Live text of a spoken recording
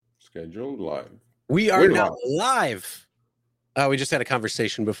Scheduled live. We are now live. We just had a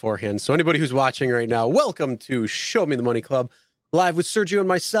conversation beforehand. So anybody who's watching right now, welcome to Show Me the Money Club, live with Sergio and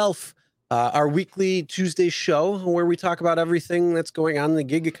myself, our weekly Tuesday show where we talk about everything that's going on in the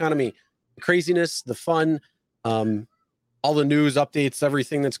gig economy, the craziness, the fun, all the news, updates,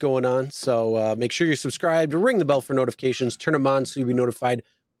 everything that's going on. So make sure you're subscribed, ring the bell for notifications, turn them on so you'll be notified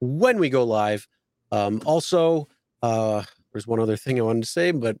when we go live. Also, there's one other thing I wanted to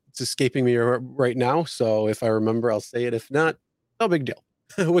say, but it's escaping me right now. So if I remember, I'll say it. If not, no big deal.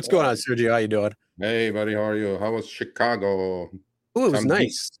 What's going on, Sergio? How you doing? Hey, buddy. How are you? How was Chicago? Oh, it was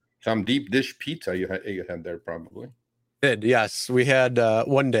nice. Some deep dish pizza you had there, probably. Yes, we had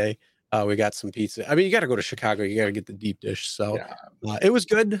one day. We got some pizza. I mean, you got to go to Chicago. You got to get the deep dish. So yeah. It was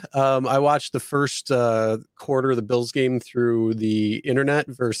good. I watched the first quarter of the Bills game through the internet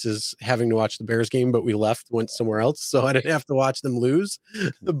versus having to watch the Bears game, but we went somewhere else. So I didn't have to watch them lose.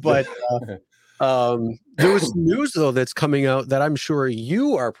 But there was some news, though, that's coming out that I'm sure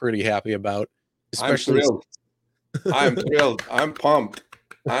you are pretty happy about. Especially I'm thrilled. I'm pumped.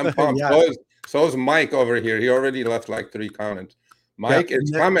 Yeah. So is Mike over here. He already left like 3 comments. Mike, it's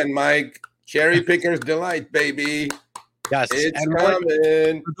coming, Mike. Cherry Picker's Delight, baby. Yes, it's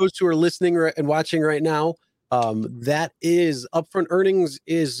coming. For those who are listening and watching right now, that is Upfront Earnings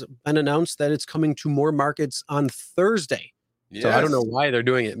is been announced that it's coming to more markets on Thursday. Yes. So I don't know why they're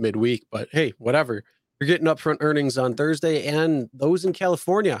doing it midweek, but hey, whatever. You're getting Upfront Earnings on Thursday, and those in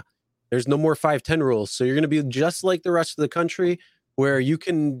California, there's no more 510 rules. So you're going to be just like the rest of the country, where you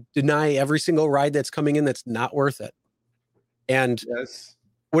can deny every single ride that's coming in that's not worth it. And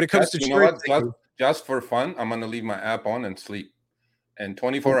when it comes to just for fun, I'm going to leave my app on and sleep. And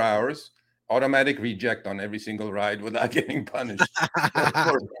 24 hours, automatic reject on every single ride without getting punished.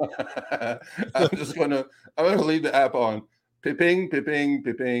 I'm going to leave the app on. Pipping.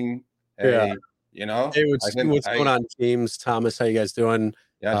 Hey, you know. Hey, what's going on, James? Thomas, how you guys doing?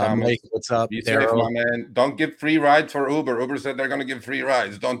 Yeah, Thomas. Mike, what's up? Be safe, my man. Don't give free rides for Uber. Uber said they're going to give free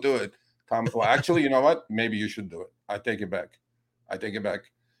rides. Don't do it. Well, actually, you know what? Maybe you should do it. I take it back.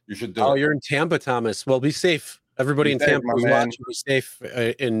 You should do it. Oh, you're in Tampa, Thomas. Well, be safe. Everybody in Tampa is watching. Be safe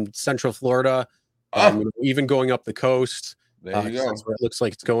in Central Florida. Even going up the coast. There you go. That's where it looks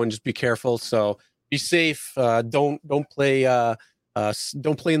like it's going. Just be careful. So be safe. Don't play.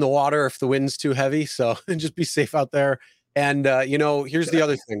 Don't play in the water if the wind's too heavy. So just be safe out there. And here's the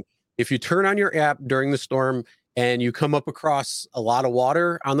other thing. If you turn on your app during the storm and you come up across a lot of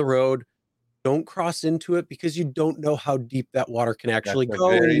water on the road, don't cross into it because you don't know how deep that water can actually go.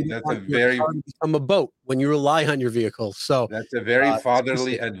 Become a boat when you rely on your vehicle. So that's a very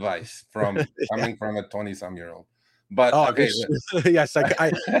fatherly advice coming from a 20-some-year-old. But okay, yes,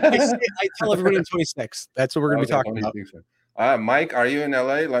 I tell everybody I'm 26. That's what we're going to be talking about. Mike, are you in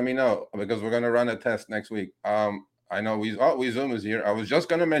LA? Let me know because we're going to run a test next week. I know WeZoom is here. I was just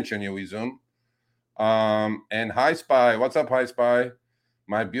going to mention you, WeZoom. And Hi Spy, what's up, Hi Spy?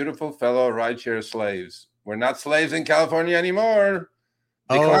 My beautiful fellow rideshare slaves. We're not slaves in California anymore.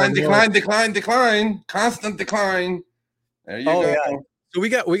 Decline. Constant decline. There you go. Yeah. So we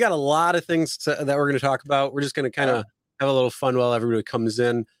got a lot of things that we're going to talk about. We're just going to kind of have a little fun while everybody comes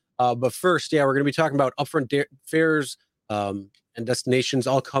in. But first, we're going to be talking about upfront fares and destinations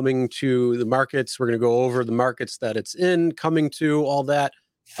all coming to the markets. We're going to go over the markets that it's in, coming to, all that.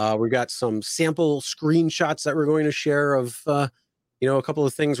 We got some sample screenshots that we're going to share of a couple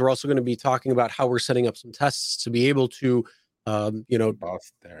of things. We're also going to be talking about how we're setting up some tests to be able to,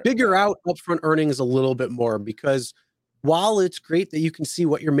 figure out upfront earnings a little bit more, because while it's great that you can see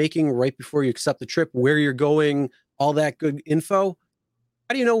what you're making right before you accept the trip, where you're going, all that good info,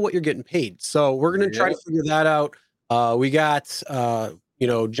 how do you know what you're getting paid? So we're going to try to figure that out. We got,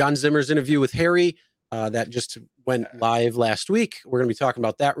 John Zimmer's interview with Harry that just went live last week. We're going to be talking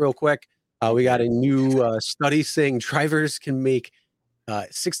about that real quick. We got a new study saying drivers can make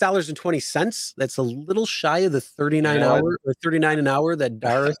 $6.20. That's a little shy of the 39 an hour that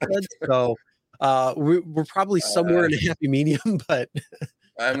Dara said. So we're probably somewhere in a happy medium, but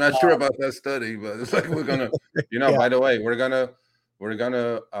I'm not sure about that study. But it's like we're gonna, By the way, we're gonna,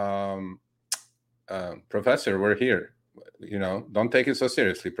 Professor, we're here. Don't take it so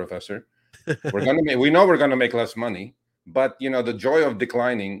seriously, Professor. We know we're gonna make less money, but the joy of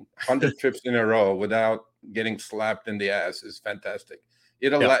declining 100 trips in a row without getting slapped in the ass is fantastic.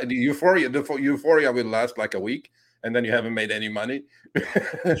 The euphoria will last like a week, and then you haven't made any money.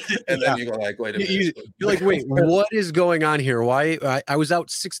 And then you go like, wait a minute. You're like, wait, what is going on here? Why I was out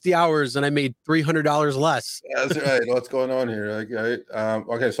 60 hours and I made $300 less. That's right. What's going on here?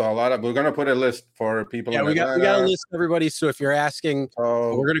 Okay, so we're gonna put a list for people in Atlanta. We got a list, everybody. So if you're asking,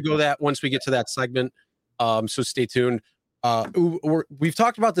 we're gonna go that once we get to that segment. So stay tuned. We've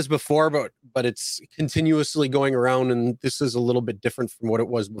talked about this before, but it's continuously going around, and this is a little bit different from what it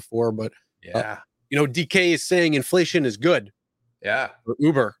was before. But DK is saying inflation is good. Yeah, for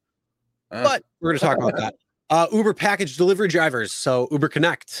Uber, but we're going to talk about that. Uber package delivery drivers. So Uber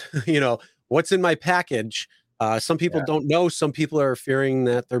Connect. What's in my package? Some people don't know. Some people are fearing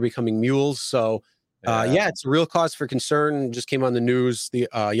that they're becoming mules. So it's a real cause for concern. Just came on the news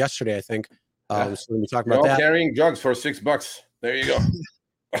yesterday, I think. So we're talking about that. Carrying drugs for $6. There you go.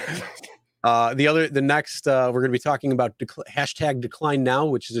 The next, we're going to be talking about hashtag decline now,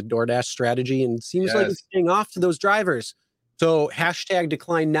 which is a DoorDash strategy, and it seems like it's paying off to those drivers. So hashtag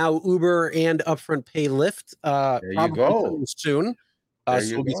decline now, Uber and Upfront pay Lyft. There you go. Soon. So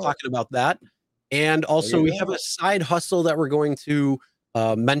we'll be talking about that. And also we have a side hustle that we're going to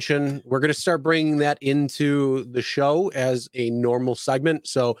mention. We're going to start bringing that into the show as a normal segment.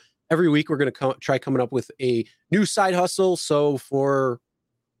 So every week we're going to try coming up with a new side hustle. So for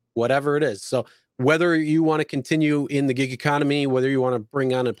whatever it is. So whether you want to continue in the gig economy, whether you want to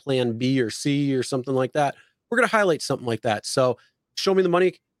bring on a plan B or C or something like that, we're going to highlight something like that. So show me the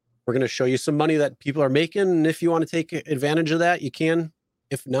money. We're going to show you some money that people are making. And if you want to take advantage of that, you can.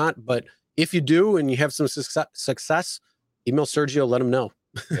 If not, but if you do and you have some success, email Sergio, let him know.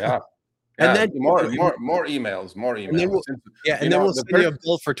 Yeah. And then more emails. And then we'll send you a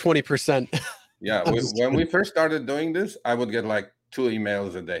bill for 20%. Yeah. When we first started doing this, I would get like 2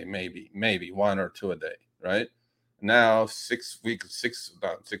 emails a day, maybe 1 or 2 a day, right? Now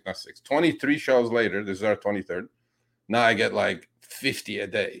 23 shows later, this is our 23rd. Now I get like 50 a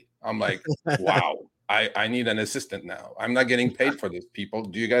day. I'm like, wow, I need an assistant now. I'm not getting paid for this, people.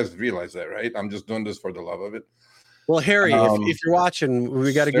 Do you guys realize that, right? I'm just doing this for the love of it. Well, Harry, if you're watching,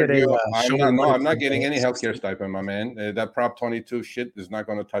 we got to get a. I'm not getting any healthcare stipend, my man. That Prop 22 shit is not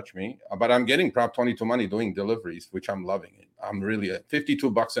going to touch me. But I'm getting Prop 22 money doing deliveries, which I'm loving it. I'm really at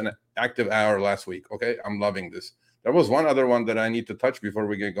 $52 an active hour last week. Okay, I'm loving this. There was one other one that I need to touch before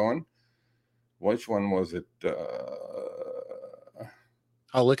we get going. Which one was it?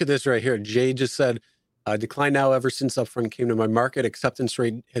 Oh, look at this right here. Jay just said, decline now ever since Upfront came to my market. Acceptance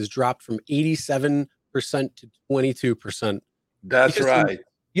rate has dropped from 87% to 22%. That's right.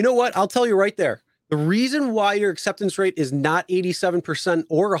 You know what? I'll tell you right there. The reason why your acceptance rate is not 87%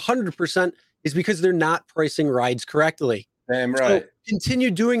 or 100% is because they're not pricing rides correctly. Damn right. So continue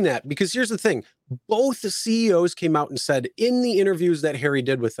doing that, because here's the thing. Both the CEOs came out and said in the interviews that Harry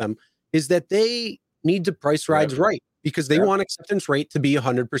did with them is that they need to price rides right, because they want acceptance rate to be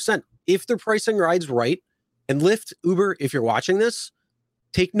 100%. If they're pricing rides right, and Lyft, Uber, if you're watching this,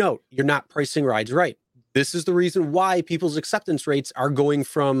 take note, you're not pricing rides right. This is the reason why people's acceptance rates are going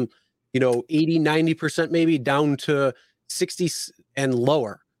from, 80, 90% maybe down to 60 and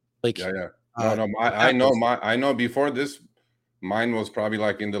lower. Like, I know before this, mine was probably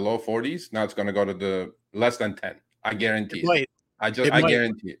like in the low 40s. Now it's going to go to the less than 10. I guarantee it. I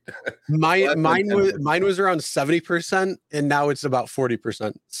guarantee it. Mine was around 70%, and now it's about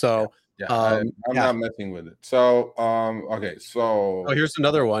 40%. So I'm not messing with it. So okay, so here's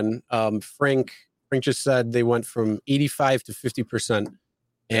another one. Frank just said they went from 85 to 50%,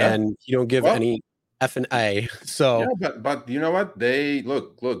 and you don't give any F and A. So but you know what? They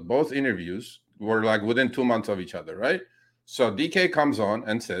look, both interviews were like within 2 months of each other, right? So DK comes on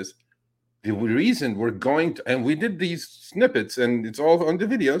and says, the reason we're going to, and we did these snippets and it's all on the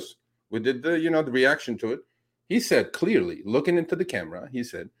videos. We did the reaction to it. He said clearly, looking into the camera, he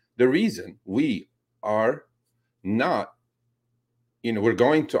said, the reason we are not, we're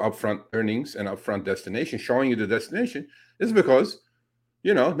going to upfront earnings and upfront destination, showing you the destination, is because,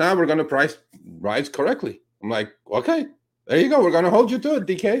 now we're going to price rides correctly. I'm like, okay, there you go. We're going to hold you to it,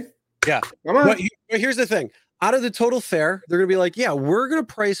 DK. Yeah. Come on. But here's the thing. Out of the total fare, they're going to be like, yeah, we're going to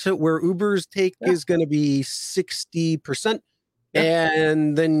price it where Uber's take is going to be 60%.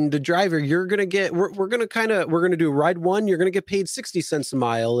 And then the driver, you're going to get, we're going to do ride 1. You're going to get paid 60 cents a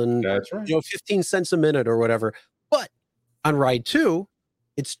mile and, that's right. 15 cents a minute or whatever. But on ride 2,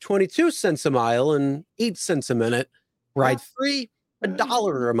 it's 22 cents a mile and 8 cents a minute. Ride 3,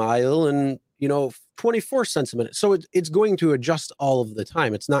 $1 a mile and, 24 cents a minute. So it's going to adjust all of the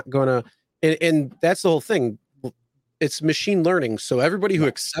time. It's not going to, and that's the whole thing. It's machine learning. So everybody who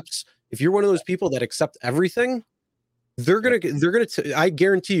accepts, if you're one of those people that accept everything, they're gonna. I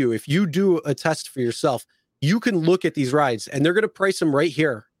guarantee you, if you do a test for yourself, you can look at these rides and they're going to price them right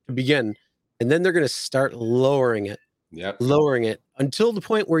here to begin. And then they're going to start lowering it until the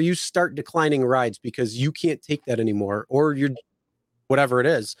point where you start declining rides because you can't take that anymore, or you're whatever it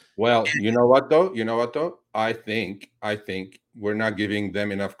is. Well, you know what though? I think we're not giving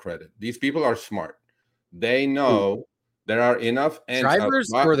them enough credit. These people are smart. They know there are enough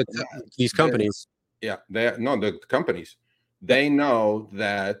drivers or these companies. The companies. They know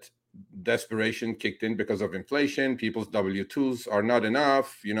that desperation kicked in because of inflation. People's W-2s are not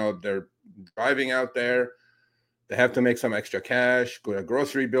enough. They're driving out there. They have to make some extra cash.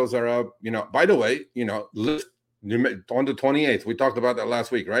 Grocery bills are up. By the way, Lyft on the 28th, we talked about that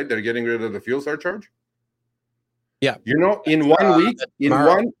last week, right? They're getting rid of the fuel surcharge. Yeah. In 1 week,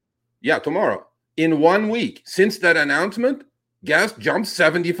 tomorrow. In 1 week, since that announcement, gas jumped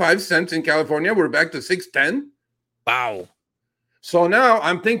 75 cents in California. We're back to $6.10. Wow. So now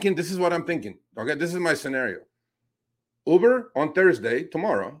I'm thinking, this is what I'm thinking. Okay, this is my scenario. Uber on Thursday,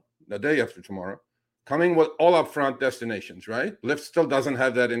 tomorrow, the day after tomorrow, coming with all upfront destinations, right? Lyft still doesn't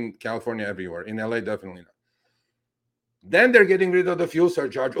have that in California everywhere. In LA, definitely not. Then they're getting rid of the fuel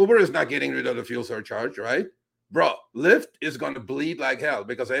surcharge. Uber is not getting rid of the fuel surcharge, right? Bro, Lyft is going to bleed like hell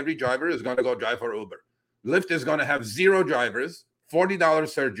because every driver is going to go drive for Uber. Lyft is going to have 0 drivers, $40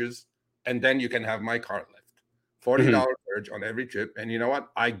 surges, and then you can have my car Lyft. $40 surge on every trip. And you know what?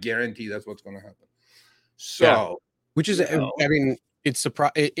 I guarantee that's what's going to happen. So, which is, I mean, it's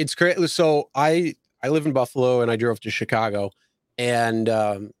great. So I live in Buffalo and I drove to Chicago, and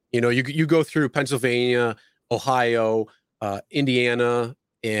you go through Pennsylvania, Ohio, Indiana,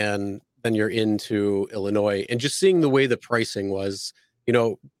 and then you're into Illinois, and just seeing the way the pricing was,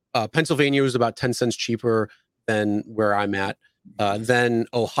 Pennsylvania was about 10 cents cheaper than where I'm at. Then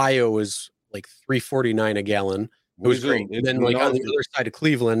Ohio was like $3.49 a gallon. It was great. And then like on the other side of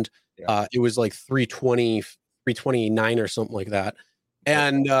Cleveland, it was like $3.20, $3.29 or something like that.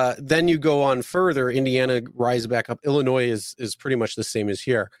 And then you go on further, Indiana rises back up. Illinois is pretty much the same as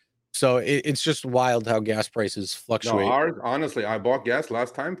here. So it's just wild how gas prices fluctuate. No, ours, honestly, I bought gas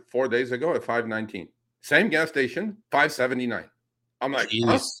last time 4 days ago at $5.19. Same gas station, $5.79. I'm like,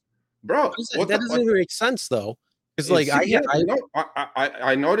 huh? Bro, that doesn't even make sense though. Because like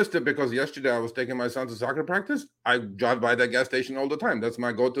I noticed it because yesterday I was taking my son to soccer practice. I drive by that gas station all the time. That's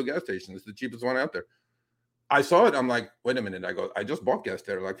my go-to gas station. It's the cheapest one out there. I saw it. I'm like, wait a minute. I just bought gas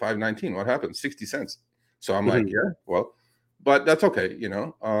there like $5.19. What happened? 60 cents. So I'm like, yeah, well. But that's okay,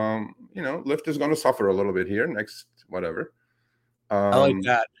 Lyft is going to suffer a little bit here next, whatever. I like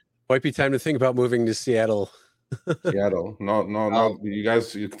that. Might be time to think about moving to Seattle. Seattle, no. You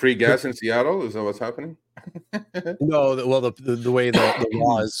guys, free gas in Seattle? Is that what's happening? No, well, the way the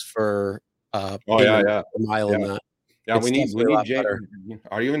laws for a mile in that. Yeah, we need James.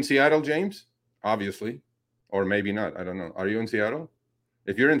 Are you in Seattle, James? Obviously, or maybe not. I don't know. Are you in Seattle?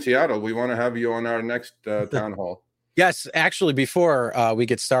 If you're in Seattle, we want to have you on our next town hall. Yes, actually, before we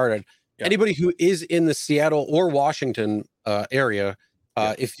get started, anybody who is in the Seattle or Washington area,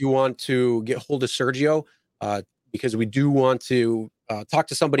 if you want to get hold of Sergio, because we do want to talk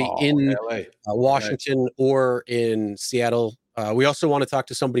to somebody in LA, Washington, or in Seattle. We also want to talk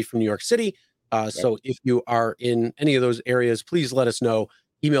to somebody from New York City. So if you are in any of those areas, please let us know.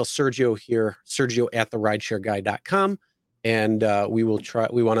 Email Sergio here, sergio@therideshareguy.com. And we will try.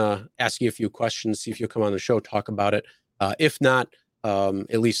 We want to ask you a few questions, see if you'll come on the show, talk about it. If not,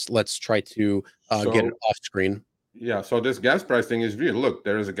 at least let's try to get it off screen. Yeah. So this gas price thing is real. Look,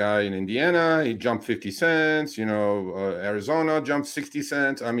 there is a guy in Indiana. He jumped 50 cents. Arizona jumped 60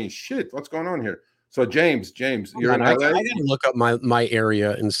 cents. I mean, shit. What's going on here? So James, you're in LA. I gotta look up my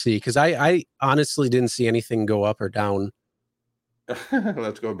area and see, because I honestly didn't see anything go up or down.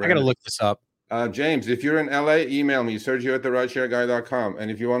 Let's go, Brandon. I gotta look this up. James, if you're in LA, email me, sergio@therideshareguy.com.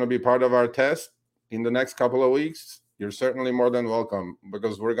 And if you want to be part of our test in the next couple of weeks, you're certainly more than welcome,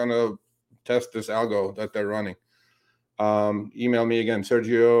 because we're going to test this algo that they're running. Email me again,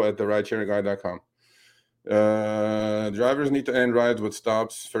 sergio@therideshareguy.com. Drivers need to end rides with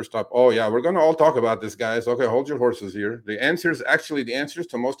stops. First stop. Oh, yeah, we're going to all talk about this, guys. Okay, hold your horses here. The answers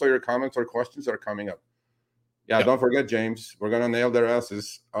to most of your comments or questions are coming up. Yeah, don't forget, James. We're going to nail their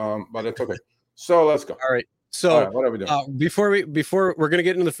asses, but it's okay. So let's go. All right. So what are we doing? Before we're going to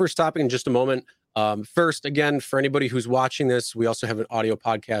get into the first topic in just a moment. First, again, for anybody who's watching this, we also have an audio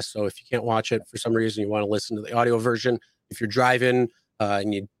podcast. So if you can't watch it for some reason, you want to listen to the audio version. If you're driving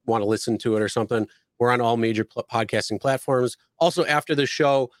and you want to listen to it or something, we're on all major podcasting platforms. Also, after the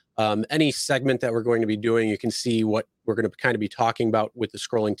show, any segment that we're going to be doing, you can see what we're going to kind of be talking about with the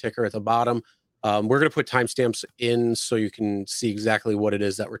scrolling ticker at the bottom. We're going to put timestamps in so you can see exactly what it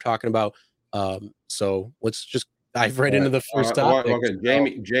is that we're talking about. So let's just dive right into the first topic.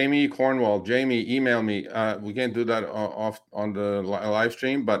 Okay, Jamie Cornwall, Jamie, email me. We can't do that off on the live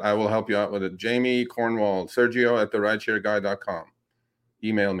stream, but I will help you out with it. Jamie Cornwall, Sergio at therideshareguy.com.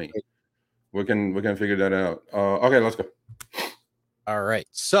 Email me. We can figure that out. Okay, let's go. All right.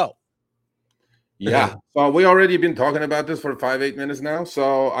 So yeah. So we already been talking about this for 5-8 minutes now.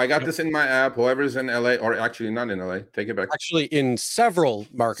 So I got this in my app. Whoever's in LA, or actually not in LA, take it back. Actually, in several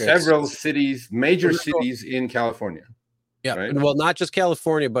markets, several cities, major cities in California. Yeah. Right? Well, not just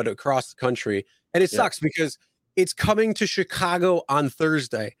California, but across the country. And it sucks because it's coming to Chicago on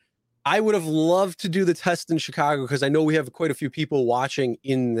Thursday. I would have loved to do the test in Chicago because I know we have quite a few people watching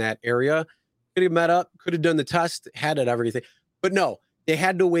in that area. Could have met up, could have done the test, had it, everything. But no, they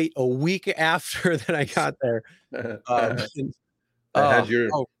had to wait a week after that I got there. They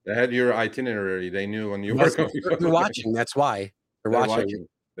had your itinerary. They knew when you were coming. They're watching. That's why. They're watching.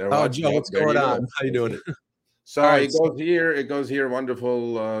 They're watching. Joe, what's going on? How you doing? So right, it goes here.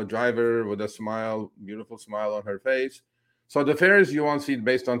 Wonderful driver with a smile, beautiful smile on her face. So the fares you won't see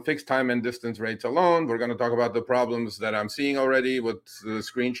based on fixed time and distance rates alone. We're going to talk about the problems that I'm seeing already with the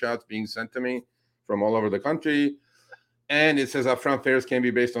screenshots being sent to me from all over the country. And it says upfront fares can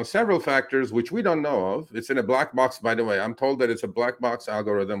be based on several factors, which we don't know of. It's in a black box, by the way. I'm told that it's a black box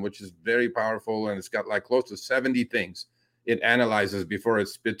algorithm, which is very powerful, and it's got like close to 70 things it analyzes before it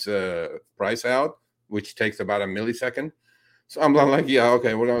spits a price out, which takes about a millisecond. So I'm like, yeah,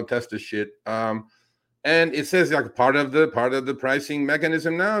 okay, we're gonna test this shit. And it says like part of the pricing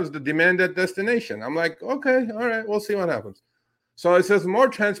mechanism now is the demand at destination. I'm like, okay, all right, we'll see what happens. So it says more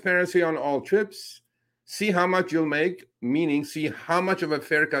transparency on all trips. See how much you'll make, meaning see how much of a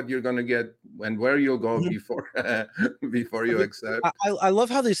fare cut you're going to get and where you'll go before you accept. I love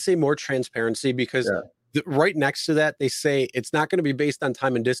how they say more transparency because right next to that, they say it's not going to be based on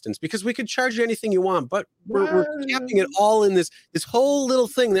time and distance because we could charge you anything you want, but we're capping it all in this whole little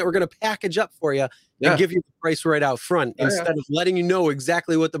thing that we're going to package up for you and give you the price right out front instead of letting you know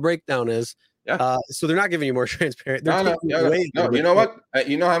exactly what the breakdown is. So they're not giving you more transparent. No, you know what?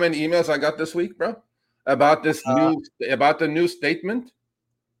 You know how many emails I got this week, bro? About this the new statement.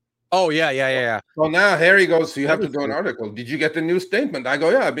 Oh yeah. So now Harry goes, so you have to do an article. Did you get the new statement? I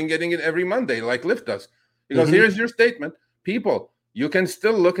go, yeah, I've been getting it every Monday, like Lyft does. He goes, here's your statement. People, you can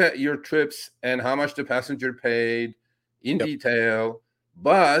still look at your trips and how much the passenger paid in detail,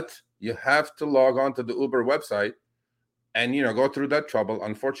 but you have to log on to the Uber website and go through that trouble.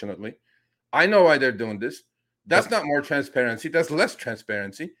 Unfortunately, I know why they're doing this. That's not more transparency. That's less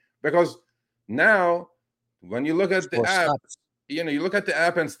transparency because now when you look at the app, you look at the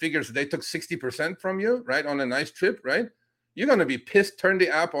app and figures they took 60% from you, right, on a nice trip, right? You're going to be pissed, turn the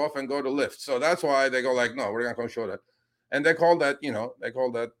app off and go to Lyft. So that's why they go like, no, we're not going to show that. And they call that, they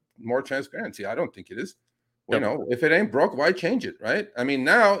call that more transparency. I don't think it is. If it ain't broke, why change it, right? I mean,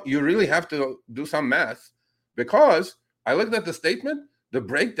 now you really have to do some math because I looked at the statement, the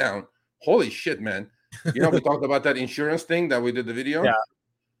breakdown. Holy shit, man. We talked about that insurance thing that we did the video. Yeah.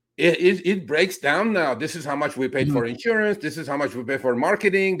 It breaks down now. This is how much we paid for insurance. This is how much we pay for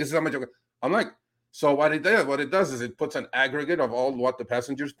marketing. This is how much. I'm like, so what it does is it puts an aggregate of all what the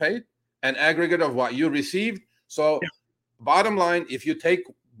passengers paid, an aggregate of what you received. So bottom line, if you take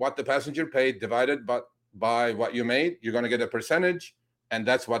what the passenger paid divided by what you made, you're going to get a percentage, and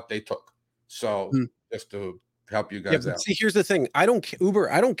that's what they took. So just to help you guys out. See, here's the thing. I don't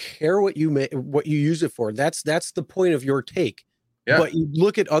care what you use it for. That's the point of your take. Yeah. But you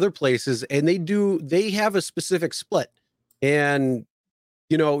look at other places and they have a specific split, and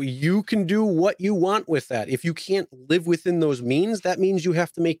you can do what you want with that. If you can't live within those means, that means you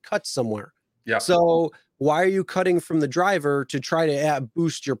have to make cuts somewhere. Yeah. So why are you cutting from the driver to try to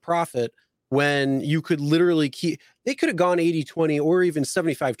boost your profit when you could literally they could have gone 80-20 or even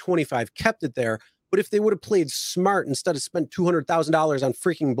 75-25, kept it there. But if they would have played smart instead of spent $200,000 on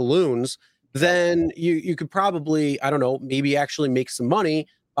freaking balloons, then you could probably, I don't know, maybe actually make some money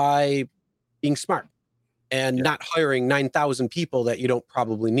by being smart and not hiring 9,000 people that you don't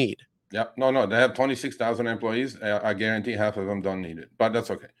probably need. Yeah, no, they have 26,000 employees. I guarantee half of them don't need it, but that's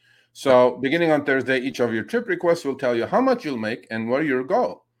okay. So beginning on Thursday, each of your trip requests will tell you how much you'll make and where you'll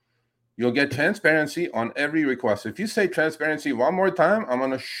go. You'll get transparency on every request. If you say transparency one more time, I'm going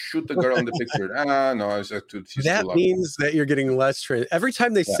to shoot the girl in the picture. No, it's just that means that you're getting less every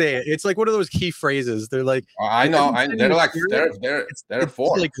time they say it. It's like one of those key phrases. They're like, I know. They're like, there are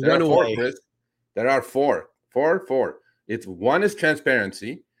four. Like there are four, Chris. There are four. It's one is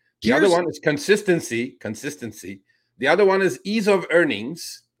transparency. The other one is consistency. The other one is ease of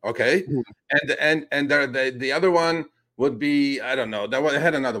earnings. Okay. And the other one would be, I don't know, I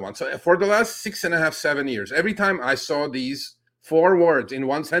had another one. So for the last 6.5, 7 years, every time I saw these 4 words in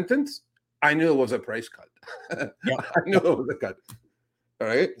one sentence, I knew it was a price cut. Yep. I knew it was a cut. All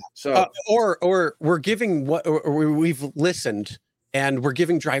right. So or we're giving we've listened and we're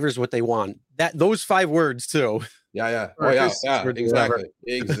giving drivers what they want. Those 5 words too. yeah. Oh yeah, exactly.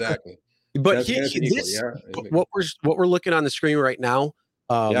 But what we're looking on the screen right now,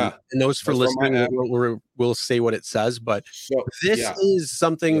 and those for listening we'll say what it says, but this is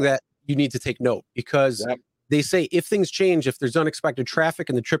something that you need to take note, because they say if things change, if there's unexpected traffic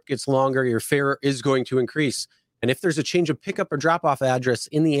and the trip gets longer, your fare is going to increase. And if there's a change of pickup or drop-off address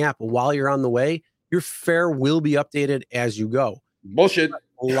in the app while you're on the way, your fare will be updated as you go. Bullshit.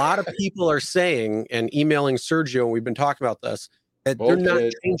 A lot of people are saying and emailing Sergio, and we've been talking about this, that they're not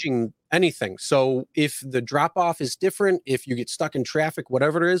changing anything. So if the drop-off is different, if you get stuck in traffic,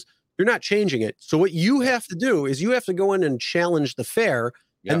 whatever it is, you're not changing it. So what you have to do is you have to go in and challenge the fare,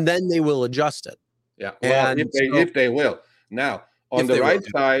 and then they will adjust it. Yeah, well, if they will. Now, on the right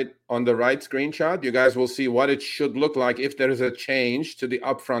side, on the right screenshot, you guys will see what it should look like if there is a change to the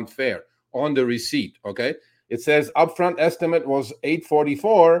upfront fare on the receipt, okay? It says upfront estimate was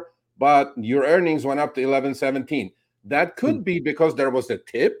 $844, but your earnings went up to $1117. That could be because there was a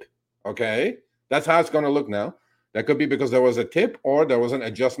tip, okay? That's how it's going to look now. That could be because there was a tip or there was an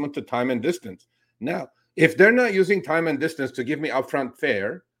adjustment to time and distance. Now, if they're not using time and distance to give me upfront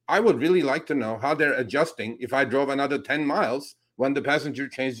fare, I would really like to know how they're adjusting if I drove another 10 miles when the passenger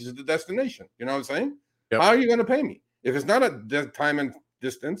changes the destination. You know what I'm saying? Yep. How are you going to pay me? If it's not a time and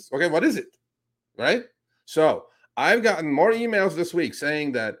distance, okay, what is it? Right? So I've gotten more emails this week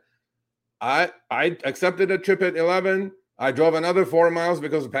saying that I accepted a trip at 11. I drove another 4 miles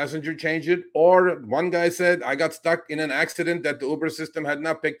because the passenger changed it. Or one guy said, I got stuck in an accident that the Uber system had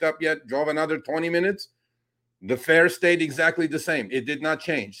not picked up yet, drove another 20 minutes. The fare stayed exactly the same. It did not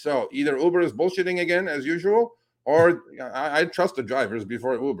change. So either Uber is bullshitting again as usual, or I trust the drivers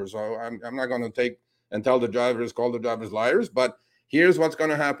before Uber. So I'm not going to take and tell the drivers, call the drivers liars. But here's what's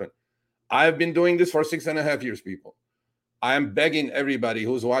going to happen. I've been doing this for 6.5 years, people. I am begging everybody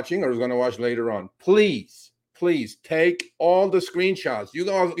who's watching or who's going to watch later on, please take all the screenshots. You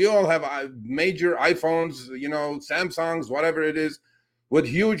all have major iPhones, Samsungs, whatever it is, with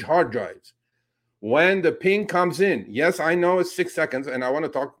huge hard drives. When the ping comes in, yes, I know it's 6 seconds, and I want to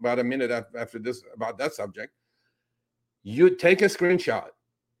talk about a minute after this about that subject. You take a screenshot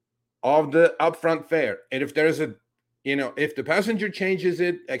of the upfront fare, and if there's if the passenger changes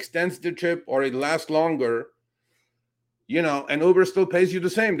it, extends the trip, or it lasts longer, and Uber still pays you the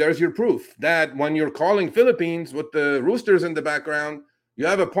same. There's your proof that when you're calling Philippines with the roosters in the background, you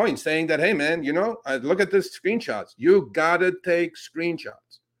have a point saying that, hey, man, look at this screenshots. You got to take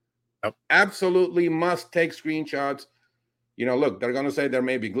screenshots. Yep. Absolutely must take screenshots. Look, they're going to say there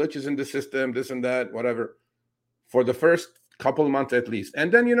may be glitches in the system, this and that, whatever, for the first couple months at least.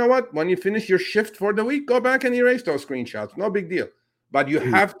 And then you know what? When you finish your shift for the week, go back and erase those screenshots. No big deal. But you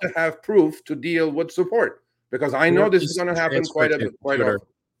have to have proof to deal with support, because I know this is going to happen quite often.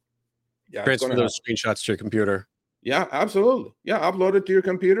 Yeah, transfer those screenshots to your computer. Yeah, absolutely. Yeah, upload it to your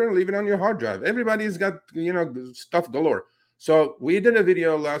computer and leave it on your hard drive. Everybody's got stuff galore. So we did a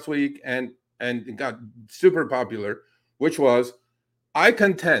video last week and it got super popular, which was, I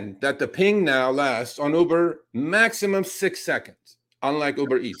contend that the ping now lasts on Uber maximum 6 seconds, unlike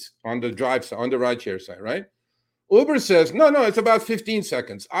Uber Eats on the rideshare side, right? Uber says, no, it's about 15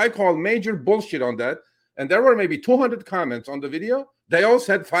 seconds. I call major bullshit on that. And there were maybe 200 comments on the video. They all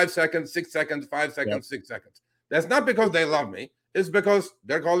said 5 seconds, 6 seconds, 5 seconds, 6 seconds. That's not because they love me. It's because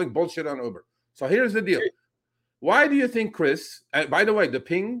they're calling bullshit on Uber. So here's the deal. Why do you think, Chris, by the way, the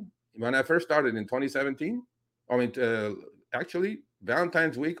ping, when I first started in 2017, actually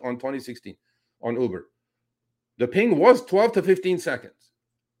Valentine's week on 2016 on Uber, the ping was 12 to 15 seconds.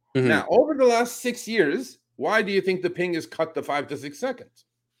 Mm-hmm. Now, over the last 6 years, why do you think the ping is cut to 5 to 6 seconds?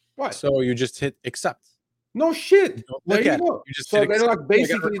 Why? So you just hit accept. No shit. Look at it. So they're like,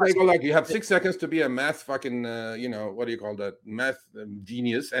 basically, they go like, you have 6 seconds to be a math fucking, what do you call that? Math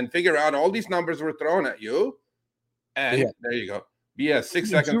genius, and figure out all these numbers were thrown at you. And there you go. Be 6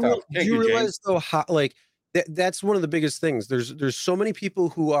 seconds out. Do you realize though how that's one of the biggest things? There's so many people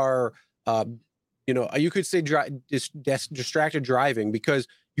who are you could say distracted driving because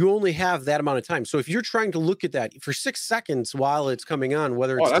you only have that amount of time. So if you're trying to look at that for 6 seconds while it's coming on,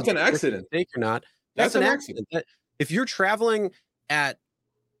 whether it's that's an accident or not, that's an accident. If you're traveling at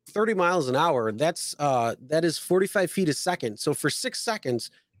 30 miles an hour, that is 45 feet a second. So for 6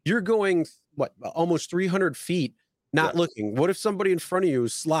 seconds, you're going almost 300 feet. Not looking. What if somebody in front of you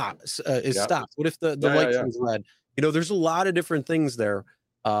is stopped? What if the light turns red? There's a lot of different things there.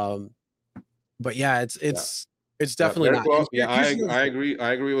 But yeah, it's definitely Bear not. Claw. Here- Yeah, here's the I agree.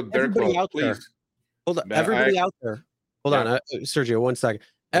 I agree with Bear everybody Claw. out there. Please. Hold on, I everybody out there. Hold yeah. on, Sergio, 1 second.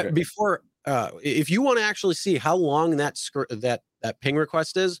 Okay. Before, if you want to actually see how long that ping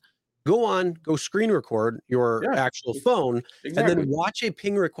request is, go screen record your Yeah, actual phone, and exactly. then watch a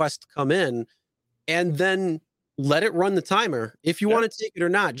ping request come in, and then let it run the timer. If you Yeah. want to take it or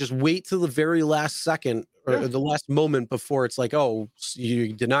not, just wait till the very last second or Yeah. the last moment before it's like, oh,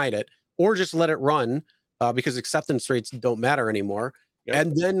 you denied it, or just let it run because acceptance rates don't matter anymore. Yep.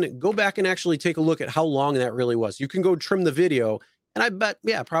 And then go back and actually take a look at how long that really was. You can go trim the video, and I bet,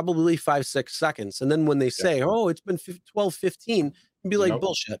 yeah, probably 5-6 seconds. And then when they say, oh, it's been 12, 15, be like, Nope.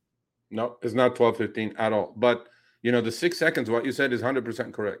 bullshit. No, it's not 12, 15 at all. But, the 6 seconds, what you said is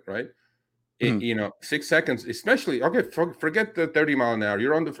 100% correct, right? 6 seconds, especially, okay, forget the 30 mile an hour.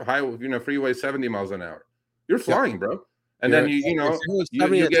 You're on the freeway 70 miles an hour. You're flying, bro. And then you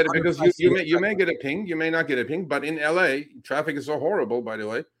get it because you may get a ping, you may not get a ping, but in LA, traffic is so horrible, by the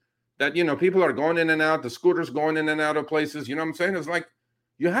way, that people are going in and out, the scooters going in and out of places. You know what I'm saying? It's like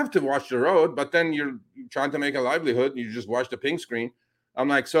you have to watch the road, but then you're trying to make a livelihood, you just watch the ping screen. I'm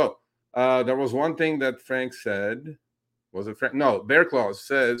like, so there was one thing that Frank said. Was it Frank? No, Bear Claws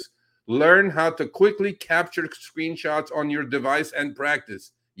says, learn how to quickly capture screenshots on your device and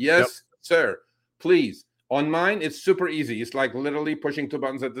practice. Yes, sir. Please. On mine, it's super easy. It's like literally pushing 2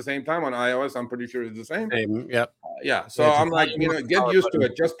 buttons at the same time. On iOS, I'm pretty sure it's the same. Yep. Yeah. So I'm like, get used to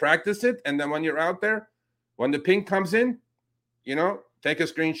it. Just practice it. And then when you're out there, when the ping comes in, take a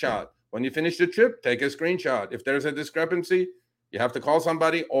screenshot. When you finish the trip, take a screenshot. If there's a discrepancy, you have to call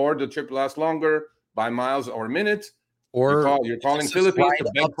somebody, or the trip lasts longer by miles or minutes. Or you're calling Philippines to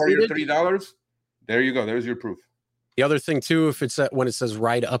beg for your $3. There you go. There's your proof. The other thing too, if it's when it says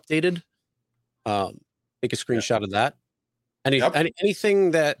ride updated, take a screenshot of that.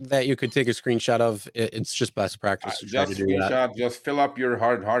 Anything that you could take a screenshot of, it's just best practice. Just screenshot. Just fill up your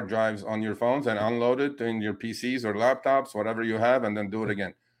hard drives on your phones and unload it in your PCs or laptops, whatever you have, and then do it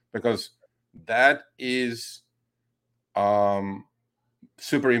again, because that is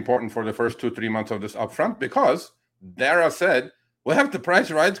super important for the first 2-3 months of this upfront, because Dara said we have to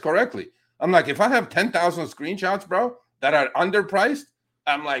price rides correctly. I'm like, if I have 10,000 screenshots, bro, that are underpriced,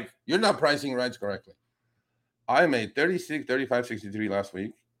 I'm like, you're not pricing rides correctly. I made 35.63 last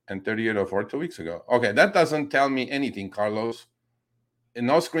week and 38.04 2 weeks ago. Okay, that doesn't tell me anything, Carlos. In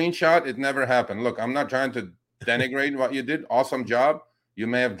no screenshot, it never happened. Look, I'm not trying to denigrate what you did. Awesome job. You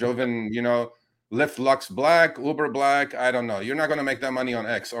may have driven, Lyft Lux Black, Uber Black. I don't know. You're not going to make that money on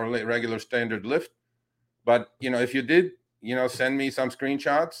X or regular standard Lyft. But, if you did, send me some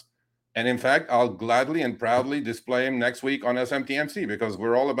screenshots. And in fact, I'll gladly and proudly display them next week on SMTMC, because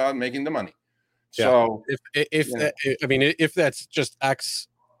we're all about making the money. Yeah. So if that's just X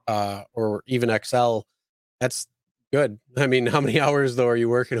or even XL, that's good. I mean, how many hours though are you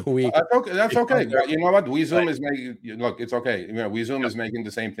working a week? That's okay. But you know what? WeZoom is making. Look, it's okay. WeZoom is making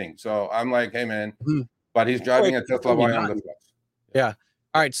the same thing. So I'm like, hey man, but he's driving a Tesla Y on the flex. Yeah.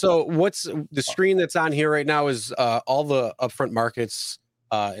 All right. So what's the screen that's on here right now is all the upfront markets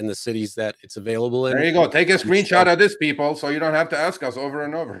in the cities that it's available in. There you go. Take a screenshot of this, people, so you don't have to ask us over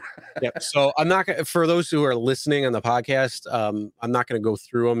and over. Yeah. So I'm not gonna, for those who are listening on the podcast, I'm not going to go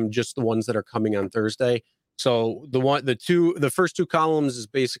through them. Just the ones that are coming on Thursday. So the first two columns is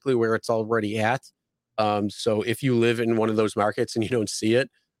basically where it's already at. So if you live in one of those markets and you don't see it,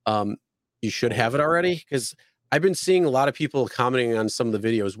 you should have it already, because I've been seeing a lot of people commenting on some of the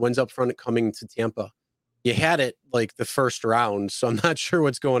videos. When's Upfront coming to Tampa? You had it like the first round, so I'm not sure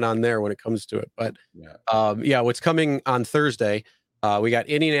what's going on there when it comes to it. But what's coming on Thursday? We got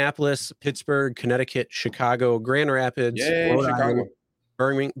Indianapolis, Pittsburgh, Connecticut, Chicago, Grand Rapids, Rhode Island,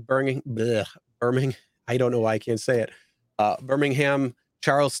 Birmingham. I don't know why I can't say it. Birmingham,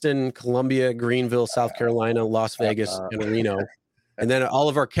 Charleston, Columbia, Greenville, South Carolina, Las Vegas, and Reno. And then all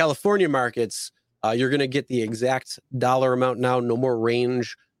of our California markets, you're going to get the exact dollar amount now, no more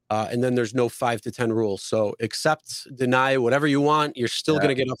range. And then there's no 5 to 10 rule. So accept, deny, whatever you want. You're still going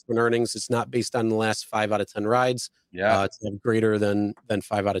to get upfront earnings. It's not based on the last 5 out of 10 rides. It's greater than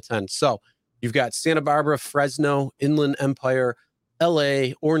 5 out of 10. So you've got Santa Barbara, Fresno, Inland Empire,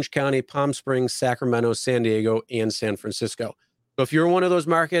 LA, Orange County, Palm Springs, Sacramento, San Diego, and San Francisco. So if you're in one of those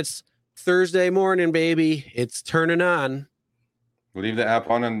markets, Thursday morning, baby, it's turning on. Leave the app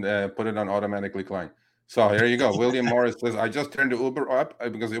on and put it on automatic decline. So here you go. William Morris says, I just turned the Uber up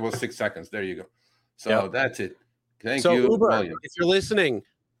because it was 6 seconds. There you go. So that's it. Thank you, Uber, William. if you're listening,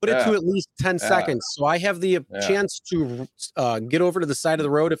 put it to at least 10 seconds. So I have the chance to get over to the side of the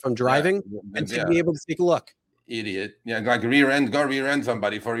road if I'm driving and to be able to take a look. Idiot. Yeah, like go rear end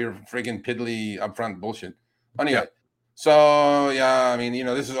somebody for your freaking piddly upfront bullshit. Anyway, so yeah, I mean,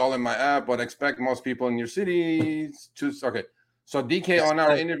 this is all in my app. What expect most people in your city to. Okay. So DK on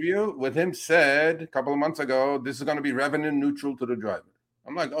our interview with him said a couple of months ago, this is going to be revenue neutral to the driver.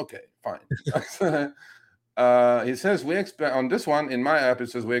 I'm like, okay, fine. He says we expect on this one in my app. It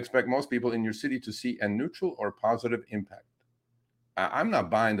says we expect most people in your city to see a neutral or positive impact. I'm not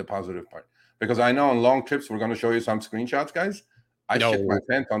buying the positive part because I know on long trips we're going to show you some screenshots, guys. I shit my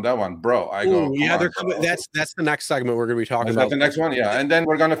pants on that one, bro. I go, yeah, they're coming. That's the next segment we're going to be talking about. That's the next one, yeah. And then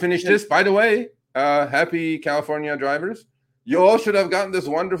we're going to finish this. By the way, happy California drivers! You all should have gotten this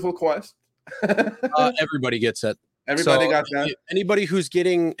wonderful quest. Everybody gets it. Everybody got that. Anybody who is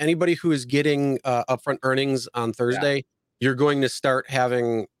getting upfront earnings on Thursday, you're going to start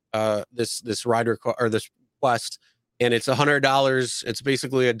having this rider or this quest, and it's $100. It's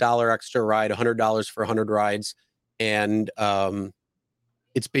basically $1 extra ride, $100 for 100 rides, and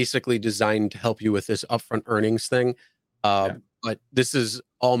it's basically designed to help you with this upfront earnings thing. But this is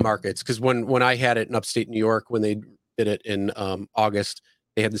all markets, because when I had it in upstate New York, when they did it in August,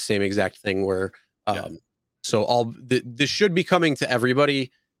 they had the same exact thing where. So this should be coming to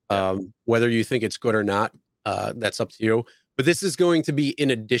everybody, whether you think it's good or not. That's up to you. But this is going to be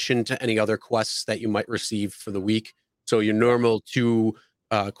in addition to any other quests that you might receive for the week. So your normal 2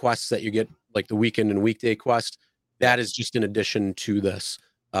 quests that you get, like the weekend and weekday quest, that is just in addition to this.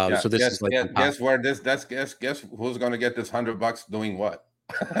 So this is like guess where this. Guess who's going to get this $100 doing what?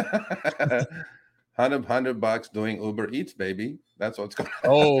 $100 doing Uber Eats, baby. That's what's going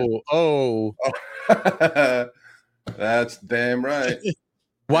on. Oh. That's damn right.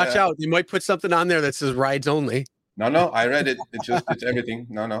 Watch out. You might put something on there that says rides only. No, I read it. It's everything.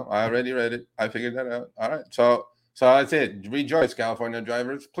 No, I already read it. I figured that out. All right. So that's it. Rejoice, California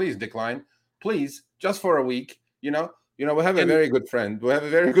drivers. Please decline. Please, just for a week. We have a very good friend. We have a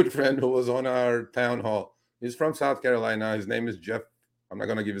very good friend who was on our town hall. He's from South Carolina. His name is Jeff. I'm not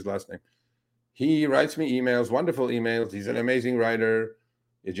going to give his last name. He writes me emails, wonderful emails. He's an amazing writer.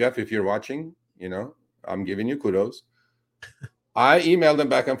 Jeff, if you're watching, I'm giving you kudos. I emailed him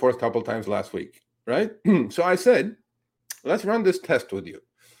back and forth a couple times last week, right? So I said, let's run this test with you.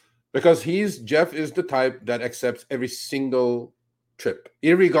 Because Jeff is the type that accepts every single trip,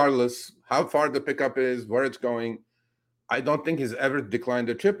 irregardless how far the pickup is, where it's going. I don't think he's ever declined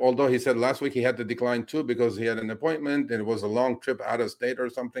a trip, although he said last week he had to decline 2 because he had an appointment and it was a long trip out of state or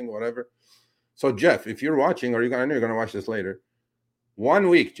something, whatever. So Jeff, if you're watching, or I know you're going to watch this later, 1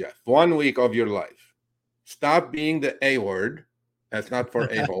 week, Jeff, 1 week of your life, stop being the A word. That's not for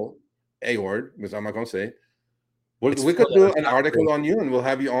a-hole, A word, because I'm not going to say it. We could do an article on you and we'll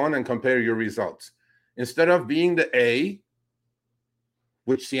have you on and compare your results. Instead of being the A,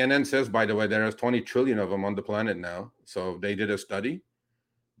 which CNN says, by the way, there are 20 trillion of them on the planet now. So they did a study.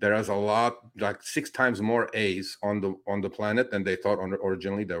 There is a lot, like 6 times more A's on the planet than they thought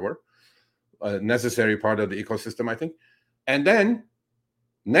originally there were. A necessary part of the ecosystem, I think. And then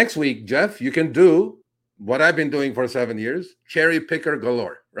next week, Jeff, you can do what I've been doing for 7 years, cherry picker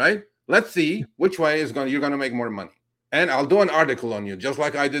galore, right? Let's see which way you're going to make more money. And I'll do an article on you, just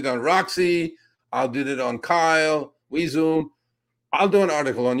like I did on Roxy. I'll do it on Kyle, WeZoom. I'll do an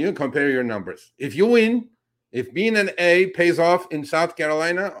article on you and compare your numbers. If you win, if being an A pays off in South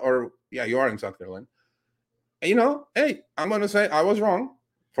Carolina, or you are in South Carolina, hey, I'm going to say I was wrong.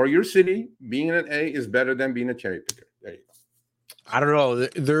 For your city, being an A is better than being a cherry picker. There you go. I don't know.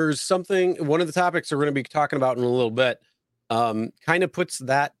 There's something, one of the topics we're going to be talking about in a little bit, kind of puts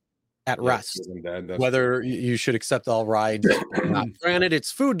that at rest, whether you should accept all rides or not. Granted,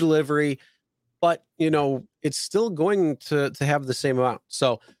 it's food delivery, but it's still going to have the same amount.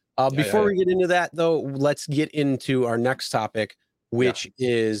 So before we get into that, though, let's get into our next topic, which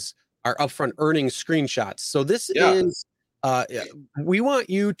is our upfront earnings screenshots. So this is we want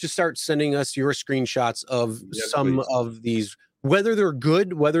you to start sending us your screenshots of some of these, whether they're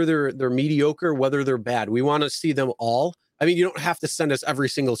good, whether they're mediocre, whether they're bad. We want to see them all. I mean, you don't have to send us every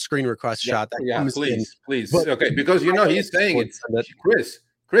single screen request shot. Please. But, okay, because he's saying it.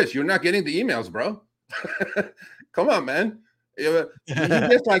 Chris, you're not getting the emails, bro. Come on, man. He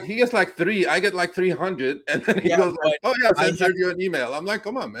gets like 3. I get like 300, and then he goes like, "Oh yeah, send you an email." I'm like,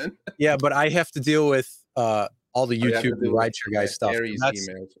 "Come on, man." Yeah, but I have to deal with all the YouTube and rideshare guy stuff.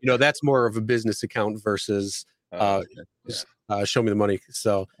 That's more of a business account versus show me the money.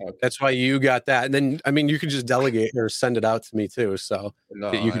 So that's why you got that. And then, I mean, you can just delegate or send it out to me too. So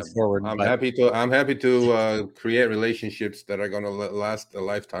that you can forward. I'm happy to create relationships that are going to last a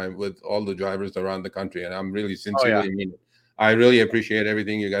lifetime with all the drivers around the country. And I'm really sincerely mean it. I really appreciate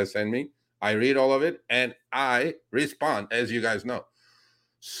everything you guys send me. I read all of it, and I respond, as you guys know.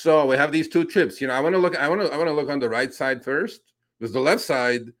 So we have these two trips. I want to look. I want to look on the right side first, because the left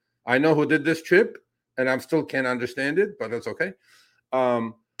side, I know who did this trip, and I still can't understand it, but that's okay.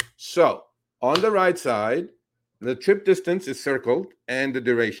 So on the right side, the trip distance is circled and the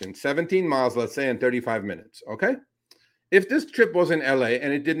duration, 17 miles, let's say, in 35 minutes. Okay. If this trip was in LA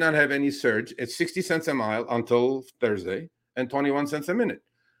and it did not have any surge, it's 60 cents a mile until Thursday and 21 cents a minute.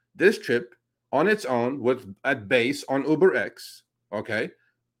 This trip on its own, with at base on UberX, okay,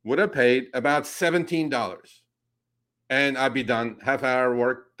 would have paid about $17. And I'd be done. Half hour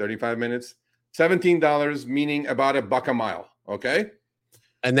work, 35 minutes. $17, meaning about $1 a mile. Okay.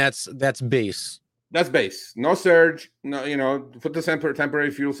 And that's base. That's base. No surge. No, put the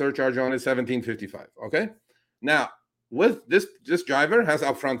temporary fuel surcharge on it, $17.55. Okay. Now, with this driver has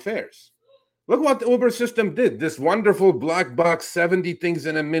upfront fares. Look what the Uber system did. This wonderful black box 70 things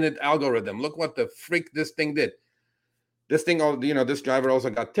in a minute algorithm. Look what the freak this thing did. This thing, this driver also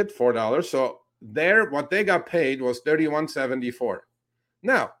got tipped $4. So what they got paid was $31.74.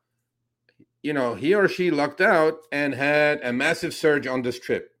 Now, he or she lucked out and had a massive surge on this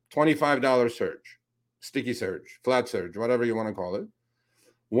trip. $25 surge, sticky surge, flat surge, whatever you want to call it.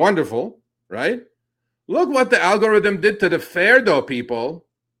 Wonderful, right? Look what the algorithm did to the fare, though, people.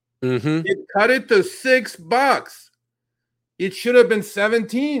 Mm-hmm. It cut it to $6. It should have been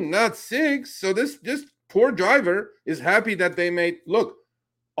 17, not 6. So this poor driver is happy that they made, look,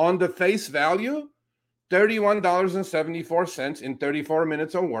 on the face value, $31.74 in 34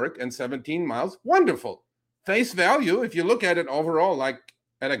 minutes of work and 17 miles. Wonderful. Face value, if you look at it overall, like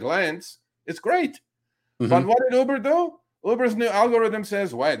at a glance, it's great. Mm-hmm. But what did Uber do? Uber's new algorithm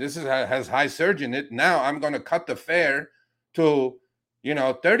says, wait, this has high surge in it. Now I'm going to cut the fare to,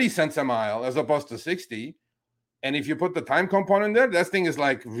 30 cents a mile as opposed to 60. And if you put the time component there, that thing is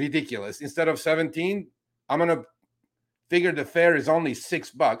like ridiculous. Instead of 17, I'm going to figure the fare is only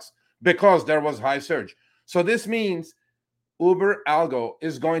 $6 because there was high surge. So this means Uber algo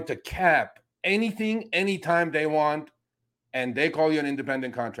is going to cap anything, anytime they want, and they call you an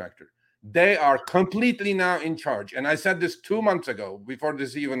independent contractor. They are completely now in charge. And I said this 2 months ago, before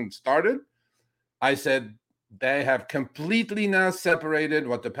this even started. I said they have completely now separated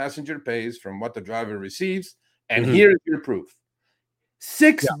what the passenger pays from what the driver receives. And here's your proof.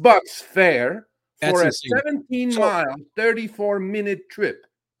 $6 fare for a 17-mile, 34-minute trip.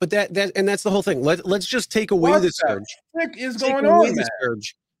 But that's the whole thing. Let's just take away the surge. What is going on, man?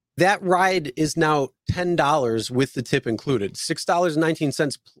 Surge. That ride is now $10 with the tip included.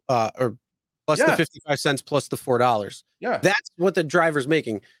 $6.19 or plus the 55 cents plus the $4. Yeah. That's what the driver's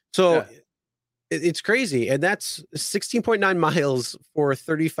making. So it's crazy. And that's 16.9 miles for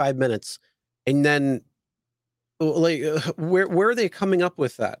 35 minutes. And then where are they coming up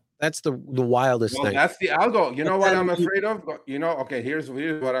with that? That's the wildest thing. That's the algo. You know what I'm afraid of? Okay, here's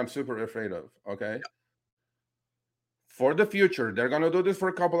what I'm super afraid of. Okay. Yeah. For the future, they're going to do this for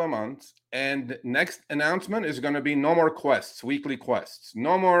a couple of months. And next announcement is going to be no more quests, weekly quests,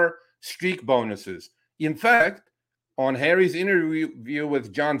 no more streak bonuses. In fact, on Harry's interview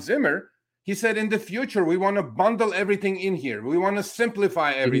with John Zimmer, he said in the future, we want to bundle everything in here. We want to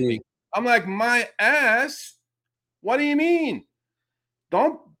simplify everything. Mm-hmm. I'm like, my ass, what do you mean?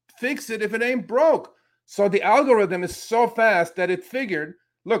 Don't fix it if it ain't broke. So the algorithm is so fast that it figured,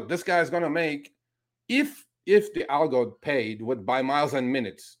 look, this guy's going to make, if the algo paid by miles and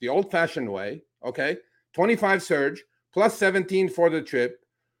minutes, the old-fashioned way, okay, 25 surge plus 17 for the trip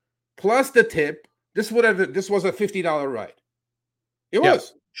plus the tip, this was a $50 ride. It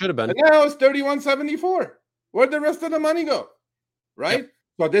was. Should have been. And now it's $31.74. Where'd the rest of the money go? Right? Yep.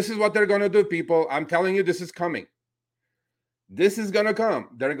 So this is what they're going to do, people. I'm telling you, this is coming. This is going to come.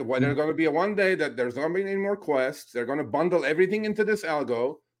 There's going to be one day that there's not going to be any more quests. They're going to bundle everything into this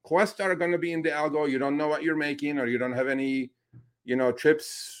algo. Quests are going to be in the algo. You don't know what you're making, or you don't have any,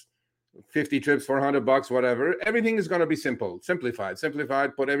 trips, 50 trips for $100, whatever. Everything is going to be simplified.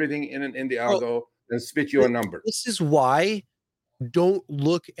 Put everything in the algo and spit you a number. This is why don't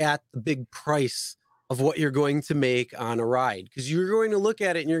look at the big price of what you're going to make on a ride, because you're going to look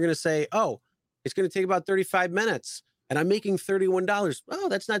at it and you're going to say, oh, it's going to take about 35 minutes and I'm making $31. Oh,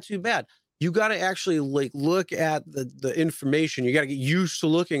 that's not too bad. You got to actually look at the information. You got to get used to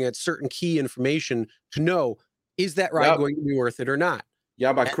looking at certain key information to know, is that ride going to be worth it or not?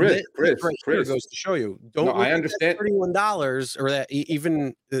 Yeah, but Chris goes to show you. I understand $31, or that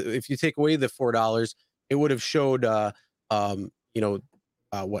even if you take away the $4, it would have showed what,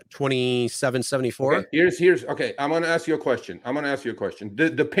 $27.74. Okay, here's okay. I'm gonna ask you a question.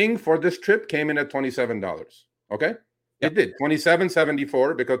 The ping for this trip came in at $27. Okay, It did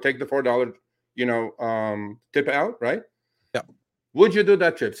 $27.74 because take the $4, tip out, right? Yeah. Would you do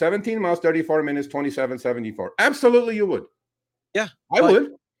that trip? 17 miles, 34 minutes, $27.74. Absolutely, you would. Yeah, I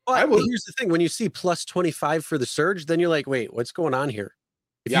would. But here's the thing: when you see plus 25 for the surge, then you're like, wait, what's going on here?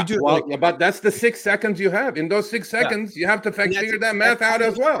 If you do, but that's the 6 seconds you have. In those 6 seconds, you have to figure that math out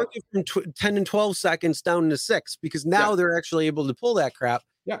as well. From 10 and 12 seconds down to 6, because now they're actually able to pull that crap.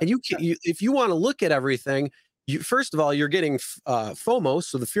 Yeah. And if you want to look at everything, first of all, you're getting FOMO,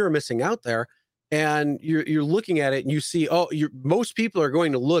 so the fear of missing out there, and you're looking at it and you see, most people are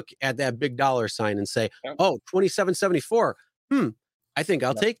going to look at that big dollar sign and say, $27.74. I think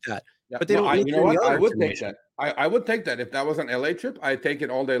I'll take that. Yeah. But they don't. You know what? I would take that. I would take that if that was an LA trip. I'd take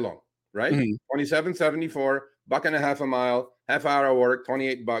it all day long, right? $27.74, $1.50 a mile, half hour of work,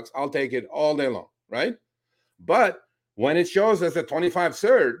 $28. I'll take it all day long, right? But when it shows as a 25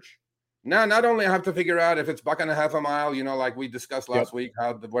 surge, now not only I have to figure out if it's $1.50 a mile, like we discussed last week,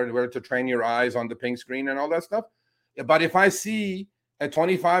 where to train your eyes on the pink screen and all that stuff. But if I see a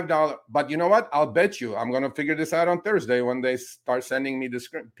 $25, but you know what? I'll bet you I'm going to figure this out on Thursday when they start sending me the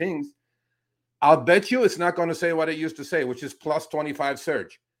pings. I'll bet you it's not going to say what it used to say, which is plus 25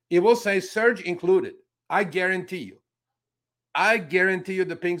 surge. It will say surge included. I guarantee you.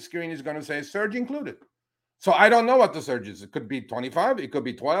 The pink screen is going to say surge included. So I don't know what the surge is. It could be 25. It could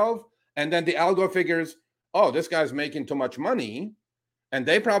be 12. And then the algo figures, this guy's making too much money. And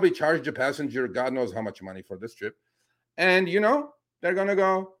they probably charged the passenger God knows how much money for this trip. And, they're going to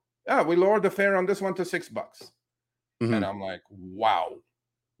go, we lowered the fare on this one to $6. And I'm like, wow.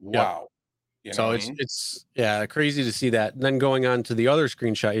 So it's crazy to see that. And then going on to the other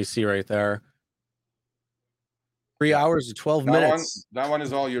screenshot you see right there, 3 hours and 12 minutes. That one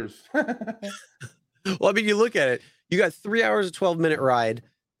is all yours. Well, I mean, you look at it, you got 3 hours and 12-minute ride.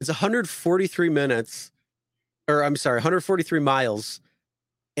 It's 143 minutes, or I'm sorry, 143 miles,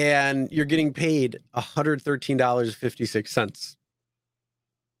 and you're getting paid $113.56.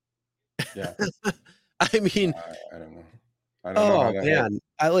 Yeah. I mean, I don't know. I don't know man.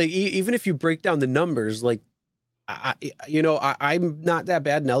 I like, even if you break down the numbers, like, I'm not that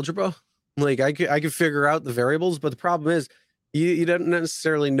bad in algebra. Like I could figure out the variables, but the problem is you don't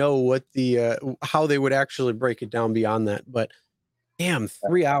necessarily know what how they would actually break it down beyond that. But damn,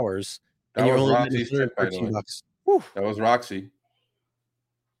 3 hours. That was Roxy's trip, by the way. That was Roxy.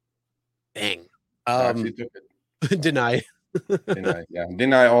 Dang. Roxy took it. Deny.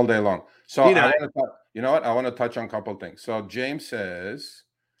 Deny all day long. So I want to touch on a couple things. So James says,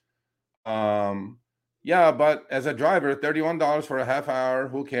 but as a driver, $31 for a half hour,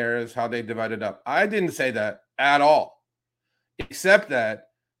 who cares how they divide it up? I didn't say that at all, except that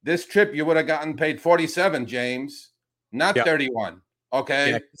this trip you would have gotten paid 47, James, not 31.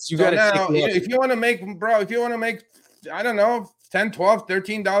 Okay. You got now, if you want to make, I don't know, $10, $12,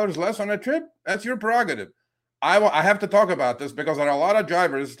 $13 less on a trip, that's your prerogative. I have to talk about this because there are a lot of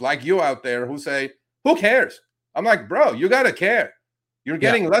drivers like you out there who say, who cares? I'm like, bro, you got to care. You're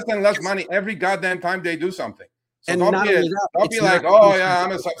getting less and less money every goddamn time they do something. So don't be like,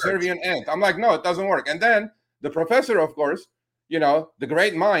 I'm a subservient ant. I'm like, no, it doesn't work. And then the professor, of course, the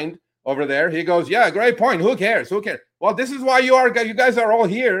great mind over there, he goes, yeah, great point. Who cares? Well, this is why you guys are all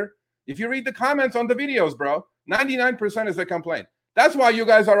here. If you read the comments on the videos, bro, 99% is a complaint. That's why you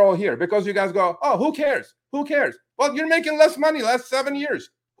guys are all here, because you guys go, who cares? Who cares? Well, you're making less money last 7 years.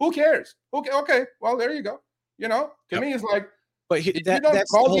 Who cares? Okay, well, there you go. To me, it's like, but if you don't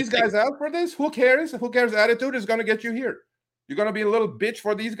call these guys out for this, who cares? Who cares? Attitude is going to get you here. You're going to be a little bitch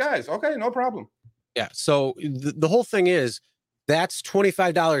for these guys. Okay, no problem. Yeah, so the whole thing is, that's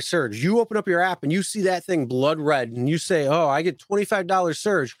 $25 surge. You open up your app and you see that thing blood red and you say, I get $25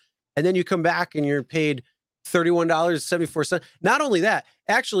 surge. And then you come back and you're paid $31.74. Not only that,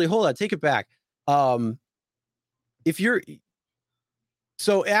 actually, hold on, take it back. This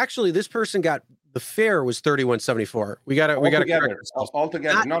person got, the fare was $31.74. We got to all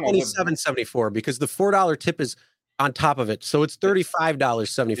together. Not $27.74 because the $4 tip is on top of it. So it's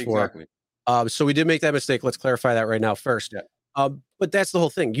 $35.74. Exactly. So we did make that mistake. Let's clarify that right now first. Yeah. But that's the whole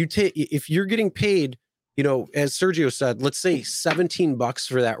thing. If you're getting paid, as Sergio said, let's say $17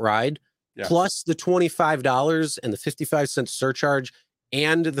 for that ride, plus the $25 and the 55-cent surcharge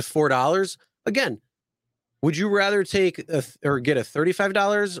and the $4. Again, would you rather take or get a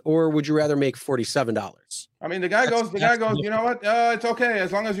 $35 or would you rather make $47? I mean, the guy goes, you know what? It's okay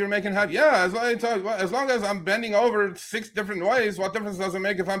as long as you're making half. Yeah, as long as I'm bending over 6 different ways, what difference does it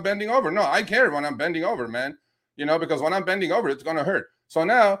make if I'm bending over? No, I care when I'm bending over, man. Because when I'm bending over, it's going to hurt. So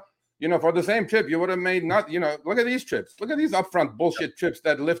now, for the same trip, you would have made look at these trips. Look at these upfront bullshit trips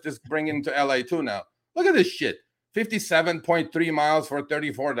that Lyft is bringing to LA too now. Look at this shit. 57.3 miles for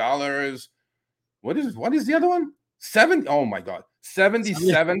 $34. What is the other one? Oh my God.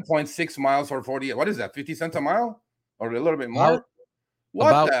 77.6 miles for 48. What is that? 50 cents a mile or a little bit more?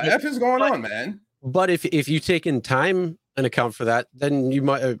 What the F is going on, man? But if you take in time an account for that, then you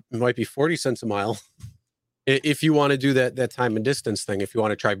might be 40 cents a mile. If you want to do that time and distance thing, if you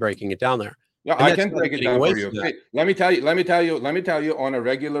want to try breaking it down there. Yeah, I can break it down for you. Okay. Let me tell you on a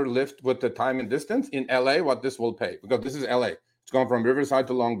regular lift with the time and distance in LA, what this will pay, because this is LA. It's going from Riverside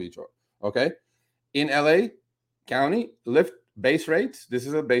to Long Beach. Okay. In LA County, lift base rates. This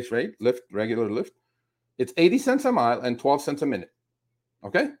is a base rate, regular lift. It's 80 cents a mile and 12 cents a minute.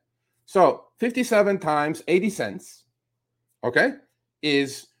 Okay. So 57 times 80 cents, okay,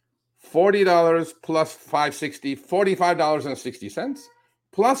 is $40 plus $5.60, $45.60,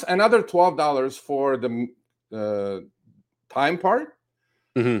 plus another $12 for the time part.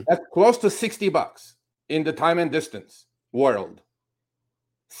 Mm-hmm. That's close to $60 in the time and distance world.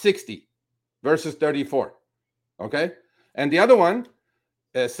 60 versus 34. Okay. And the other one,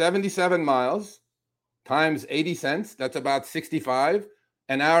 77 miles times 80 cents. That's about 65.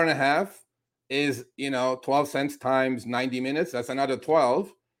 An hour and a half is, 12 cents times 90 minutes. That's another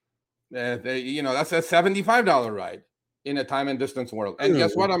 12. That's a $75 ride in a time and distance world. And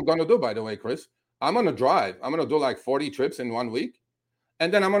guess what I'm going to do, by the way, Chris? I'm going to drive. I'm going to do like 40 trips in 1 week.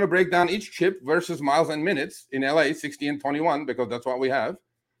 And then I'm going to break down each trip versus miles and minutes in LA, 60 and 21, because that's what we have.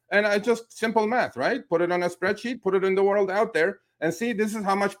 And I just simple math, right? Put it on a spreadsheet, put it in the world out there, and see this is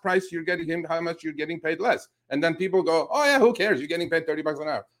how much price you're getting, how much you're getting paid less. And then people go, oh yeah, who cares? You're getting paid $30 an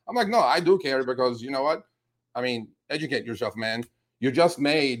hour. I'm like, no, I do care, because you know what? I mean, educate yourself, man. You just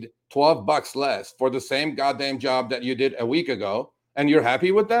made $12 less for the same goddamn job that you did a week ago, and you're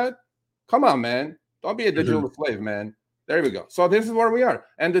happy with that? Come on, man. Don't be a digital slave, man. There we go. So this is where we are.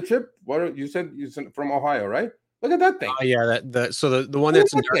 And the trip, what you said from Ohio, right? Look at that thing. Oh yeah, so the one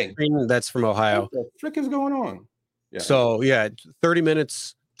that's in dark green, that's from Ohio. What the frick is going on? Yeah. So yeah, 30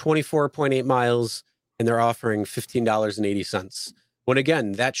 minutes, 24.8 miles, and they're offering $15.80. When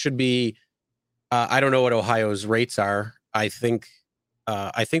again, that should be I don't know what Ohio's rates are. I think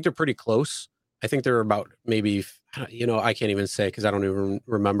they're pretty close. I think they're about maybe, I can't even say because I don't even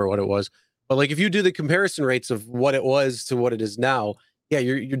remember what it was. But like if you do the comparison rates of what it was to what it is now, yeah,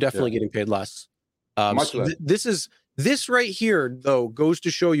 you're definitely getting paid less. Much less. This right here, though, goes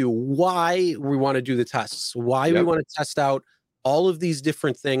to show you why we want to do the tests, why we want to test out all of these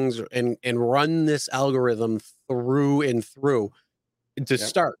different things and run this algorithm through and through to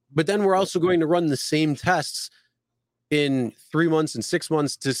start. But then we're also going to run the same tests in 3 months and 6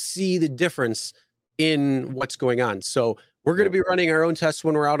 months to see the difference in what's going on. So we're going to be running our own tests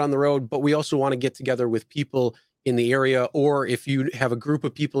when we're out on the road, but we also want to get together with people in the area, or if you have a group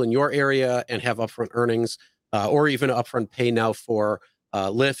of people in your area and have upfront earnings, or even upfront pay now for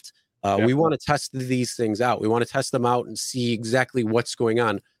Lyft, we want to test these things out. We want to test them out and see exactly what's going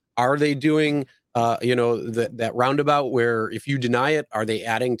on. Are they doing, that roundabout where if you deny it, are they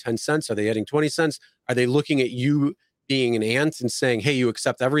adding 10 cents? Are they adding 20 cents? Are they looking at you being an ant and saying, hey, you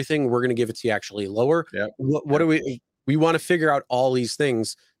accept everything, we're going to give it to you actually lower? What do we want to figure out all these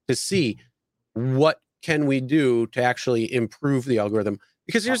things to see what can we do to actually improve the algorithm?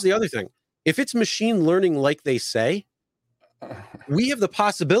 Because here's the other thing. If it's machine learning like they say, we have the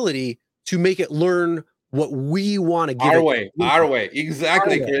possibility to make it learn what we want to give our way.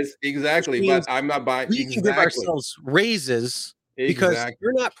 Exactly, Chris. Exactly. But I'm not buying. We can give ourselves raises because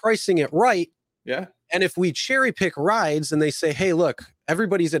you're not pricing it right. Yeah. And if we cherry pick rides and they say, hey, look,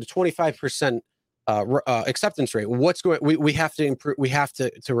 everybody's at a 25% acceptance rate. What's going? We have to improve. We have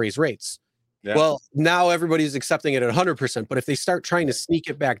to raise rates. Yeah. Well, now everybody's accepting it at 100%. But if they start trying to sneak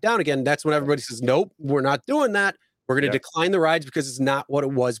it back down again, that's when everybody says, nope, we're not doing that. We're going to decline the rides because it's not what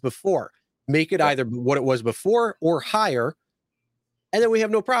it was before. Make it either what it was before or higher, and then we have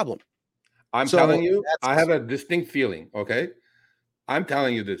no problem. I'm telling you, I have a distinct feeling, okay? I'm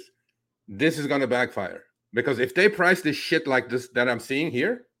telling you this. This is going to backfire. Because if they price this shit like this that I'm seeing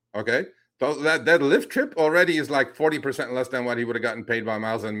here, okay, that Lyft trip already is like 40% less than what he would have gotten paid by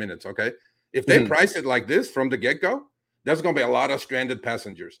miles and minutes, okay? If they price it like this from the get-go, there's going to be a lot of stranded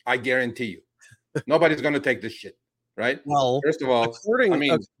passengers. I guarantee you. Nobody's going to take this shit, right? Well, first of all,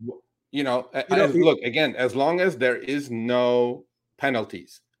 look, again, as long as there is no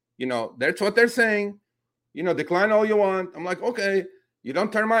penalties, that's what they're saying. Decline all you want. I'm like, okay, you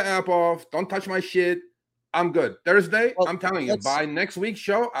don't turn my app off. Don't touch my shit. I'm good. Thursday, I'm telling you, by next week's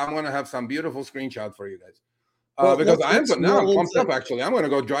show, I'm going to have some beautiful screenshots for you guys. Because I'm pumped up, actually. I'm going to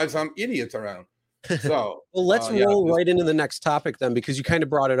go drive some idiots around. So, well, let's roll right into the next topic then, because you kind of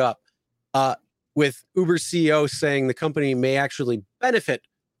brought it up. with Uber CEO saying the company may actually benefit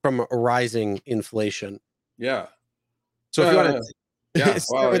from a rising inflation. Yeah. So if you want to yeah,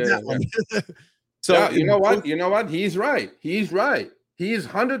 start with that one. So yeah, you know what? You know what? He's right. He's right. He is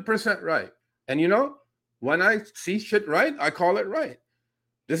 100% right. And you know, when I see shit right, I call it right.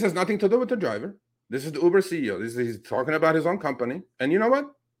 This has nothing to do with the driver. This is the Uber CEO. He's talking about his own company. And you know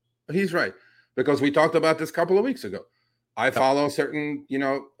what? He's right. Because we talked about this a couple of weeks ago. I follow certain,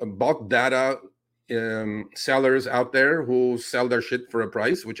 bulk data sellers out there who sell their shit for a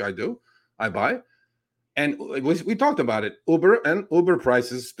price, which I do. I buy. And we talked about it. Uber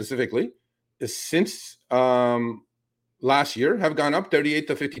prices specifically, since last year, have gone up 38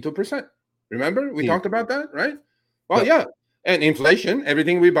 to 52%. Remember? We talked about that, right? Well, yeah. And inflation,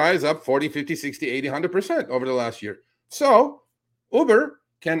 everything we buy is up 40, 50, 60, 80, 100% over the last year. So Uber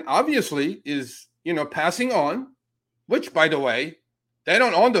can obviously is, passing on, which, by the way, they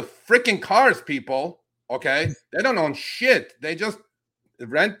don't own the freaking cars, people. Okay? They don't own shit. They just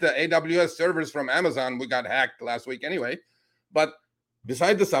rent the AWS servers from Amazon. We got hacked last week anyway. But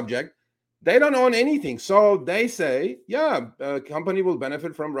beside the subject, they don't own anything. So they say, yeah, a company will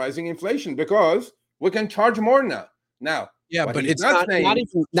benefit from rising inflation because we can charge more now. Yeah, but it's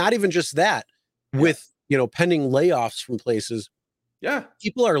not even just that. With pending layoffs from places,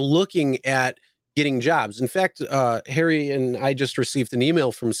 people are looking at getting jobs. In fact, Harry and I just received an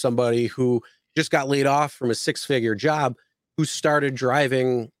email from somebody who just got laid off from a 6-figure job, who started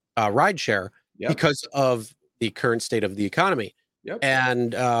driving rideshare because of the current state of the economy.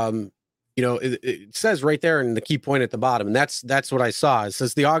 And it says right there in the key point at the bottom, and that's what I saw. It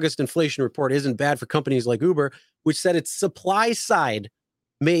says the August inflation report isn't bad for companies like Uber, which said its supply side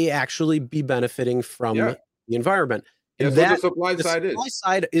may actually be benefiting from the environment. And the supply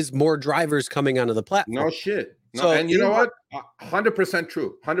side is more drivers coming onto the platform. No shit. No, so, and you know what? 100%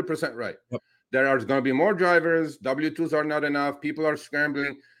 true. 100% right. There are going to be more drivers. W-2s are not enough. People are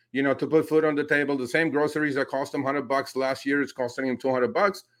scrambling, to put food on the table. The same groceries that cost them $100 last year, it's costing them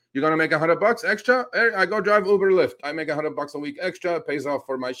 $200. You're going to make $100 extra? Hey, I go drive Uber Lyft. I make $100 a week extra. It pays off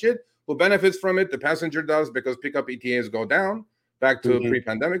for my shit. Who benefits from it? The passenger does, because pickup ETAs go down back to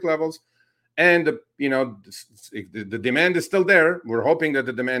pre-pandemic levels. And, the demand is still there. We're hoping that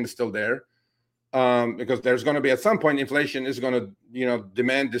the demand is still there. Because there's going to be, at some point, inflation is going to,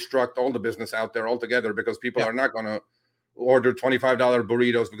 demand destruct all the business out there altogether, because people are not going to order $25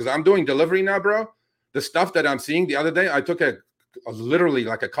 burritos. Because I'm doing delivery now, bro. The stuff that I'm seeing the other day, I took literally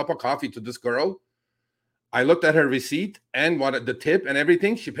like a cup of coffee to this girl. I looked at her receipt and what the tip and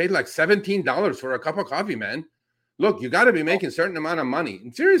everything. She paid like $17 for a cup of coffee, man. Look, you got to be making a certain amount of money.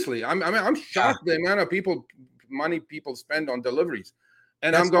 And seriously, I'm shocked the amount of money people spend on deliveries.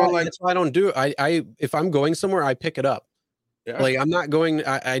 And that's that's why I don't do it. I if I'm going somewhere, I pick it up. Like, I'm not going.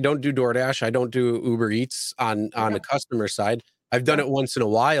 I don't do DoorDash. I don't do Uber Eats on the customer side. I've done it once in a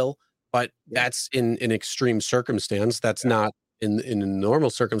while, but that's in an extreme circumstance. That's not in a normal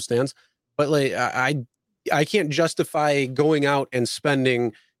circumstance. But like, I can't justify going out and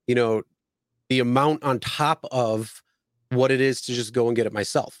spending, the amount on top of what it is to just go and get it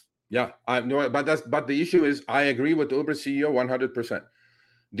myself. Yeah, I know, but the issue is, I agree with the Uber CEO 100%.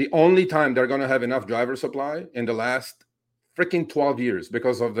 The only time they're going to have enough driver supply in the last freaking 12 years,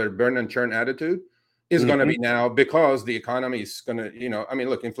 because of their burn and churn attitude, is going to be now, because the economy is going to,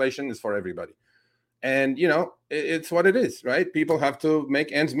 look, inflation is for everybody. And, it's what it is, right? People have to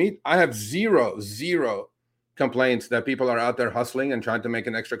make ends meet. I have zero complaints that people are out there hustling and trying to make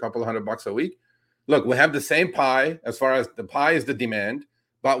an extra couple of $100 a week. Look, we have the same pie, as far as the pie is the demand,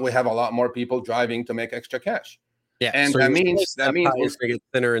 but we have a lot more people driving to make extra cash. Yeah, and so that means we're going to get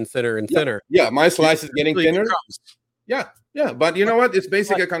thinner and thinner and thinner. Yeah, my slice is getting thinner. Yeah, but you know what? It's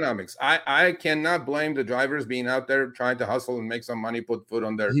basic economics. I cannot blame the drivers being out there trying to hustle and make some money, put food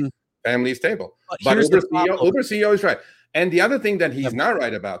on their family's table. But Uber CEO is right. And the other thing that he's not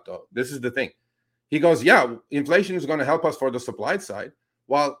right about, though, this is the thing. He goes, inflation is going to help us for the supply side.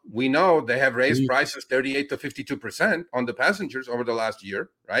 Well, we know they have raised prices 38 to 52% on the passengers over the last year,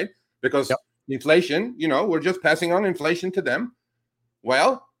 right? Because inflation, we're just passing on inflation to them.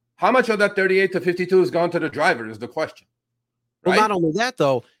 Well, how much of that 38 to 52 has gone to the driver is the question. Right? Well, not only that,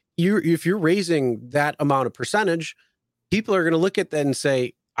 though, if you're raising that amount of percentage, people are going to look at that and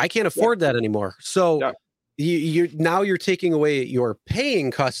say, I can't afford that anymore. So you're taking away your paying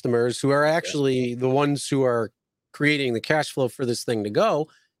customers, who are actually the ones who are creating the cash flow for this thing to go.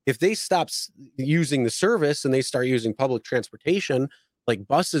 If they stop using the service and they start using public transportation, like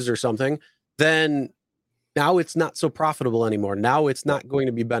buses or something, then now it's not so profitable anymore. Now it's not going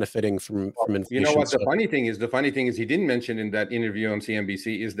to be benefiting from inflation. You know what? The funny thing is he didn't mention in that interview on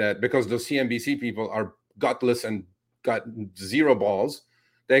CNBC is that because those CNBC people are gutless and got zero balls,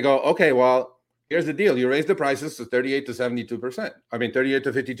 they go, okay, well, here's the deal. You raise the prices to 38 to 72%. I mean, 38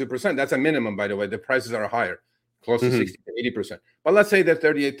 to 52%. That's a minimum, by the way. The prices are higher, close to 60 to 80%. But let's say that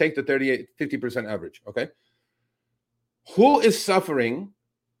 38, take the 38, 50% average, okay? Who is suffering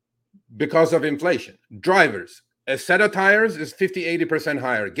because of inflation? Drivers. A set of tires is 50, 80%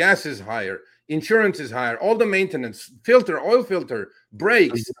 higher. Gas is higher. Insurance is higher. All the maintenance, oil filter,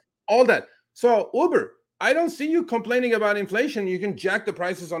 brakes, all that. So Uber, I don't see you complaining about inflation. You can jack the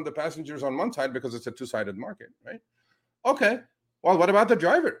prices on the passengers on one side because it's a two-sided market, right? Okay. Well, what about the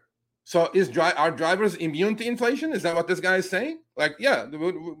driver? So are drivers immune to inflation? Is that what this guy is saying? Like, yeah,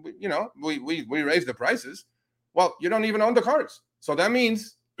 we raise the prices. Well, you don't even own the cars. So that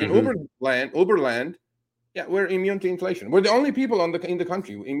means in Uberland, yeah, we're immune to inflation. We're the only people in the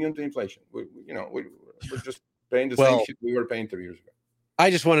country immune to inflation. We're just paying the same shit we were paying 3 years ago. I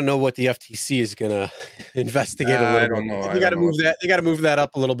just want to know what the FTC is going to investigate a little bit. I don't know. They got to move that. They got to move that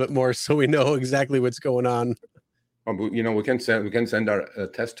up a little bit more so we know exactly what's going on. We can send our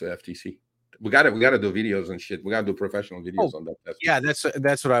test to FTC. We got to do videos and shit. We got to do professional videos on that test. Yeah,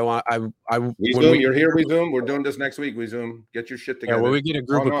 that's what I want. You're here. We Zoom. We're doing this next week. We Zoom. Get your shit together. Yeah, when we get a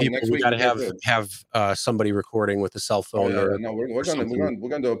group of people, we got to have somebody recording with a cell phone. We're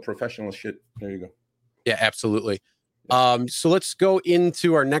gonna do a professional shit. There you go. Yeah, absolutely. So let's go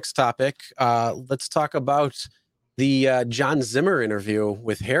into our next topic. Let's talk about the John Zimmer interview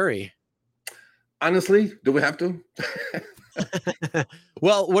with Harry. Honestly, do we have to?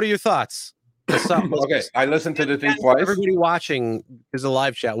 Well, what are your thoughts? Okay, I listened to the thing twice. Everybody watching is a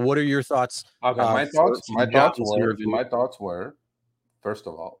live chat. What are your thoughts? Okay, my thoughts were, first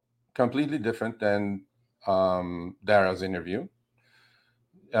of all, completely different than Dara's interview.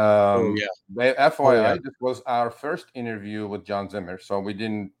 FYI, this was our first interview with John Zimmer, so we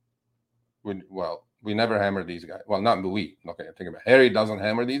never hammer these guys. Well, not we. Okay, think about it. Harry doesn't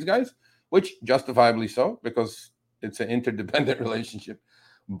hammer these guys, which justifiably so, because it's an interdependent relationship.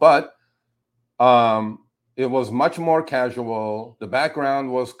 But it was much more casual. The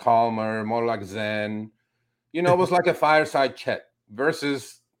background was calmer, more like Zen. It was like a fireside chat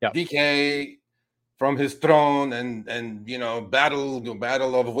versus DK from his throne and battle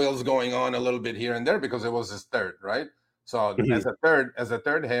of wills going on a little bit here and there because it was his third, right? So as a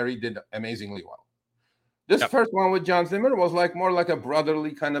third, Harry did amazingly well. This first one with John Zimmer was more like a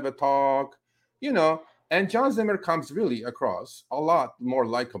brotherly kind of a talk, and John Zimmer comes really across a lot more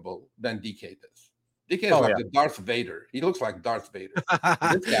likable than DK does. DK is the Darth Vader. He looks like Darth Vader.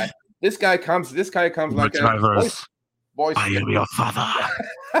 This guy comes like a boy. I am your father.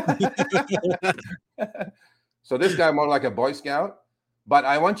 So this guy more like a Boy Scout. But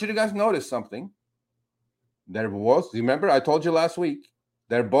I want you to guys notice something. Remember I told you last week,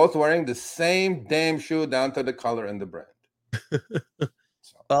 they're both wearing the same damn shoe down to the color and the brand.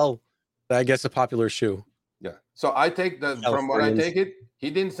 Well, I guess a popular shoe. Yeah. So I take from what I take it, he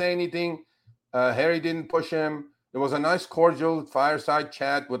didn't say anything. Harry didn't push him. It was a nice, cordial fireside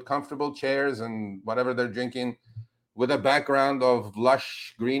chat with comfortable chairs and whatever they're drinking, with a background of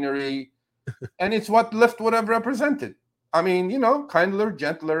lush greenery. And it's what Lyft would have represented. I mean, kindler,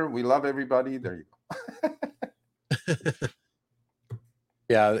 gentler. We love everybody. There you go.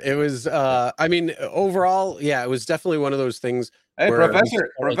 Yeah, it was. Overall, it was definitely one of those things. Hey,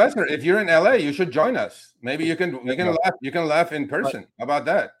 Professor, if you're in LA, you should join us. Maybe you can laugh. You can laugh in person. How about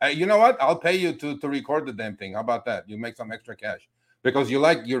that? You know what? I'll pay you to record the damn thing. How about that? You make some extra cash because you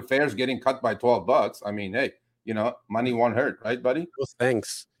like your fares getting cut by $12. I mean, hey, money won't hurt, right, buddy? Well,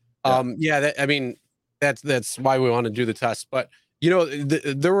 thanks. That's why we want to do the test. But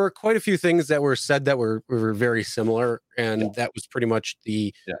there were quite a few things that were said that were very similar, and that was pretty much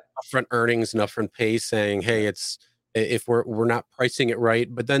the upfront earnings and upfront pay, saying, hey, it's if we're not pricing it right.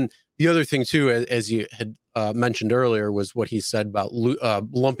 But then the other thing too, as you had mentioned earlier, was what he said about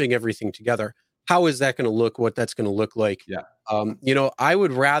lumping everything together. How is that going to look? What that's going to look like? Yeah. I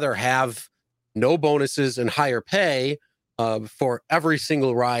would rather have no bonuses and higher pay for every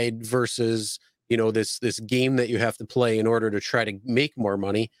single ride versus this game that you have to play in order to try to make more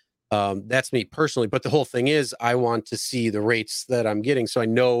money. That's me personally. But the whole thing is, I want to see the rates that I'm getting, so I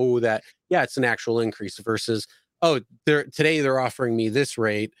know that it's an actual increase versus today they're offering me this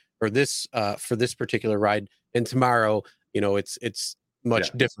rate or this for this particular ride, and tomorrow it's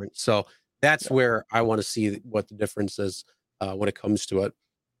much different. So that's where I want to see what the difference is when it comes to it.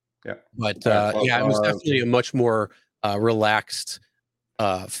 Yeah, but it was definitely a much more relaxed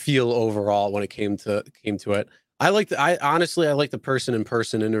feel overall when it came to it. I honestly like the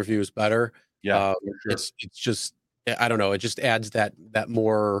person-in-person interviews better. Yeah, for sure. It's just, I don't know, it just adds that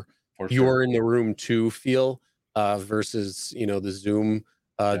more For sure. you're in the room too feel versus the Zoom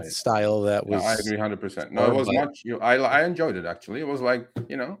Yeah. style that No, was I agree 100%. No, it more, was but much. I enjoyed it actually. It was like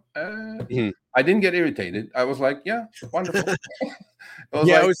Mhm. I didn't get irritated. I was like, yeah, wonderful. It was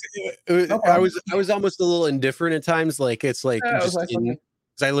Yeah, like no problem. I was almost a little indifferent at times. Like it's like Yeah, I was just like, in okay,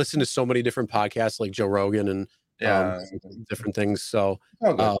 because I listen to so many different podcasts like Joe Rogan and yeah, different things. So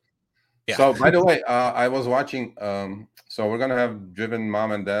all good. yeah. So, by the way, I was watching. So we're gonna have Driven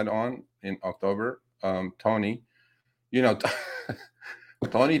Mom and Dad on in October. Tony, you know,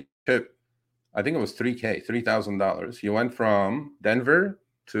 Tony Pip. I think it was $3,000. He went from Denver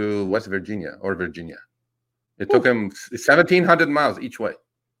to West Virginia or Virginia. It took Whew, him 1,700 miles each way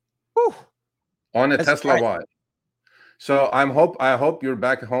whew. on a That's Tesla Y. So I hope you're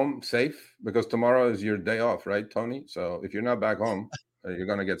back home safe because tomorrow is your day off, right, Tony? So if you're not back home, you're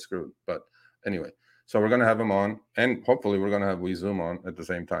gonna get screwed. But anyway, so we're gonna have him on, and hopefully we're gonna have We Zoom on at the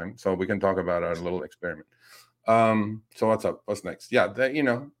same time, so we can talk about our little experiment. So what's up? What's next? Yeah,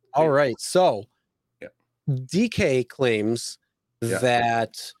 all right. So yeah, DK claims yeah.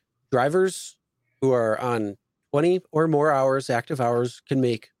 that drivers who are on 20 or more hours, active hours, can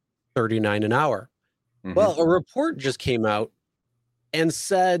make 39 an hour. Hmm. Well, a report just came out and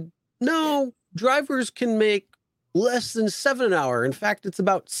said, no, drivers can make less than 7 an hour. In fact, it's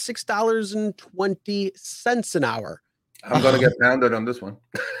about $6.20 an hour. I'm gonna get pounded on this one.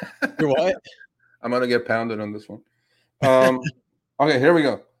 You're what? I'm gonna get pounded on this one. Okay, here we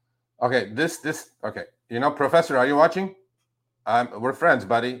go. Okay, this. Okay, Professor, are you watching? We're friends,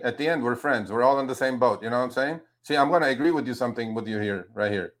 buddy. At the end, we're friends. We're all in the same boat. You know what I'm saying? See, I'm going to agree with you something with you here,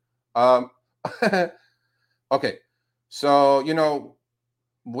 right here. Um, okay, so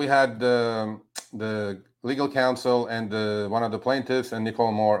we had the legal counsel and one of the plaintiffs and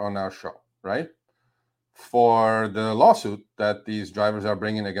Nicole Moore on our show, right? For the lawsuit that these drivers are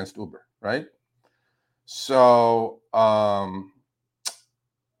bringing against Uber, right? So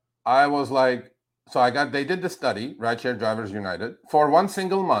I was like, they did the study, Rideshare Drivers United, for one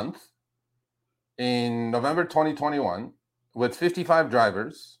single month in November 2021 with 55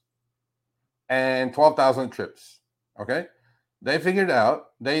 drivers and 12,000 trips. Okay. They figured out,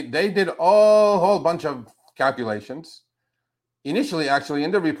 they did a whole bunch of calculations. Initially, actually,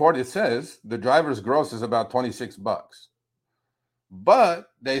 in the report, it says the driver's gross is about $26. But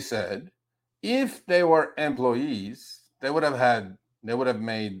they said if they were employees, they would have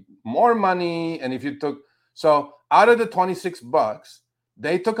made more money. And if you took so out of the $26,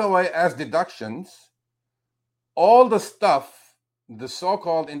 they took away as deductions all the stuff the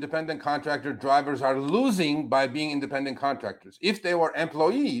so-called independent contractor drivers are losing by being independent contractors. If they were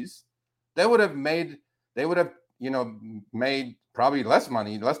employees, they would have made made probably less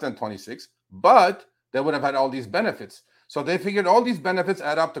money, less than 26, but they would have had all these benefits. So they figured all these benefits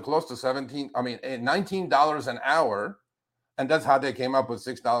add up to close to $19 an hour, and that's how they came up with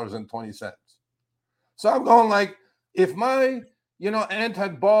 $6.20. So I'm going like, if my aunt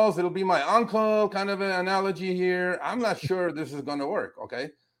had balls, it'll be my uncle, kind of an analogy here. I'm not sure this is going to work. Okay.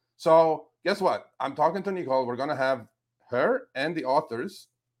 So guess what? I'm talking to Nicole. We're going to have her and the authors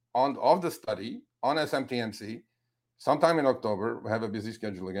of the study on SMTMC sometime in October. We have a busy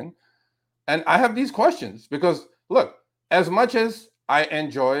schedule again. And I have these questions because look, as much as I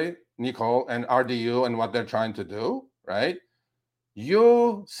enjoy Nicole and RDU and what they're trying to do, right?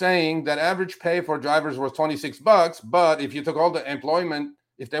 You saying that average pay for drivers was $26, but if you took all the employment,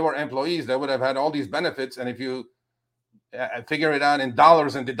 if they were employees, they would have had all these benefits. And if you figure it out in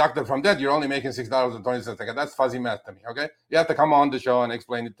dollars and deduct it from that, you're only making $6.20. That's fuzzy math to me. Okay. You have to come on the show and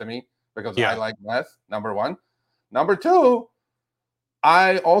explain it to me because I like math, number one. Number two,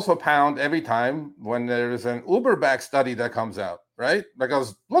 I also pound every time when there is an Uber back study that comes out, right?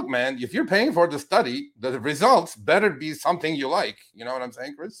 Because look, man, if you're paying for the study, the results better be something you like. You know what I'm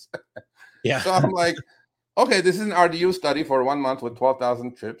saying, Chris? Yeah. So I'm like, okay, this is an RDU study for 1 month with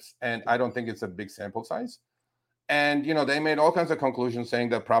 12,000 trips, and I don't think it's a big sample size. And they made all kinds of conclusions saying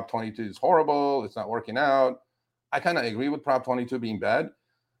that Prop 22 is horrible, it's not working out. I kind of agree with Prop 22 being bad,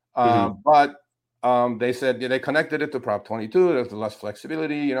 but they said they connected it to Prop 22. There's less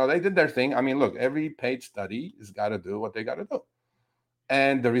flexibility. They did their thing. I mean, look, every paid study has got to do what they got to do,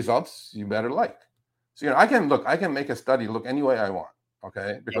 and the results you better like. So I can make a study look any way I want,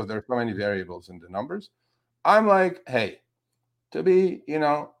 okay? Because there's so many variables in the numbers. I'm like, hey, to be,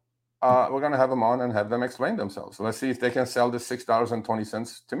 we're gonna have them on and have them explain themselves. So let's see if they can sell this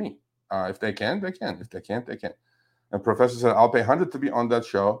 $6.20 to me. If they can, they can. If they can't, they can't. And professor said, I'll pay 100 to be on that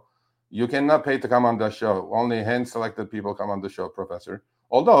show. You cannot pay to come on that show. Only hand-selected people come on the show, professor.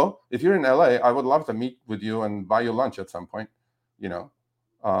 Although, if you're in LA, I would love to meet with you and buy you lunch at some point, you know.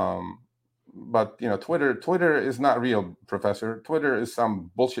 But, you know, Twitter is not real, professor. Twitter is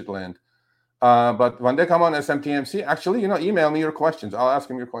some bullshit land. But when they come on SMTMC, actually, you know, email me your questions. I'll ask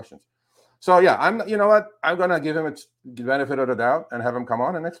him your questions. So yeah, you know what? I'm gonna give him the benefit of the doubt and have him come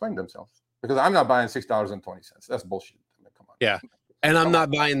on and explain themselves, because I'm not buying $6.20. That's bullshit. I mean, come on. Yeah, and I'm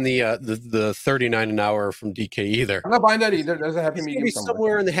not buying the $39 an hour from DK either. I'm not buying that either. There's a happy medium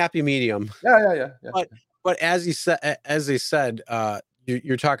somewhere in the happy medium. Yeah. But as they said,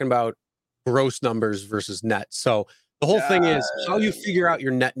 you're talking about gross numbers versus net. So the whole thing is how you figure out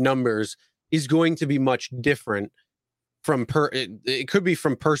your net numbers is going to be much different from it could be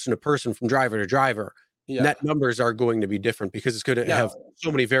from person to person, from driver to driver. Yeah. Net numbers are going to be different because it's going to have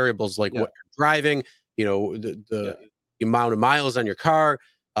so many variables, like what you're driving, you know, the amount of miles on your car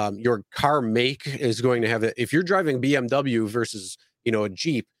make is going to have it. If you're driving BMW versus, you know, a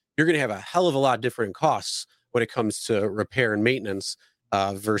Jeep, you're going to have a hell of a lot different costs when it comes to repair and maintenance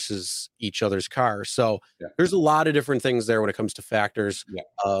versus each other's car. So there's a lot of different things there when it comes to factors.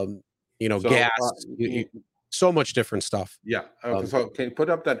 You know, so, gas, so much different stuff. Yeah. So can you put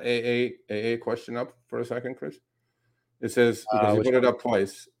up that AA question up for a second, Chris? It says, because you put it up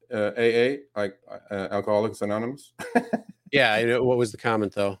twice, AA, like Alcoholics Anonymous. Yeah. What was the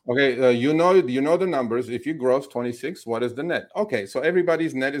comment though? Okay. You know the numbers. If you gross 26, what is the net? Okay. So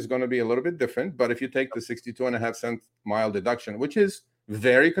everybody's net is going to be a little bit different, but if you take the 62.5-cent mile deduction, which is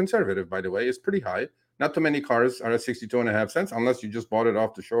very conservative, by the way, it's pretty high. Not too many cars are at 62.5 cents unless you just bought it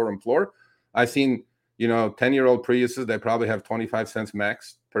off the showroom floor. I've seen, you know, 10-year-old Priuses, they probably have 25 cents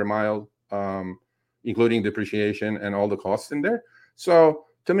max per mile, including depreciation and all the costs in there. So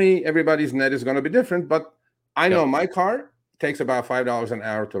to me, everybody's net is going to be different, but I know my car takes about $5 an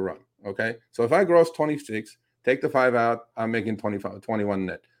hour to run. Okay. So if I gross 26, take the 5 out, I'm making 21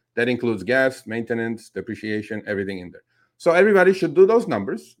 net. That includes gas, maintenance, depreciation, everything in there. So everybody should do those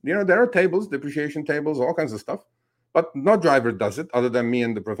numbers. You know, there are tables, depreciation tables, all kinds of stuff, but no driver does it other than me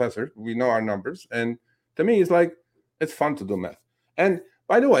and the professor. We know our numbers. And to me, it's like, it's fun to do math. And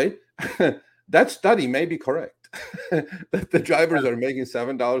by the way, that study may be correct that the drivers are making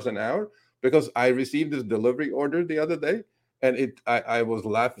 $7 an hour, because I received this delivery order the other day and I was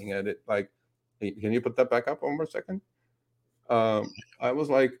laughing at it. Like, can you put that back up one more second? I was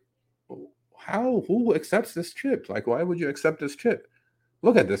like, who accepts this chip? Like, why would you accept this chip?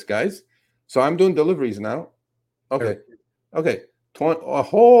 Look at this, guys. So I'm doing deliveries now. Okay. A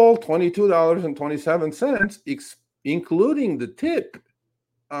whole $22.27, including the tip.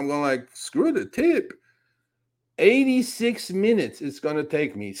 I'm going like, screw the tip. 86 minutes it's going to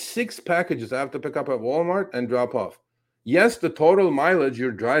take me. 6 packages I have to pick up at Walmart and drop off. Yes, the total mileage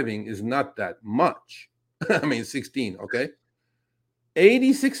you're driving is not that much. I mean, 16, okay?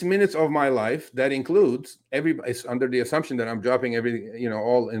 86 minutes of my life, that includes it's under the assumption that I'm dropping everything, you know,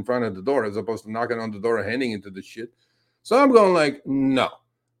 all in front of the door as opposed to knocking on the door and handing into the shit. So I'm going like, no,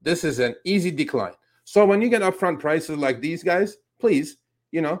 this is an easy decline. So when you get upfront prices like these guys, please,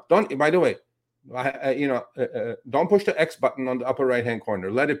 you know, don't, by the way, don't push the X button on the upper right-hand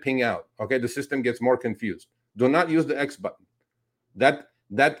corner. Let it ping out. Okay. The system gets more confused. Do not use the X button.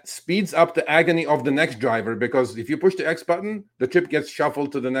 That speeds up the agony of the next driver, because if you push the X button, the chip gets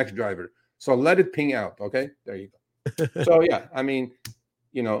shuffled to the next driver. So let it ping out. Okay. There you go. So yeah, I mean,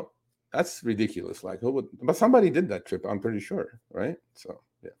 you know, that's ridiculous. Like, who would? But somebody did that trip, I'm pretty sure, right? So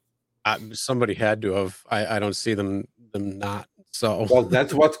yeah, somebody had to have. I don't see them not. So well,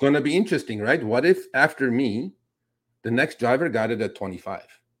 that's what's going to be interesting, right? What if after me, the next driver got it at 25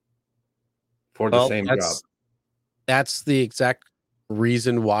 for the same job? That's the exact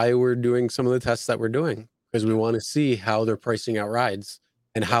reason why we're doing some of the tests that we're doing, because we want to see how they're pricing out rides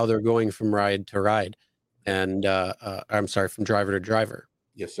and how they're going from ride to ride, and I'm sorry, from driver to driver.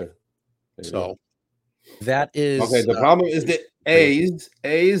 Yes, sir. So that is okay. The problem is the A's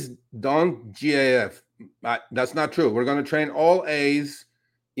don't GAF. That's not true. We're going to train all A's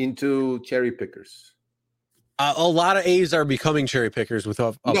into cherry pickers. A lot of A's are becoming cherry pickers with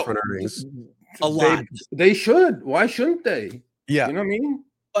upfront earnings. A lot. They should. Why shouldn't they? Yeah. You know what I mean?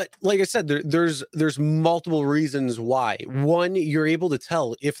 But like I said, there's multiple reasons why. One, you're able to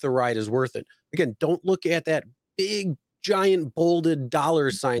tell if the ride is worth it. Again, don't look at that big, giant, bolded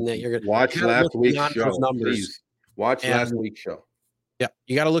dollar sign that you're going to watch last week's show. Please watch last week's show. Yeah,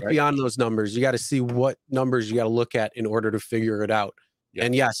 you got to look beyond those numbers. You got to see what numbers you got to look at in order to figure it out. Yeah.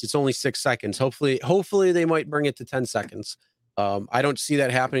 And yes, it's only 6 seconds. Hopefully they might bring it to 10 seconds. I don't see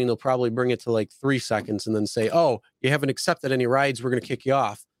that happening. They'll probably bring it to like 3 seconds and then say, "Oh, you haven't accepted any rides. We're going to kick you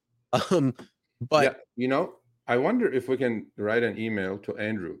off." But yeah, I wonder if we can write an email to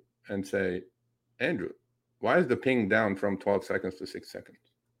Andrew and say, Andrew, why is the ping down from 12 seconds to 6 seconds?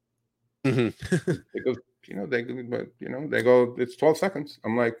 Because they go, it's 12 seconds.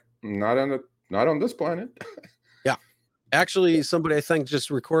 I'm like, not on this planet. Yeah. Actually, somebody I think just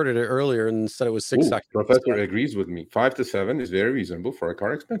recorded it earlier and said it was 6 seconds. Professor agrees with me. 5 to 7 is very reasonable for our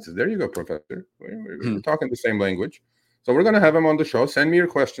car expenses. There you go, Professor. We're talking the same language. So we're going to have him on the show. Send me your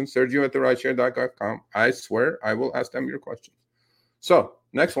questions, Sergio at therideshare.com. I swear I will ask them your questions. So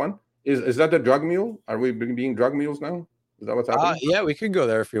next one is that the drug mule? Are we being drug mules now? Is that what's happening? Yeah, we could go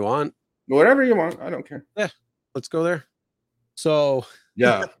there if you want. Whatever you want. I don't care. Yeah, let's go there. So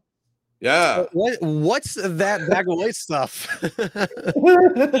yeah. So what's that bag of white stuff?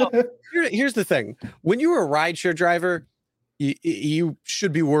 Here's the thing. When you were a rideshare driver, you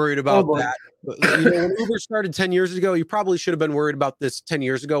should be worried about that. When Uber started 10 years ago, you probably should have been worried about this 10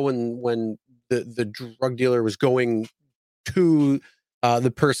 years ago when the drug dealer was going to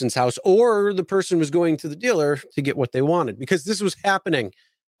the person's house, or the person was going to the dealer to get what they wanted, because this was happening.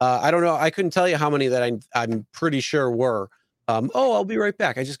 I don't know. I couldn't tell you how many that I'm pretty sure were. I'll be right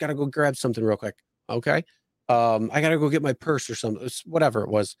back. I just got to go grab something real quick. Okay. I got to go get my purse or something, whatever it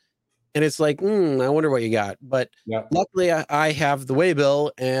was. And it's like, I wonder what you got. But luckily I have the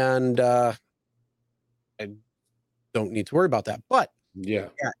waybill, and I don't need to worry about that. But yeah,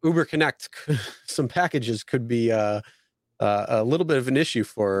 Uber Connect, some packages could be a little bit of an issue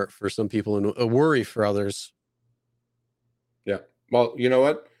for some people and a worry for others. Yeah. Well, you know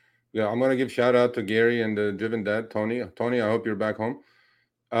what? Yeah, I'm going to give shout out to Gary and the Driven Dad, Tony. Tony, I hope you're back home.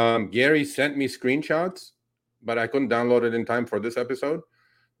 Gary sent me screenshots, but I couldn't download it in time for this episode.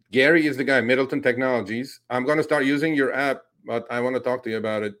 Gary is the guy, Middleton Technologies. I'm going to start using your app, but I want to talk to you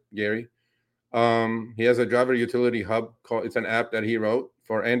about it, Gary. He has a driver utility hub. It's an app that he wrote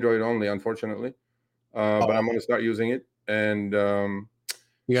for Android only, unfortunately. But I'm going to start using it. And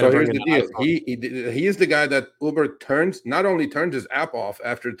so here's the deal. He is the guy that Uber not only turns his app off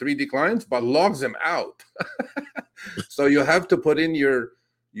after 3 declines, but logs him out. So you have to put in your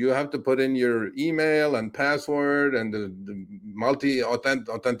email and password and the multi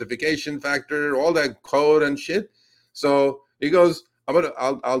authentication factor, all that code and shit. So he goes,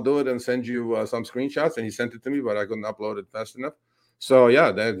 I'll do it and send you some screenshots. And he sent it to me, but I couldn't upload it fast enough. So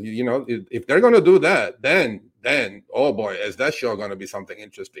yeah, if they're going to do that, then oh boy, is that show going to be something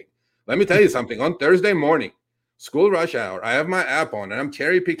interesting. Let me tell you something. On Thursday morning, school rush hour, I have my app on and I'm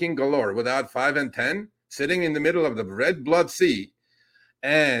cherry picking galore without 5 and 10, sitting in the middle of the red blood sea,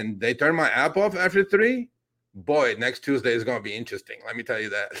 and they turn my app off after 3. Boy, next Tuesday is going to be interesting. Let me tell you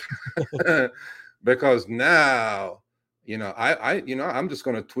that. Because now, I'm just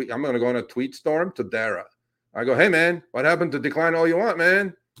going to tweet. I'm going to go on a tweet storm to Dara. I go, hey man, what happened to decline all you want,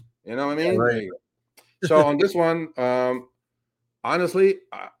 man? You know what I mean? Right. So on this one, honestly,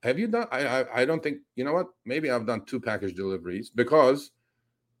 have you done? I don't think, you know what? Maybe I've done 2 package deliveries, because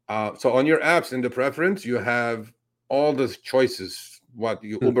so on your apps in the preference, you have all the choices.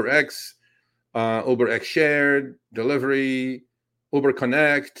 Uber X shared delivery, Uber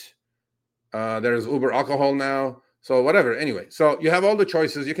Connect. There's Uber alcohol now. So whatever. Anyway, so you have all the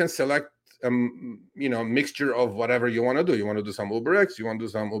choices. You can select mixture of whatever you want to do. You want to do some Uber X, you want to do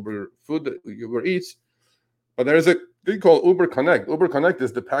some Uber food, Uber Eats. But there's a thing called Uber Connect. Uber Connect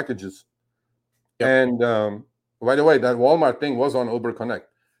is the packages. Yep. And by the way, that Walmart thing was on Uber Connect.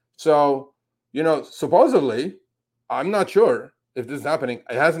 So, supposedly, I'm not sure if this is happening.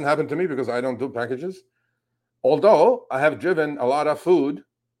 It hasn't happened to me because I don't do packages. Although I have driven a lot of food.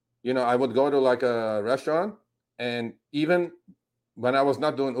 I would go to like a restaurant, and even when I was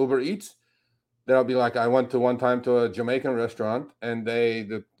not doing Uber Eats, there'll be like, I went one time to a Jamaican restaurant, and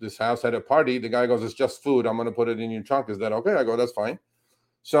this house had a party. The guy goes, it's just food. I'm going to put it in your trunk. Is that okay? I go, that's fine.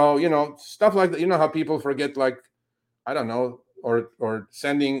 So, stuff like that. You know how people forget, like, I don't know, or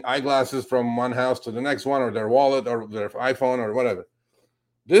sending eyeglasses from one house to the next one, or their wallet or their iPhone or whatever.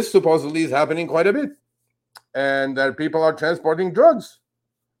 This supposedly is happening quite a bit. And that people are transporting drugs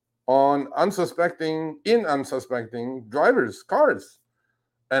on unsuspecting drivers' cars.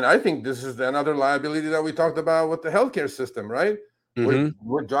 And I think this is another liability that we talked about with the healthcare system, right? Mm-hmm.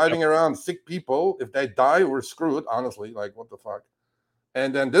 We're driving around sick people. If they die, we're screwed, honestly. Like, what the fuck?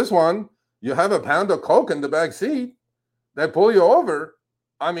 And then this one, you have a pound of Coke in the back seat. They pull you over.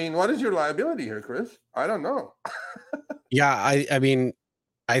 I mean, what is your liability here, Chris? I don't know. Yeah, I mean,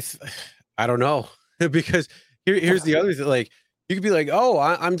 I don't know. Because here's the other thing. Like, you could be like, oh,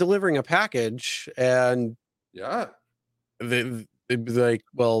 I'm delivering a package, and yeah, they'd be like,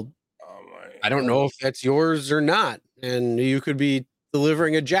 well, Oh I don't my. know if that's yours or not, and you could be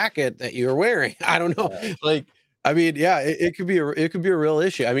delivering a jacket that you're wearing. I don't know. Yeah, Like, I mean, yeah, it could be a real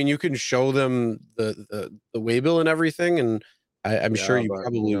issue. I mean, you can show them the waybill and everything, and I'm sure yeah, you but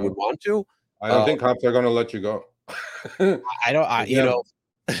probably would want to. I don't Uh, think cops are gonna let you go. I don't, With them,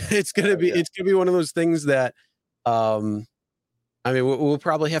 yeah. it's gonna be one of those things that, um, I mean, we'll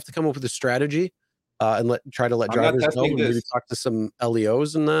probably have to come up with a strategy, and try to let I'm not drivers know, testing and maybe this. talk to some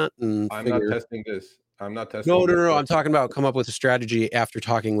LEOs and that, and I'm not figure. testing this. I'm not No, testing no, this. no, no. But I'm talking about come up with a strategy after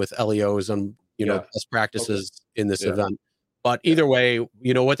talking with LEOs on, yeah. best Okay. practices in this Yeah. event. But Yeah. either way,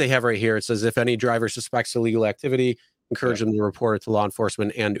 what they have right here, it says if any driver suspects illegal activity, Yeah. encourage them to report it to law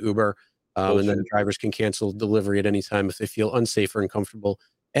enforcement and Uber. And then Bullshit. drivers can cancel delivery at any time if they feel unsafe or uncomfortable.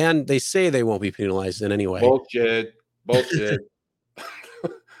 And they say they won't be penalized in any way. Bullshit. Bullshit.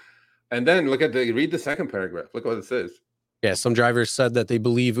 And then read the second paragraph. Look what it says. Yeah, some drivers said that they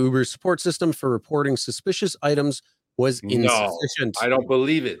believe Uber's support system for reporting suspicious items was No, insufficient. I don't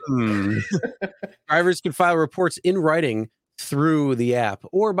believe it. Hmm. Drivers can file reports in writing through the app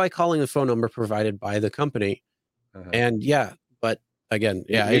or by calling the phone number provided by the company. Uh-huh. And yeah, but again,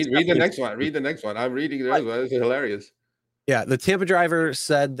 yeah, it's Read the definitely next one. Read the next one. I'm reading right. this one. This is hilarious. Yeah, the Tampa driver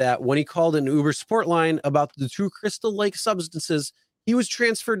said that when he called an Uber support line about the two crystal-like substances, he was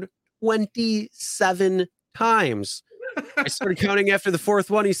transferred 27 times. I started counting after the fourth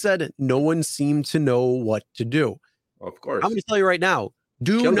one. He said no one seemed to know what to do. Of I'm going course. to tell you right now,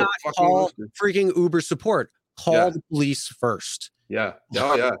 do Kill the not fucking call rooster. freaking Uber support. Call Yeah. the police first. Yeah.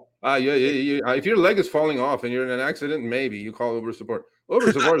 Oh, yeah. If your leg is falling off and you're in an accident, maybe you call Uber support.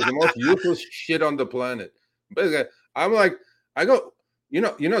 Uber support is the most useless shit on the planet. But I'm like, I go,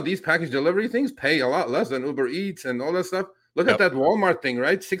 these package delivery things pay a lot less than Uber Eats and all that stuff. Look at Yep. that Walmart thing,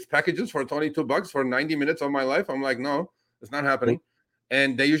 right? 6 packages for $22 for 90 minutes of my life. I'm like, no, it's not happening.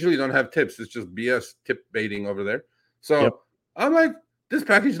 And they usually don't have tips. It's just BS tip baiting over there. So Yep. I'm like, this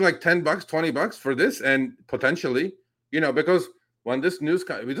package is like $10, $20 for this, and potentially, because when this news,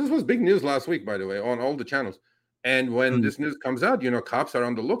 this was big news last week, by the way, on all the channels. And when Mm. this news comes out, cops are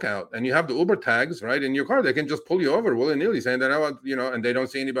on the lookout, and you have the Uber tags right in your car. They can just pull you over willy-nilly, saying that and they don't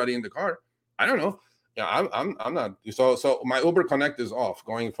see anybody in the car. I don't know. Yeah, I'm not. So my Uber Connect is off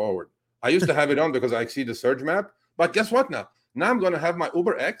going forward. I used to have it on because I see the surge map, but guess what now? Now I'm going to have my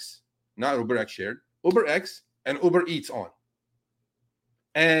Uber X, not Uber X shared, Uber X and Uber Eats on,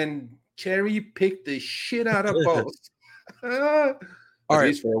 and cherry pick the shit out of both. At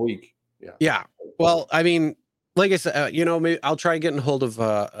least for a week. Yeah. Yeah. Well, I mean, like I said, maybe I'll try getting hold of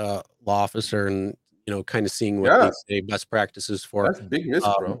a law officer and kind of seeing what they say best practices for. That's big risk,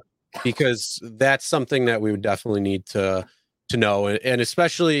 bro. Because that's something that we would definitely need to know, and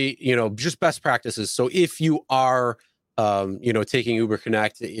especially just best practices. So if you are taking Uber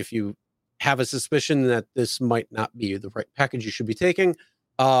Connect, if you have a suspicion that this might not be the right package you should be taking,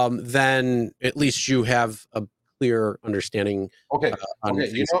 then at least you have a clear understanding. Okay. On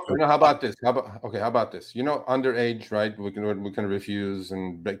Okay. How about this? How about this? Underage, right? We can refuse,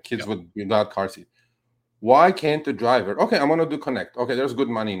 and kids without car seat. Why can't the driver? Okay, I'm gonna do Connect. Okay, there's good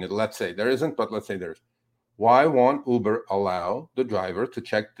money in it. Let's say there isn't, but let's say there's. Why won't Uber allow the driver to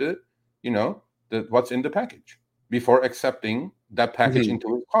check the what's in the package before accepting that package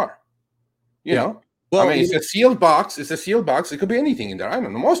into his car? Well, I mean, it's a sealed box. It's a sealed box. It could be anything in there. I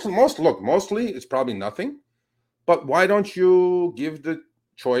don't know. Mostly it's probably nothing. But why don't you give the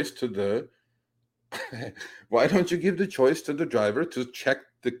choice to the why don't you give the choice to the driver to check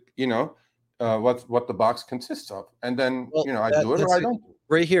the what the box consists of, and then I do it or I don't.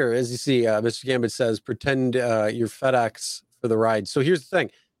 Right here, as you see, Mr. Gambit says, pretend you're FedEx for the ride. So here's the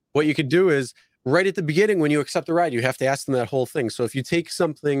thing: what you could do is right at the beginning when you accept the ride, you have to ask them that whole thing. So if you take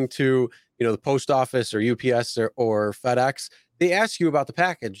something to the post office or UPS or FedEx, they ask you about the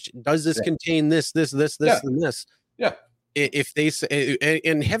package. Does this contain this, and this? Yeah. If they say,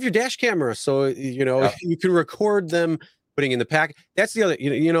 and have your dash camera, so you can record them putting in the pack. That's the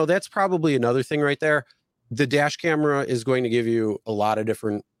other, that's probably another thing right there. The dash camera is going to give you a lot of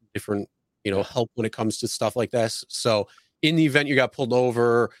different help when it comes to stuff like this. So in the event you got pulled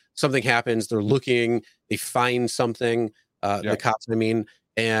over, something happens, they're looking, they find something, the cops,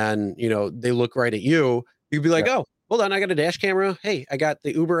 and they look right at you. You'd be like, oh, hold on, I got a dash camera. Hey, I got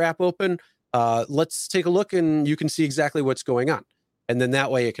the Uber app open. Let's take a look, and you can see exactly what's going on. And then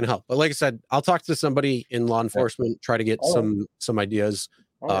that way it can help. But like I said, I'll talk to somebody in law enforcement, try to get some ideas,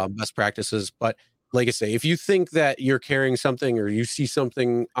 best practices. But like I say, if you think that you're carrying something or you see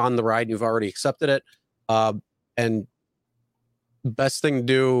something on the ride and you've already accepted it, and best thing to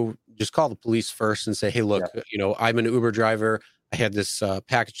do, just call the police first and say, hey, look, I'm an Uber driver. I had this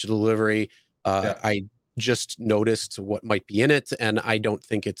package delivery. I just noticed what might be in it, and I don't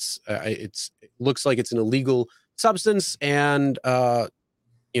think it looks like it's an illegal substance. And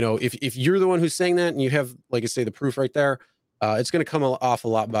if you're the one who's saying that, and you have, like I say, the proof right there, it's going to come off a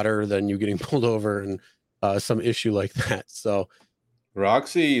lot better than you getting pulled over and some issue like that. So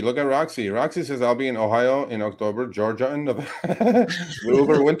Roxy, look at Roxy. Roxy says, I'll be in Ohio in October, Georgia in November,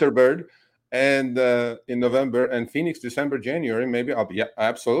 Uber Winterbird, and in November, and Phoenix, December, January. Maybe I'll be, yeah,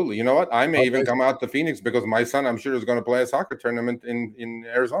 absolutely. You know what? I may even come out to Phoenix because my son, I'm sure, is going to play a soccer tournament in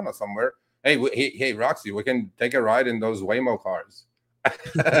Arizona somewhere. Hey, Roxy, we can take a ride in those Waymo cars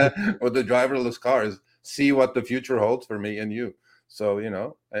or the driverless cars, see what the future holds for me and you. So,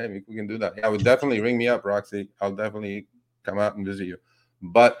 hey, we can do that. Yeah, would definitely ring me up, Roxy. I'll definitely come out and visit you.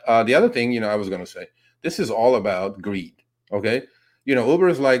 But the other thing, I was going to say, this is all about greed. Okay. Uber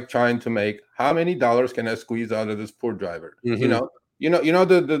is like trying to make, how many dollars can I squeeze out of this poor driver? Mm-hmm.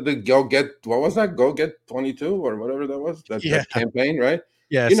 The go get, what was that? Go get 22 or whatever that was, that campaign, right?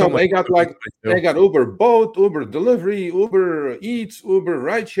 Yeah. They got Uber Boat, Uber Delivery, Uber Eats, Uber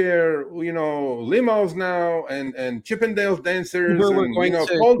Rideshare, limos now, and Chippendales dancers, and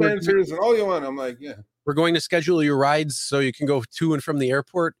pole dancers, and all you want. I'm like, yeah. We're going to schedule your rides so you can go to and from the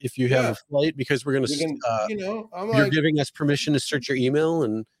airport if you have a flight, because we're going to, you're giving us permission to search your email.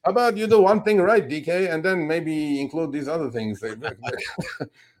 And how about you do one thing right, DK, and then maybe include these other things. And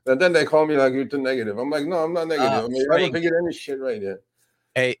then they call me like you're too negative. I'm like, no, I'm not negative. I haven't figured any shit right yet.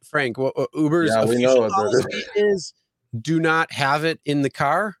 Hey, Frank, what Uber's official policy is do not have it in the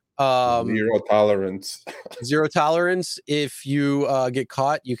car. Zero tolerance. Zero tolerance. If you get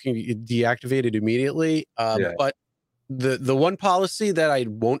caught, you can deactivate it immediately. But the one policy that I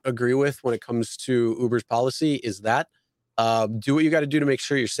won't agree with when it comes to Uber's policy is that do what you got to do to make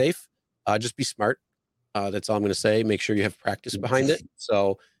sure you're safe. Just be smart. That's all I'm going to say. Make sure you have practice behind it.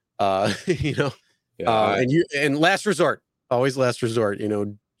 So, and last resort, always last resort.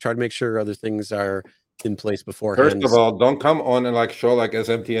 Try to make sure other things are in place beforehand. First of all, don't come on and show like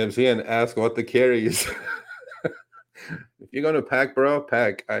SMTMC and ask what the carry is. If you're gonna pack, bro,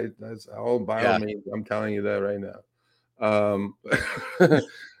 pack. That's all bio means. I'm telling you that right now.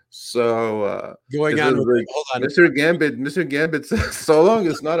 So going on, hold on, Mr. Gambit says, so long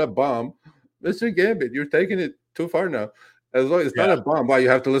it's not a bomb. Mr. Gambit, you're taking it too far now. As long as it's not a bomb, why you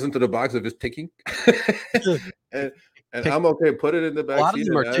have to listen to the box if it's ticking? and I'm okay. Put it in the back. A lot of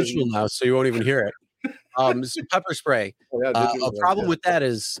them are digital now, so you won't even hear it. So pepper spray. A problem with that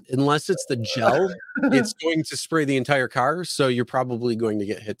is, unless it's the gel, it's going to spray the entire car, so you're probably going to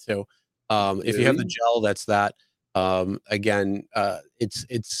get hit too. If you have the gel, that's that. Again,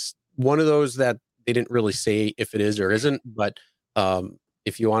 it's one of those that they didn't really say if it is or isn't, but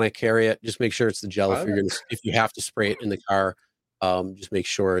if you want to carry it, just make sure it's the gel. If you have to spray it in the car, just make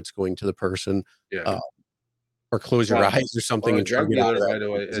sure it's going to the person. Or close your eyes or something. A drug dealer, by the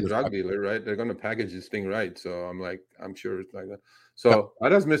way, a drug dealer, right? They're going to package this thing right. So I'm sure it's like that. So how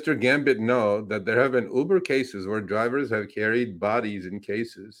does Mr. Gambit know that there have been Uber cases where drivers have carried bodies in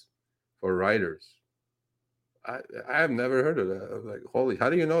cases for riders? I have never heard of that. I was like, holy, how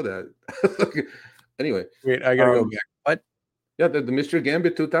do you know that? Anyway. Wait, I got to go back. What? Yeah, the Mr.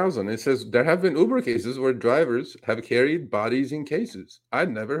 Gambit 2000. It says there have been Uber cases where drivers have carried bodies in cases.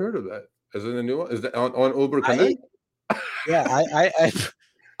 I'd never heard of that. Is it a new one? Is that on Uber Connect?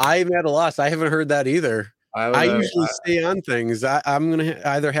 I'm at a loss. I haven't heard that either. I usually stay on things. I'm gonna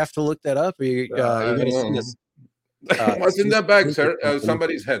either have to look that up or you gotta see this. What's in that bag, sir?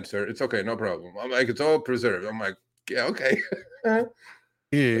 Somebody's head, sir. It's okay, no problem. I'm like, it's all preserved. I'm like, yeah, okay.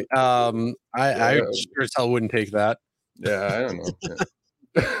 I sure as hell wouldn't take that. Yeah, I don't know.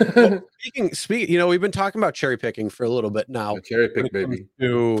 Well, speaking, we've been talking about cherry picking for a little bit now. Cherry pick, baby.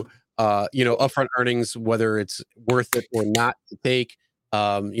 To upfront earnings, whether it's worth it or not to take,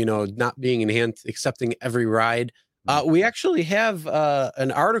 not being in hand, accepting every ride. We actually have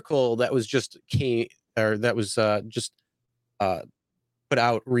an article that was just put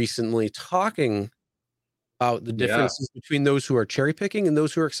out recently talking about the differences between those who are cherry picking and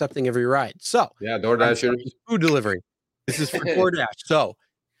those who are accepting every ride. So DoorDash food delivery. This is for DoorDash. So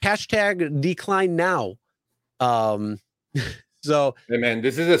 #decline now. So, hey man,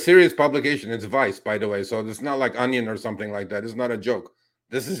 this is a serious publication. It's Vice, by the way. So it's not like Onion or something like that. It's not a joke.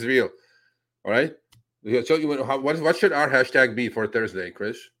 This is real. All right. So what should our hashtag be for Thursday,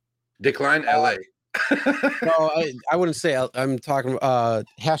 Chris? Decline LA. No, I wouldn't say. I'm talking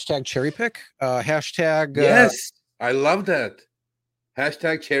hashtag cherry pick. Hashtag. Yes, I love that.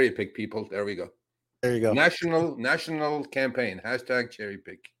 Hashtag cherry pick, people. There we go. There you go. National campaign. Hashtag cherry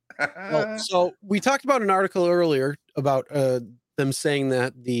pick. Well, so we talked about an article earlier about them saying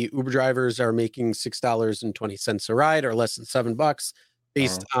that the Uber drivers are making $6.20 a ride or less than $7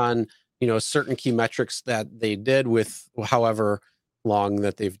 based on, certain key metrics that they did with however long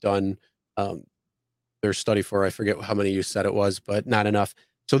that they've done their study for. I forget how many you said it was, but not enough.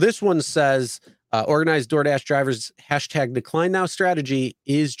 So this one says organized DoorDash drivers hashtag decline now strategy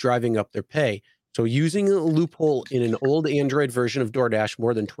is driving up their pay. So using a loophole in an old Android version of DoorDash,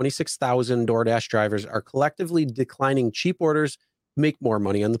 more than 26,000 DoorDash drivers are collectively declining cheap orders to make more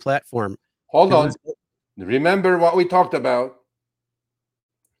money on the platform. Hold on. Remember what we talked about?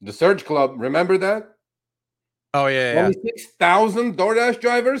 The Surge Club. Remember that? Oh, yeah. 26,000 DoorDash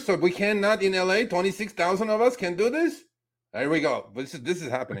drivers. So we cannot in LA, 26,000 of us can do this. There we go. This is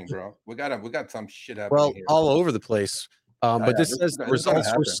happening, bro. We got some shit happening here. All over the place. But this says the results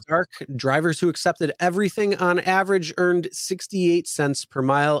were stark. Drivers who accepted everything on average earned 68 cents per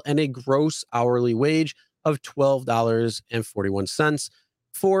mile and a gross hourly wage of $12.41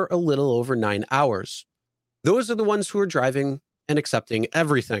 for a little over 9 hours. Those are the ones who are driving and accepting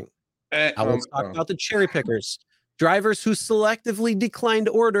everything. Now let's talk about the cherry pickers. Drivers who selectively declined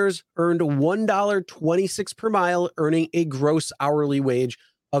orders earned $1.26 per mile, earning a gross hourly wage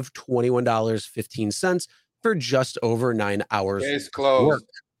of $21.15 for just over 9 hours. Case closed.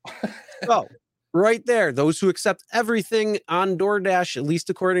 So, right there, those who accept everything on DoorDash, at least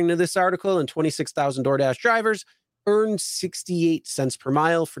according to this article, and 26,000 DoorDash drivers earn 68 cents per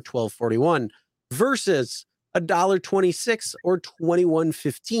mile for $12.41 versus $1.26 or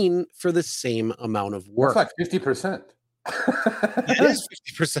 $21.15 for the same amount of work. That's like 50%. That is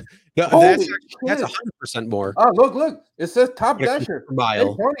 50%. No, that's 100% more. Oh, look. It says top dasher.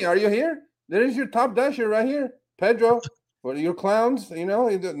 Mile. Hey, Tony, are you here? There is your top dasher right here. Pedro. What are your clowns?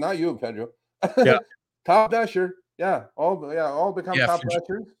 Not you, Pedro. Yeah. Top dasher. Yeah. All become top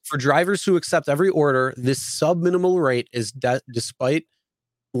dashers. For drivers who accept every order, this sub-minimal rate is despite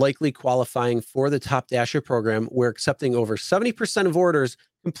likely qualifying for the Top Dasher program, we're accepting over 70% of orders,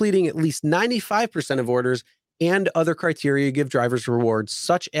 completing at least 95% of orders, and other criteria give drivers rewards,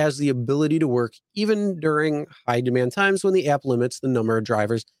 such as the ability to work even during high demand times when the app limits the number of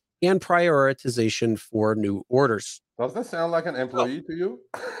drivers and prioritization for new orders. Does that sound like an employee to you?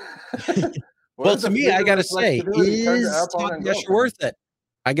 Well, to me, I got to say, is Top Dasher worth it?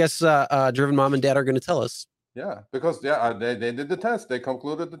 I guess Driven Mom and Dad are going to tell us. Yeah, because they did the test. They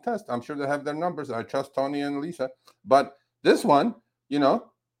concluded the test. I'm sure they have their numbers. I trust Tony and Lisa. But this one,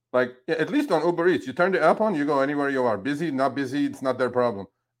 like at least on Uber Eats, you turn the app on, you go anywhere you are. Busy, not busy, it's not their problem.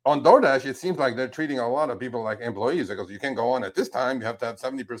 On DoorDash, it seems like they're treating a lot of people like employees because you can go on at this time. You have to have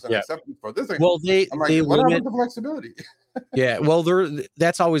 70% acceptance for this thing. Well, they limit the flexibility. Yeah, well,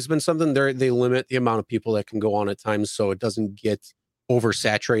 that's always been something. They limit the amount of people that can go on at times so it doesn't get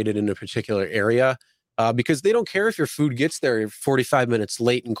oversaturated in a particular area. Because they don't care if your food gets there 45 minutes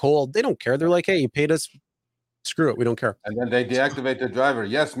late and cold. They don't care. They're like, hey, you paid us. Screw it. We don't care. And then they deactivate the driver.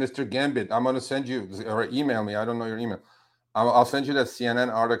 Yes, Mr. Gambit, I'm going to send you or email me. I don't know your email. I'll send you that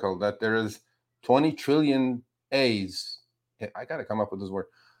CNN article that there is 20 trillion A's. I got to come up with this word.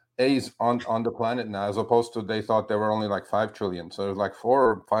 A's on the planet now, as opposed to they thought there were only like 5 trillion. So there's like 4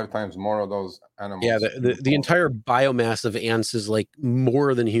 or 5 times more of those animals. Yeah, the entire biomass of ants is like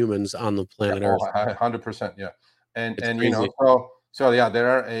more than humans on the planet Earth. 100%, yeah. And crazy. So yeah, there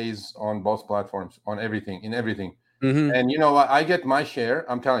are A's on both platforms, on everything, in everything. Mm-hmm. And you know what? I get my share.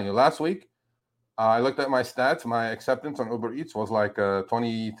 I'm telling you, last week, I looked at my stats. My acceptance on Uber Eats was like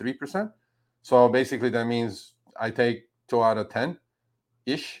 23%. So basically that means I take 2 out of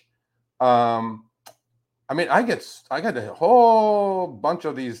 10-ish. I mean, I get a whole bunch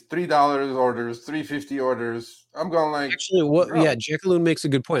of these $3 orders, $3.50 orders. I'm going like, actually, what? Bro. Yeah, Jacqueline makes a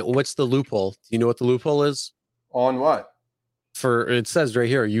good point. What's the loophole? Do you know what the loophole is? On what? It says right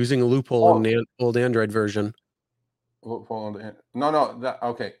here, using a loophole in the old Android version. Loophole on the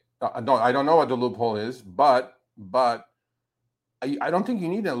okay. No, I don't know what the loophole is, but I don't think you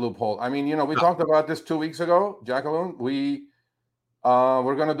need a loophole. I mean, we talked about this 2 weeks ago, Jacqueline.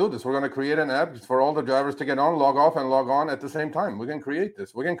 We're going to do this. We're going to create an app for all the drivers to get on, log off, and log on at the same time. We can create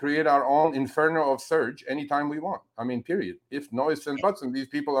this. We can create our own inferno of surge anytime we want. I mean, period. If no ifs and buts, and these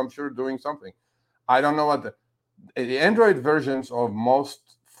people, I'm sure, doing something. I don't know what the Android versions of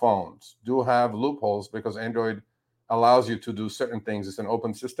most phones do have loopholes because Android allows you to do certain things. It's an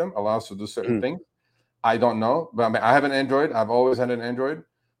open system, allows you to do certain things. I don't know, but I mean, I have an Android. I've always had an Android.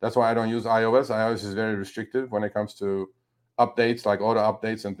 That's why I don't use iOS. iOS is very restrictive when it comes to updates, like auto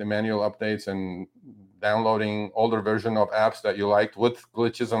updates and the manual updates and downloading older version of apps that you liked with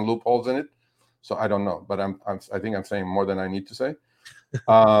glitches and loopholes in it. So I don't know, but I think I'm saying more than I need to say.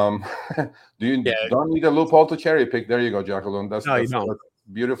 Um, Yeah. don't need a loophole to cherry pick. There you go, Jacqueline. No, you That's don't.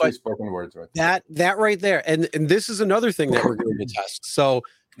 beautifully But spoken words, right? that right there, and this is another thing that we're going to test. So,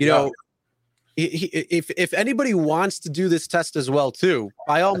 you Yeah. know, if anybody wants to do this test as well too,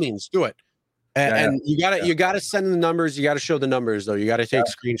 by all means do it. And you gotta send the numbers. You got to show the numbers though. You got to take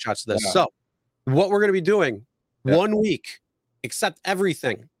screenshots of this. Yeah. So what we're going to be doing 1 week, accept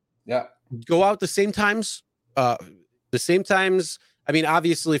everything. Yeah. Go out the same times. The same times. I mean,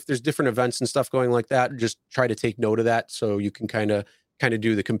 obviously, if there's different events and stuff going like that, just try to take note of that so you can kind of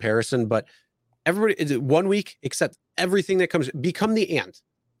do the comparison. But everybody is 1 week, accept everything that comes. Become the ant.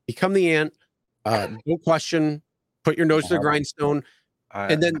 Become the ant. No question. Put your nose to the grindstone.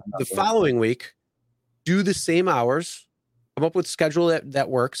 And then the following week, do the same hours, come up with a schedule that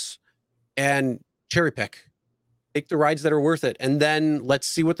works, and cherry pick. Take the rides that are worth it. And then let's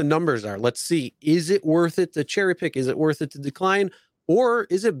see what the numbers are. Let's see, is it worth it to cherry pick? Is it worth it to decline? Or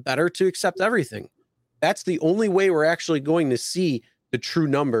is it better to accept everything? That's the only way we're actually going to see the true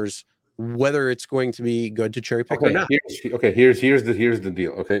numbers, whether it's going to be good to cherry pick or not. Here's the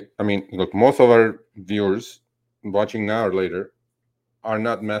deal. Okay. I mean, look, most of our viewers watching now or later are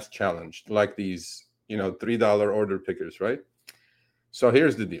not math challenged like these, $3 order pickers, right? So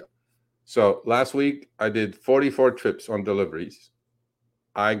here's the deal. So last week I did 44 trips on deliveries.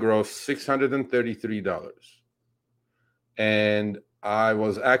 I grossed $633. And I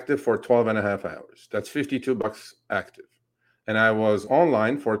was active for 12 and a half hours. That's $52 active. And I was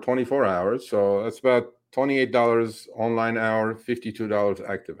online for 24 hours. So that's about $28 online hour, $52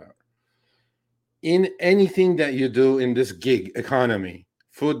 active hour. In anything that you do in this gig economy,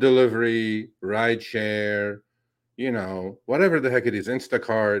 food delivery, ride share, whatever the heck it is,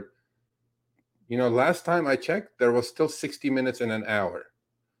 Instacart, last time I checked, there was still 60 minutes in an hour.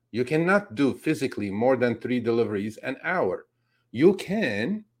 You cannot do physically more than 3 deliveries an hour. You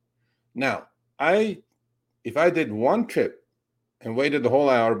can. Now, if I did one trip and waited the whole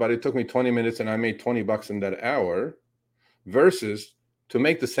hour, but it took me 20 minutes and I made $20 in that hour, versus to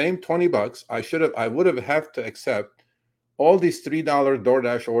make the same $20, I would have had to accept all these $3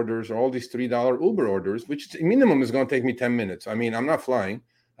 DoorDash orders or all these $3 Uber orders, which minimum is going to take me 10 minutes. I mean, I'm not flying.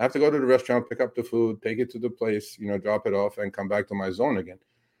 I have to go to the restaurant, pick up the food, take it to the place, drop it off, and come back to my zone again.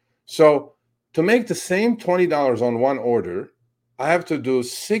 So to make the same $20 on one order, I have to do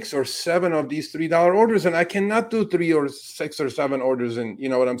 6 or 7 of these $3 orders, and I cannot do 3 or 6 or 7 orders in, you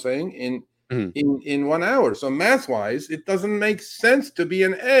know what I'm saying, in 1 hour. So math wise, it doesn't make sense to be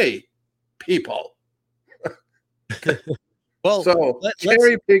an A, people. Well, so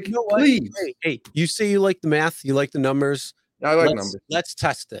cherry pick, please. Hey, you say you like the math, you like the numbers. I like numbers. Let's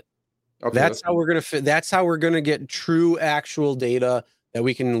test it. Okay, that's how we're gonna fit. That's how we're gonna get true, actual data that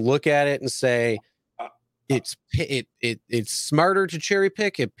we can look at it and say it's smarter to cherry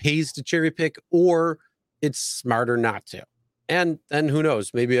pick, it pays to cherry pick, or it's smarter not to. And then who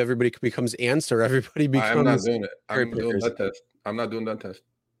knows? Maybe everybody becomes ants, or everybody becomes. I'm not doing it. I'm doing that test. I'm not doing that test.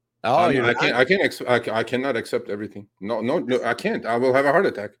 Oh, I cannot accept everything. No, I can't. I will have a heart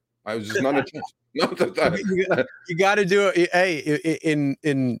attack. I was just not a chance. You got to do it. Hey,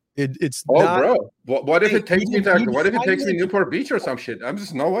 it's. Oh, not, bro. What if it takes me to? What if it takes me Newport Beach or some shit? I'm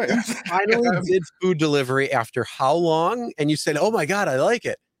just no way. You finally did food delivery after how long? And you said, "Oh my god, I like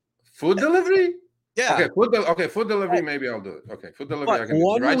it." Food delivery. Yeah. Okay. Food delivery. Maybe I'll do it. Okay. Food delivery. I can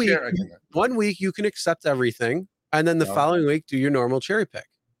do. Right here, I cannot. 1 week you can accept everything, and then the following week do your normal cherry pick,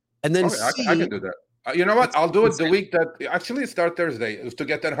 and then I can do that. You know what? I'll do it the week that actually start Thursday to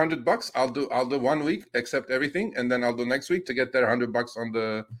get that $100. I'll do 1 week, accept everything, and then I'll do next week to get that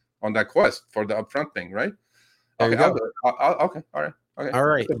 $100 on that quest for the upfront thing, right? Okay, I'll do it. Okay, all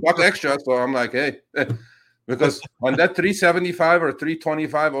right. It's $1 extra, so I'm like, hey, because when that 375 or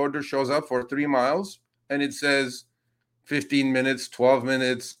 325 order shows up for 3 miles and it says 15 minutes, 12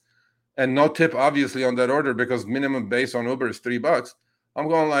 minutes, and no tip obviously on that order because minimum base on Uber is $3, I'm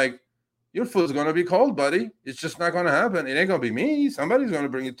going like, your food's going to be cold, buddy. It's just not going to happen. It ain't going to be me. Somebody's going to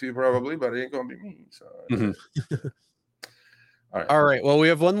bring it to you probably, but it ain't going to be me. So, All right. Well, we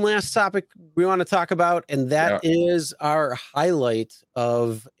have one last topic we want to talk about, and that is our highlight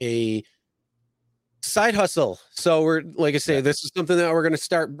of a side hustle. So we're, like I say, this is something that we're going to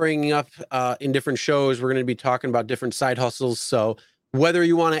start bringing up in different shows. We're going to be talking about different side hustles. So whether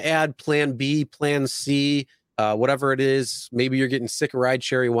you want to add plan B, plan C, whatever it is, maybe you're getting sick of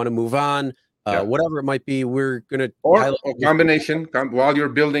rideshare, you want to move on, whatever it might be, we're going to or a combination. While you're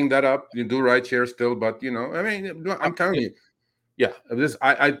building that up, you do rideshare still, but I mean, I'm telling you,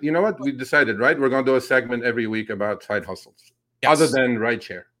 you know what, we decided, right? We're going to do a segment every week about side hustles other than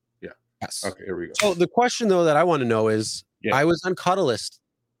rideshare. Yes. Okay, here we go. So the question though that I want to know is, Yeah. I was on Cuddlist,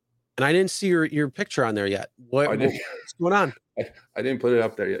 and I didn't see your picture on there yet. I didn't. What's going on? I didn't put it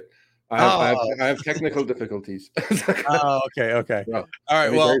up there yet. I Oh, have technical difficulties. oh, okay. Bro, All let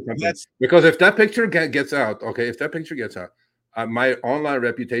right. me tell Well, you something. that's Because if that picture gets out, okay, if that picture gets out, my online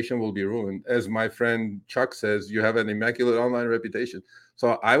reputation will be ruined. As my friend Chuck says, you have an immaculate online reputation.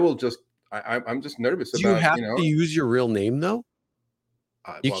 So I will just, I'm just nervous do you about, have to use your real name though?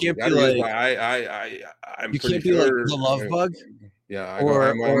 You well, you can't got be to use like my, I'm you pretty can't be like sure. the Love Bug Yeah, or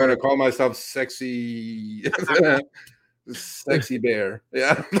I'm going to call myself sexy, sexy bear.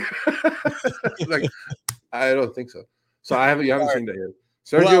 Yeah. Like, I don't think so. So you haven't All right. seen that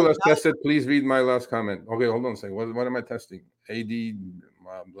yet. Well, Sergio, let's test it. Please read my last comment. Okay, hold on a second. What am I testing? AD,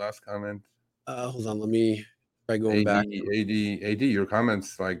 last comment. hold on. Let me try going AD, back. AD, your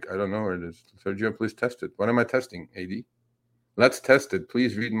comments, like, I don't know where it is. Sergio, please test it. What am I testing, AD? Let's test it.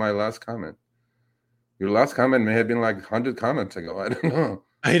 Please read my last comment. Your last comment may have been like 100 comments ago. I don't know.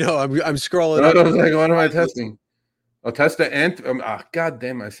 I know. I'm scrolling I up. was like, what am I testing? I'll test the ant. God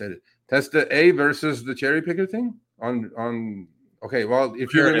damn, I said it. Test the A versus the cherry picker thing on. Okay, well,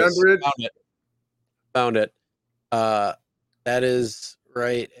 if you Here it is. remember it, Found it. That is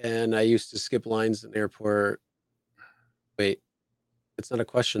right. And I used to skip lines in the airport. Wait, it's not a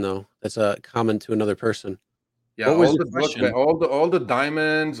question though. That's a comment to another person. yeah, What was all your the look, question? all the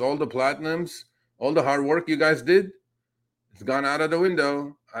diamonds, all the platinums, all the hard work you guys did, it's gone out of the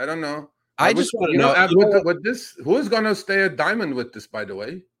window. I don't know. I wish just want to know. with this, who is gonna stay at diamond with this? By the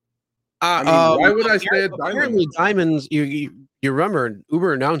way, Uh, I mean, um, why would I stay at diamond? apparently, diamonds. You remember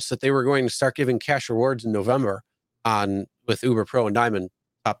Uber announced that they were going to start giving cash rewards in November on with Uber Pro and Diamond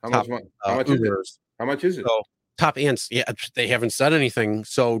top How much? How much is it? Ubers. How much is it? So top ants. Yeah, they haven't said anything.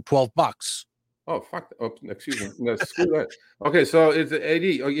 So $12. Oh fuck! Oh, excuse me. No, screw that. Okay, so it's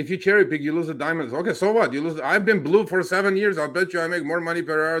 80. If you cherry pick, you lose the diamonds. Okay, so what? You lose. I've been blue for 7 years. I'll bet you I make more money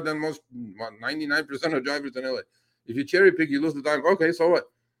per hour than most 99% of drivers in LA. If you cherry pick, you lose the diamond. Okay, so what?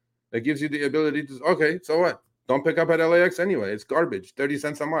 That gives you the ability to. Okay, so what? Don't pick up at LAX anyway. It's garbage. 30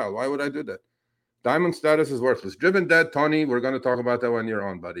 cents a mile. Why would I do that? Diamond status is worthless. Driven dead, Tony. We're going to talk about that when you're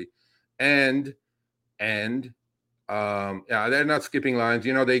on, buddy. And yeah, they're not skipping lines.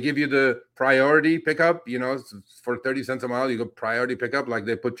 You know, they give you the priority pickup, you know, for 30 cents a mile, you go priority pickup, like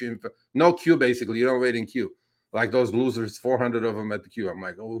they put you in no queue, basically. You don't wait in queue. Like those losers, 400 of them at the queue. I'm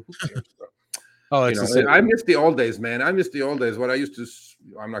like, oh, who cares, bro? Oh, You know, I miss the old days, man. I miss the old days. What I used to,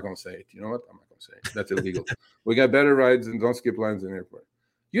 I'm not going to say it. You know what? I'm not going to say it. That's illegal. We got better rides and don't skip lines in the airport.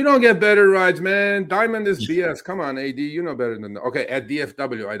 You don't get better rides, man. Diamond is BS. Come on, AD. You know better than that. Okay, at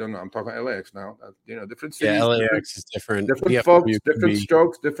DFW, I don't know. I'm talking LAX now. You know, different cities. Yeah, LAX is different. Different DFW folks, could different be-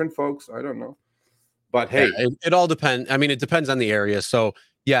 strokes, different folks. I don't know. But hey, Yeah, it all depends. I mean, it depends on the area. So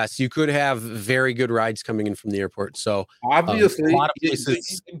yes, you could have very good rides coming in from the airport. So obviously, a lot of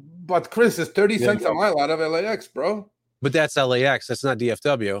places, but Chris is 30 There you cents a go. mile out of LAX, bro. but that's LAX. That's not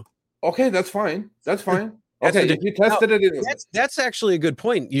DFW. Okay, that's fine. That's fine. That's Okay, the if you tested That's actually a good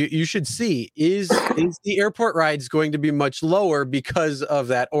point. You should see is the airport rides going to be much lower because of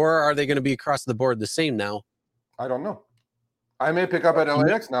that, or are they going to be across the board the same now? I don't know. I may pick up at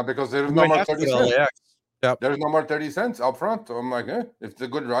LAX now because there's You no might more have to 30 go to cents. LAX. Yep. There's no more 30 cents up front. So I'm like, if it's a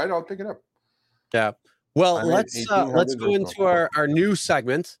good ride, I'll pick it up. Yeah. Well, I let's made go 1800 into our new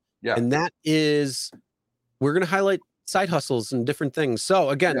segment. Yeah. And that is we're going to highlight side hustles and different things.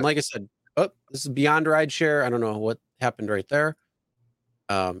 So again, Yeah. like I said, this is beyond rideshare. I don't know what happened right there.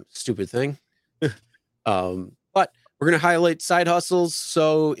 Stupid thing. But we're going to highlight side hustles.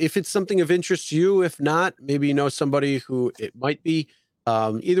 So if it's something of interest to you, if not, maybe you know somebody who it might be.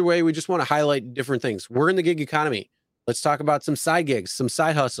 Either way, we just want to highlight different things. We're in the gig economy. Let's talk about some side gigs, some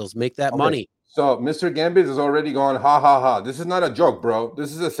side hustles, make that money. So Mr. Gambit is already going, ha ha ha. This is not a joke, bro.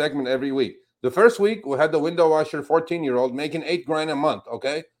 This is a segment every week. The first week we had the window washer 14-year-old making $8 grand a month.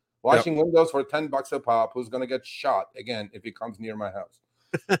 Okay. Washing windows for $10 a pop, who's gonna get shot again if he comes near my house.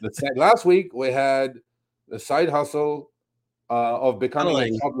 Last week we had the side hustle of becoming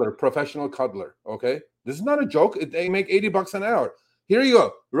a cuddler, professional cuddler. Okay. This is not a joke. They make $80 an hour. Here you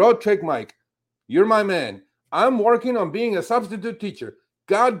go. Road trick, Mike. You're my man. I'm working on being a substitute teacher.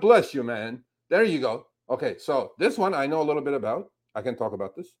 God bless you, man. There you go. Okay, so this one I know a little bit about. I can talk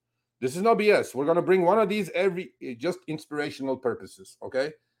about this. This is no BS. We're gonna bring one of these just inspirational purposes.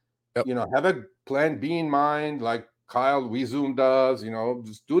 Okay, you know, have a plan B in mind, like Kyle WeZoom does. You know,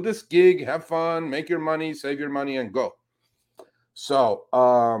 just do this gig, have fun, make your money, save your money, and go. So,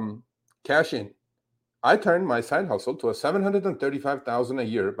 cash in. I turned my side hustle to a $735,000 a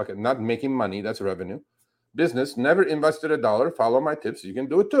year, but not making money. That's revenue. Business, never invested a dollar. Follow my tips. You can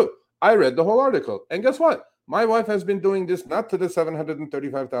do it too. I read the whole article. And guess what? My wife has been doing this not to the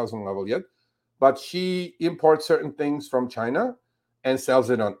 735,000 level yet, but she imports certain things from China and sells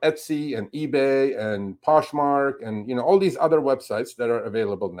it on Etsy and eBay and Poshmark and all these other websites that are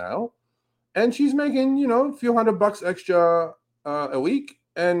available now. And she's making a few $100 extra a week,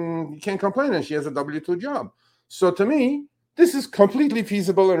 and you can't complain. And she has a W-2 job. So to me, this is completely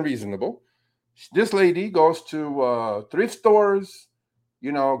feasible and reasonable. This lady goes to thrift stores,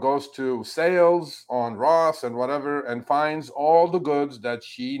 goes to sales on Ross and whatever, and finds all the goods that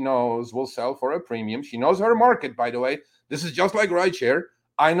she knows will sell for a premium. She knows her market, by the way. This is just like rideshare.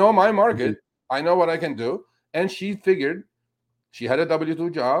 I know my market. I know what I can do. And she figured, she had a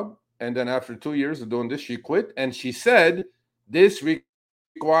W-2 job, and then after 2 years of doing this, she quit. And she said, this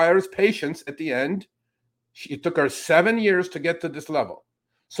requires patience at the end. It took her 7 years to get to this level.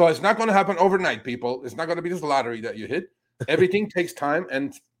 So it's not going to happen overnight, people. It's not going to be this lottery that you hit. Everything takes time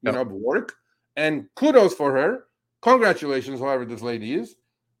and work. And kudos for her. Congratulations, whoever this lady is.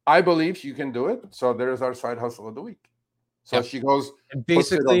 I believe she can do it. So there's our side hustle of the week. So she goes, and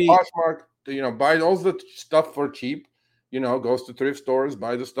basically, puts it on Poshmark, buy all the stuff for cheap, goes to thrift stores,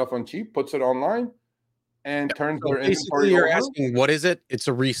 buy the stuff on cheap, puts it online, and turns their inventory over. You're asking, what is it? It's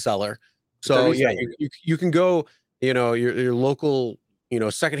a reseller. So you can go, your local,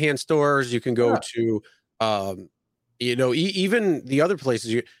 secondhand stores. You can go to, even the other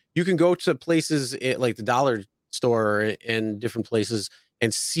places. You can go to places like the dollar store and different places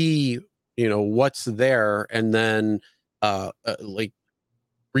and see, what's there, and then like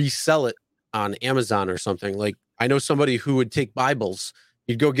resell it on Amazon or something. Like, I know somebody who would take Bibles.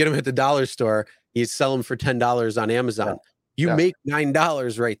 You'd go get them at the dollar store. You'd sell them for $10 on Amazon. You make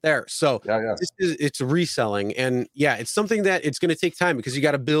 $9 right there. So it's reselling, and it's something that it's going to take time, because you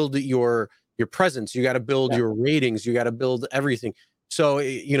got to build your presence, you got to build your ratings, you got to build everything. So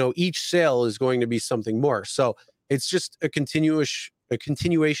each sale is going to be something more. So it's just a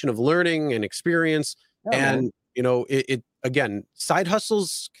continuation of learning and experience. And it again, side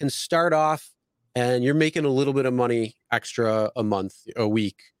hustles can start off, and you're making a little bit of money extra a month, a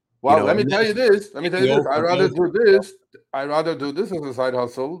week. Well, let me tell you this. I'd rather do this as a side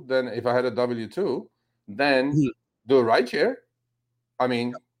hustle than if I had a W-2, then do a rideshare. I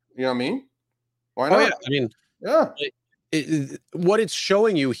mean, you know what I mean? Why not? I mean, what it's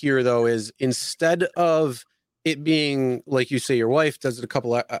showing you here, though, is instead of it being like you say, your wife does it a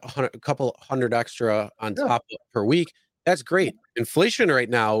couple hundred extra on top per week. That's great. Inflation right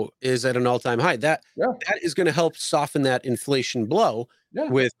now is at an all-time high. That is going to help soften that inflation blow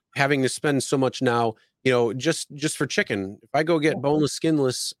with having to spend so much now, just for chicken. If I go get boneless,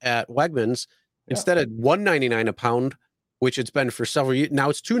 skinless at Wegmans, instead of $1.99 a pound, which it's been for several years, now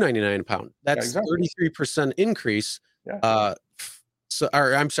it's $2.99 a pound. That's 33% increase. I'm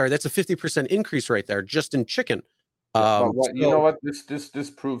sorry, that's a 50% increase right there just in chicken. You know what? This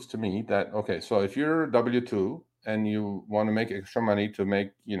proves to me that, so if you're W-2 and you want to make extra money to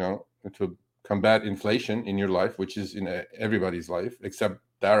make, to combat inflation in your life, which is in everybody's life, except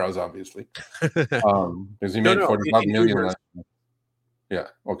Dara's, obviously, because he made 45 million last year. Yeah.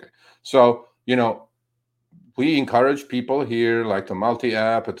 Okay. So, we encourage people here like to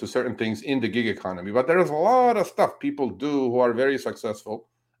multi-app to certain things in the gig economy, but there's a lot of stuff people do who are very successful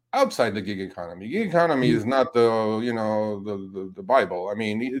outside the gig economy. Gig economy is not the Bible. I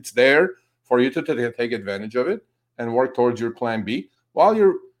mean, it's there for you to take advantage of it and work towards your plan B.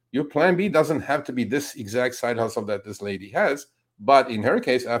 While your plan B doesn't have to be this exact side hustle that this lady has, but in her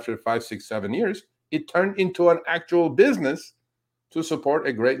case, after 5, 6, 7 years, it turned into an actual business to support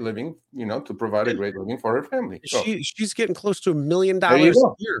a great living, to provide a great living for her family. So, she's getting close to $1 million a year.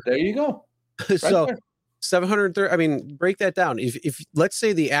 There you go. So 730. I mean, break that down. If let's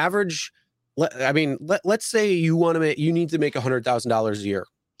say the average, let's say you need to make $100,000 a year.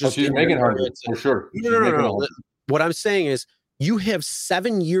 She's making 100 for sure. No. What I'm saying is, you have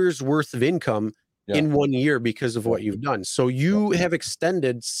 7 years worth of income in 1 year because of what you've done. So you have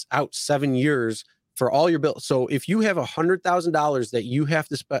extended out 7 years for all your bills. So if you have $100,000 that you have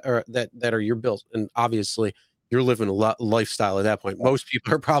to spend, or that are your bills, and obviously you're living a lifestyle at that point. Most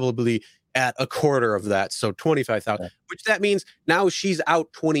people are probably at a quarter of that. So 25,000, which that means now she's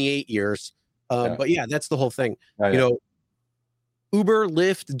out 28 years. But that's the whole thing. Uber,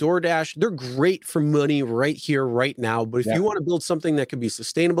 Lyft, DoorDash, they're great for money right here, right now. But if you want to build something that could be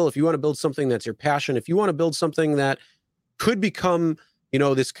sustainable, if you want to build something that's your passion, if you want to build something that could become,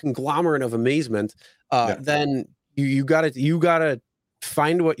 this conglomerate of amazement, then you gotta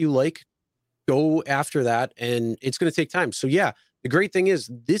find what you like, go after that, and it's going to take time. So the great thing is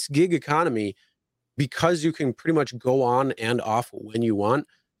this gig economy, because you can pretty much go on and off when you want.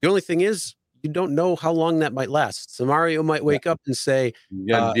 The only thing is, you don't know how long that might last. So Mario might wake up and say,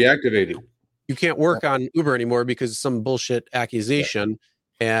 Get deactivated. you can't work on Uber anymore because of some bullshit accusation,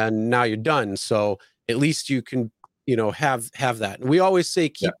 and now you're done. So at least you can, have that. And we always say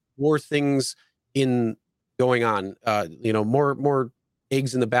keep more things in going on. More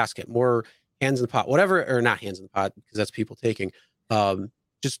eggs in the basket, more hands in the pot, whatever, or not hands in the pot because that's people taking.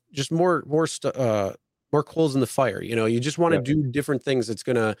 Just more coals in the fire. You just want to do different things that's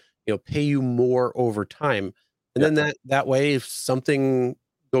gonna pay you more over time, and then that way, if something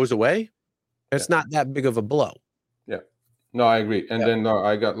goes away, it's not that big of a blow. Yeah. No, I agree. And then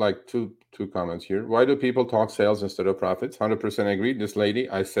I got like two comments here. Why do people talk sales instead of profits? 100% agree. This lady,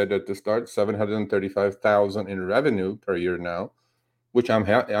 I said at the start, 735,000 in revenue per year now, which I'm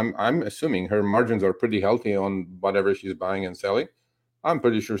assuming her margins are pretty healthy on whatever she's buying and selling. I'm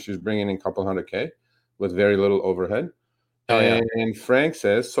pretty sure she's bringing in a couple $100K with very little overhead. And Frank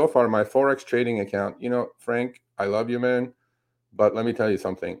says, so far my Forex trading account, Frank, I love you, man. But let me tell you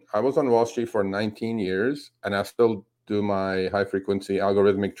something. I was on Wall Street for 19 years, and I still do my high-frequency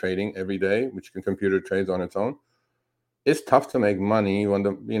algorithmic trading every day, which computer trades on its own. It's tough to make money when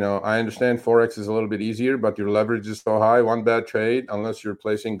I understand Forex is a little bit easier, but your leverage is so high. One bad trade, unless you're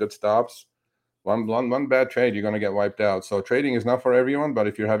placing good stops, one bad trade, you're going to get wiped out. So trading is not for everyone, but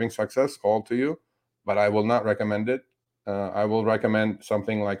if you're having success, all to you. But I will not recommend it. I will recommend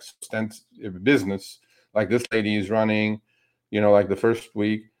something like business, like this lady is running, like the first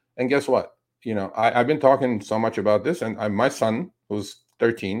week. And guess what? I've been talking so much about this, and my son, who's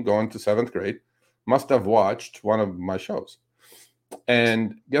 13, going to 7th grade, must have watched one of my shows.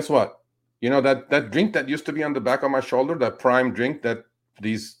 And guess what? That drink that used to be on the back of my shoulder, that prime drink that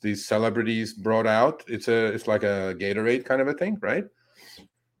these celebrities brought out, it's like a Gatorade kind of a thing, right?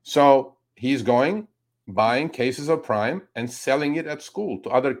 So he's buying cases of prime and selling it at school to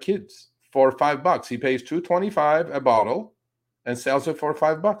other kids for $5. He pays $2.25 a bottle and sells it for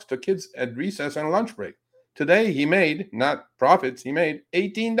 $5 to kids at recess and lunch break. Today he made, not profits, he made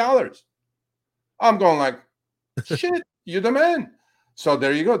 $18. I'm going like, shit, you're the man. So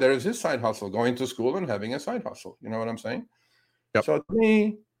there you go. There's his side hustle, going to school and having a side hustle. You know what I'm saying? Yep. So to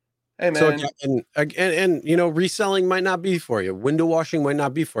me, hey man. So and reselling might not be for you. Window washing might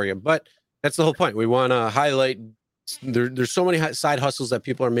not be for you, but that's the whole point. We want to highlight there's so many side hustles that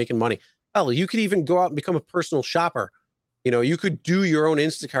people are making money. Hell, you could even go out and become a personal shopper. You could do your own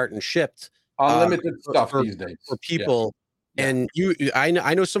Instacart and shipped unlimited stuff these days for people. Yeah. And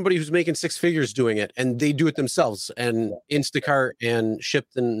I know somebody who's making 6 figures doing it, and they do it themselves. And Instacart and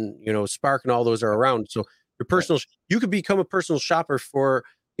Shipped and Spark and all those are around. So your personal, you could become a personal shopper for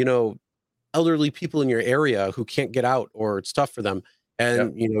elderly people in your area who can't get out or it's tough for them.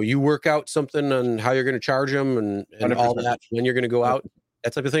 And you work out something on how you're going to charge them and all that when you're going to go out,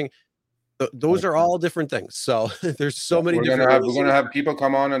 that type of thing. Those are all different things. So there's so many different. We're gonna have people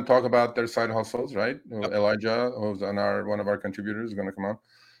come on and talk about their side hustles, right? Elijah, who's on one of our contributors, is gonna come on.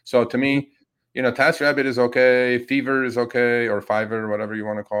 So to me, TaskRabbit is okay, Fever is okay, or Fiverr, whatever you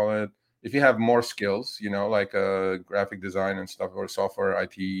want to call it. If you have more skills, like graphic design and stuff, or software,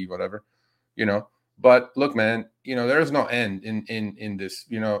 IT, whatever, But look, man, there is no end in this.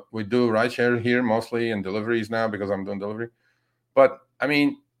 We do rideshare here mostly and deliveries now because I'm doing delivery. But I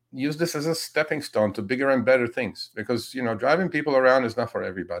mean, use this as a stepping stone to bigger and better things, because driving people around is not for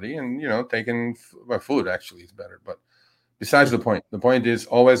everybody, and taking food actually is better. But besides the point is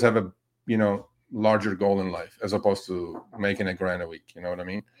always have a larger goal in life as opposed to making $1,000 a week. You know what I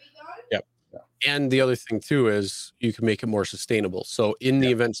mean? Yep. And the other thing too is you can make it more sustainable. So in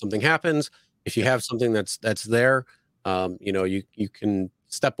the event something happens, if you have something that's there, you can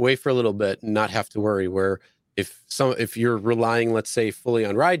step away for a little bit and not have to worry. Where if you're relying, let's say, fully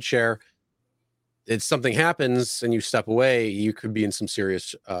on rideshare, if something happens and you step away, you could be in some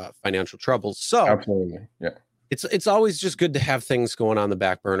serious financial trouble. So absolutely, it's always just good to have things going on the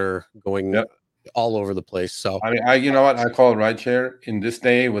back burner, going all over the place. So I mean, you know what I call rideshare in this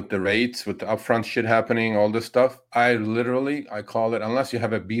day with the rates, with the upfront shit happening, all this stuff. I call it, unless you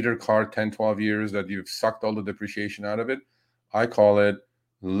have a beater car 10, 12 years that you've sucked all the depreciation out of it, I call it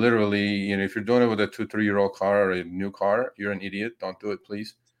literally, if you're doing it with a 2-3-year-old car or a new car, you're an idiot. Don't do it,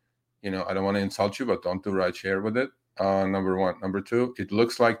 please. I don't want to insult you, but don't do rideshare with it. Number one. Number two, it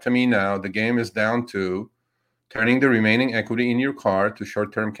looks like to me now the game is down to turning the remaining equity in your car to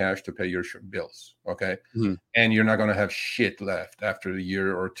short-term cash to pay your bills, okay? Mm-hmm. And you're not going to have shit left after a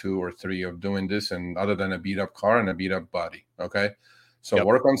year or 2 or 3 of doing this, and other than a beat-up car and a beat-up body, okay? So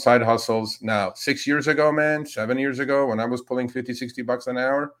work on side hustles. Now, 6 years ago, man, 7 years ago, when I was pulling $50-$60 an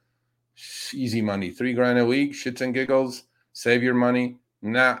hour, easy money, $3,000 a week, shits and giggles, save your money.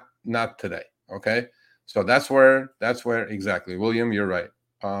 Not today. Okay, so that's where exactly, William, you're right.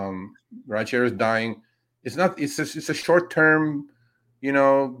 Rideshare is dying. It's not. It's a short term.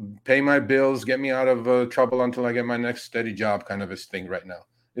 Pay my bills, get me out of trouble until I get my next steady job kind of a thing right now.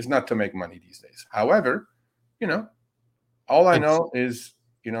 It's not to make money these days. However, all I know is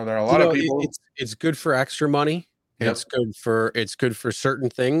there are a lot of people. It's good for extra money. Yep. It's good for certain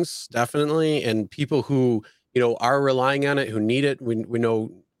things, definitely, and people who are relying on it, who need it. We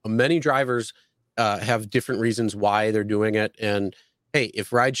know many drivers have different reasons why they're doing it, and hey, if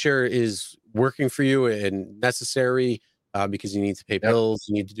rideshare is working for you and necessary because you need to pay bills,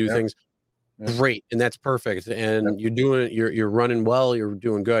 you need to do things, great, and that's perfect, and you're running well, you're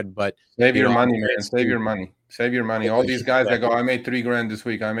doing good, but save your money, man. Save your money. All these guys that go, I made $3,000 this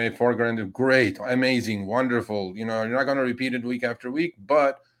week, I made $4,000. Great, amazing, wonderful. You're not going to repeat it week after week,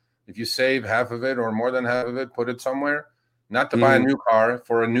 but if you save half of it or more than half of it, put it somewhere. Not to buy a new car,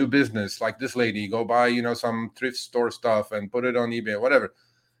 for a new business like this lady. Go buy some thrift store stuff and put it on eBay, whatever.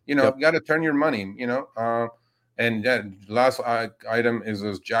 You got to turn your money. And last item is,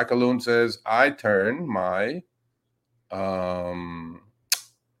 as Jackaloon says, I turn my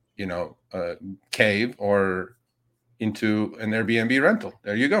cave or into an Airbnb rental.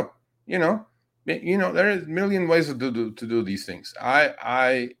 There you go. There is a million ways to do these things.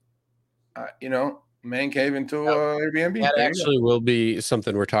 Man cave into Airbnb. That actually will be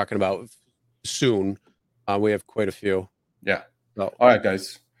something we're talking about soon. We have quite a few. Yeah. All right,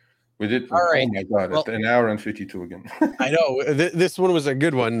 guys. We did. All right. Oh my God! Well, an hour and 52 again. I know this one was a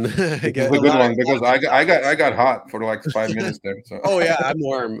good one. It's a good one because I got hot for like 5 minutes there. So. Oh yeah, I'm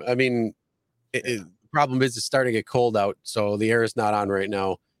warm. I mean, the problem is it's starting to get cold out, so the air is not on right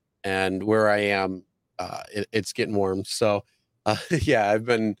now, and where I am, it's getting warm. So, yeah, I've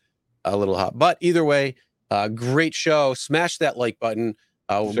been a little hot, but either way, great show. Smash that like button.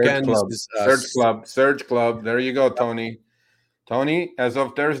 Surge Club. There you go, Tony. Tony, as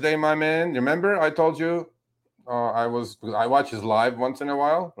of Thursday, my man. Remember, I told you I watch his live once in a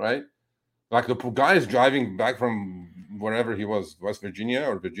while, right? Like the guy is driving back from wherever he was, West Virginia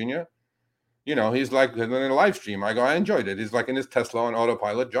or Virginia. He's like in a live stream. I enjoyed it. He's like in his Tesla on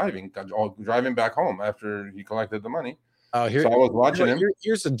autopilot driving back home after he collected the money. So I was watching him.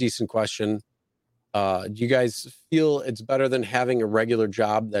 Here's a decent question. Do you guys feel it's better than having a regular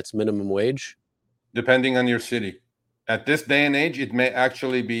job that's minimum wage? Depending on your city. At this day and age, it may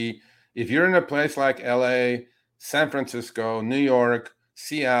actually be, if you're in a place like LA, San Francisco, New York,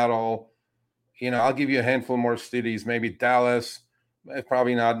 Seattle, I'll give you a handful more cities, maybe Dallas,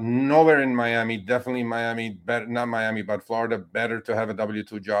 probably not, nowhere in Miami, definitely Miami, better, not Miami, but Florida, better to have a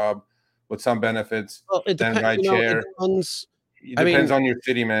W-2 job with some benefits than rideshare. It depends on your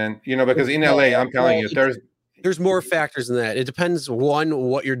city, man. Because in LA, I'm telling you, there's more factors than that. It depends, one,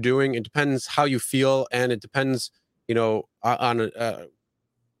 what you're doing. It depends how you feel, and it depends on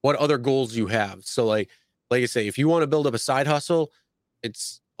what other goals you have. So like I say, if you want to build up a side hustle,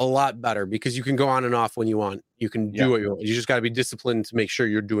 it's a lot better because you can go on and off when you want. You can do what you want. You just got to be disciplined to make sure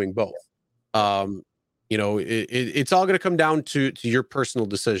you're doing both. It's all going to come down to your personal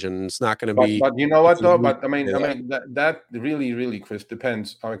decision. It's not going to be. But you know what though? But I mean that really, really, Chris,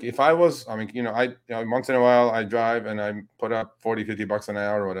 depends. Like if I was, I once in a while I drive and I put up $40-$50 an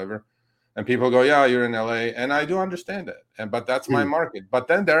hour or whatever. And people go, yeah, you're in LA. And I do understand that. But that's my market. But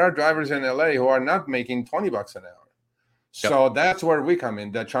then there are drivers in LA who are not making $20 an hour. So that's where we come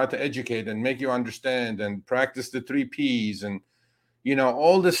in, that try to educate and make you understand and practice the 3 Ps and,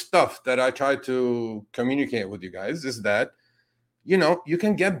 all this stuff that I try to communicate with you guys is that, you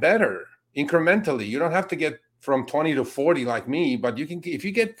can get better incrementally. You don't have to get from 20 to 40 like me, but you can, if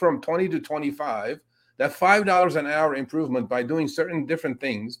you get from 20 to 25, that $5 an hour improvement by doing certain different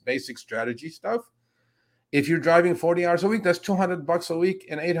things, basic strategy stuff. If you're driving 40 hours a week, that's $200 a week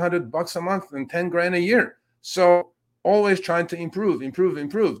and $800 a month and 10 grand a year. So always trying to improve.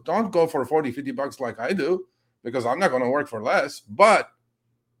 Don't go for $40-$50 like I do, because I'm not going to work for less, but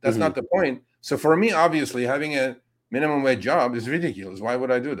that's not the point. So for me, obviously having a minimum wage job is ridiculous. Why would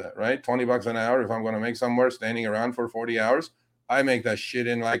I do that? Right? $20 an hour. If I'm going to make somewhere standing around for 40 hours, I make that shit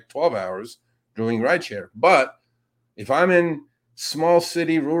in like 12 hours. Doing rideshare. But if I'm in small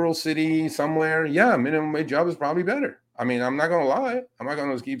city, rural city somewhere, minimum wage job is probably better. I mean, I'm not going to lie. I'm not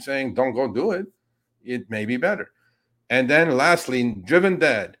going to keep saying don't go do it. It may be better. And then lastly, Driven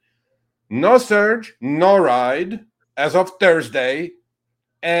Dead. No surge, no ride as of Thursday.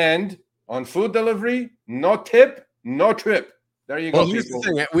 And on food delivery, no tip, no trip. There you go. Here's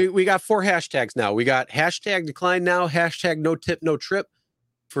the thing. We got 4 hashtags now. We got hashtag decline now, hashtag no tip, no trip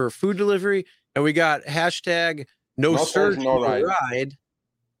for food delivery. And we got hashtag no surge, no ride.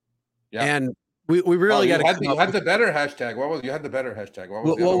 Yeah. And We really got to come you up had with, the better hashtag. You had the better hashtag. What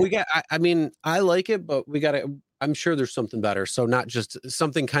was the well, other we one? got, I mean, I like it, but we got to, I'm sure there's something better. So not just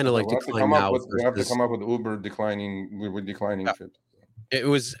something kind of Okay, like decline now we have to versus, come up with Uber declining with declining trips. it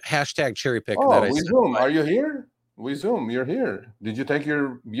was hashtag cherry pick that Oh, I we said. Zoom. Are you here? We Zoom. You're here. Did you take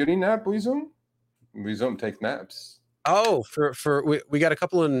your beauty nap? We Zoom. We Zoom take naps. Oh, we got a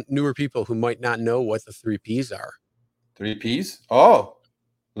couple of newer people who might not know what the 3 Ps are. 3 Ps. Oh,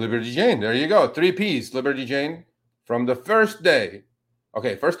 Liberty Jane. There you go. 3 Ps. Liberty Jane from the first day.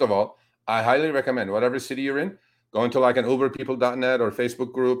 Okay, first of all, I highly recommend whatever city you're in, go into like an uberpeople.net or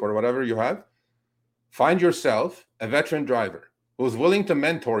Facebook group or whatever you have. Find yourself a veteran driver who's willing to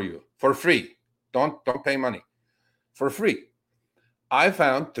mentor you for free. Don't pay money. For free. I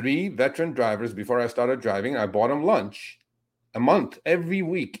found 3 veteran drivers before I started driving. I bought them lunch a month, every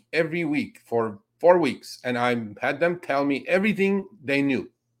week for 4 weeks. And I had them tell me everything they knew.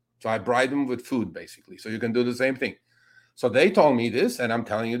 So I bribed them with food, basically. So you can do the same thing. So they told me this, and I'm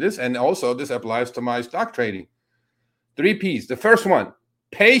telling you this. And also, this applies to my stock trading. 3 Ps. The first one,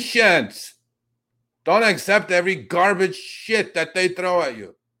 patience. Don't accept every garbage shit that they throw at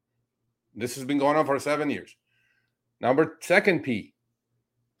you. This has been going on for 7 years. Second P,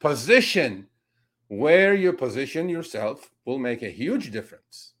 position. Where you position yourself will make a huge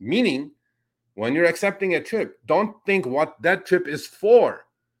difference. Meaning, when you're accepting a trip, don't think what that trip is for.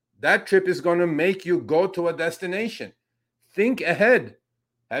 That trip is going to make you go to a destination. Think ahead.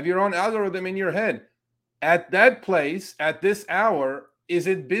 Have your own algorithm in your head. At that place, at this hour, is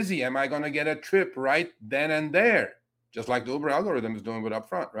it busy? Am I going to get a trip right then and there? Just like the Uber algorithm is doing with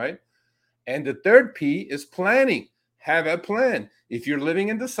Upfront, right? And the third P is planning. Have a plan. If you're living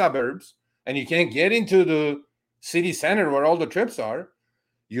in the suburbs and you can't get into the city center where all the trips are,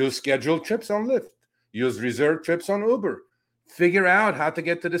 use scheduled trips on Lyft. Use reserved trips on Uber. Figure out how to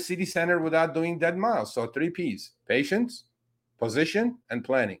get to the city center without doing dead miles. So 3 Ps, patience, position, and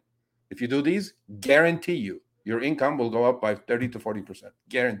planning. If you do these, guarantee you, your income will go up by 30 to 40%.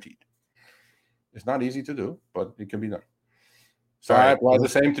 Guaranteed. It's not easy to do, but it can be done. So I apply the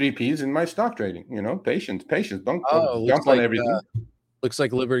same 3 Ps in my stock trading. Patience. Don't jump on everything. Looks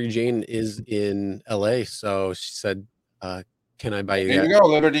like Liberty Jane is in LA. So she said, can I buy you There you go,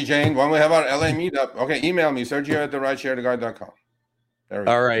 Liberty Jane. When we have our LA meetup, okay, email me, Sergio@therideshareguy.com.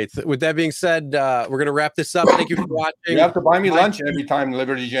 All right. With that being said, we're going to wrap this up. Thank you for watching. You have to buy me lunch every time,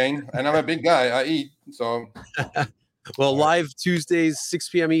 Liberty Jane. And I'm a big guy. I eat. So, well, live Tuesdays, 6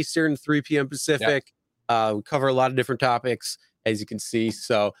 p.m. Eastern, 3 p.m. Pacific. Yeah. We cover a lot of different topics, as you can see.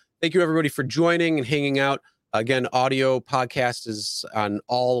 So thank you, everybody, for joining and hanging out. Again, audio podcast is on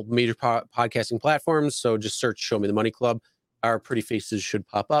all major podcasting platforms. So just search Show Me the Money Club. Our pretty faces should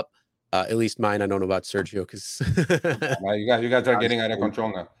pop up. At least mine. I don't know about Sergio because you guys are getting out of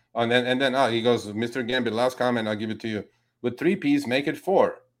control now. And then he goes, Mr. Gambit, last comment, I'll give it to you. With 3 Ps, make it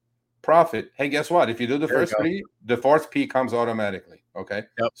 4. Profit. Hey, guess what? If you do the first 3, the 4th P comes automatically. Okay.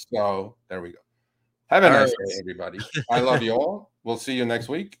 Yep. So there we go. Have a nice day, everybody. I love you all. We'll see you next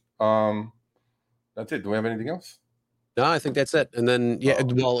week. That's it. Do we have anything else? No, I think that's it. And then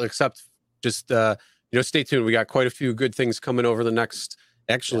well, except just stay tuned. We got quite a few good things coming over the next.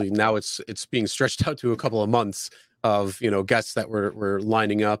 Actually, now it's being stretched out to a couple of months of guests that we're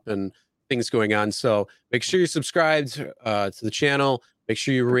lining up and things going on. So make sure you're subscribed to the channel. Make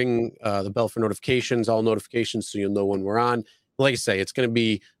sure you ring the bell for notifications, all notifications, so you'll know when we're on. Like I say, it's going to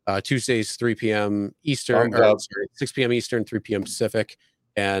be Tuesdays, 3 p.m. Eastern, 6 p.m. Eastern, 3 p.m. Pacific.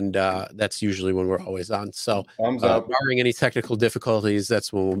 And that's usually when we're always on. So barring any technical difficulties,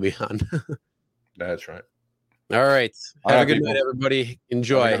 that's when we'll be on. That's right. All right. Have a good night, everybody.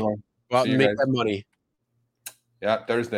 Enjoy. Go out and make that money. Yeah, Thursday.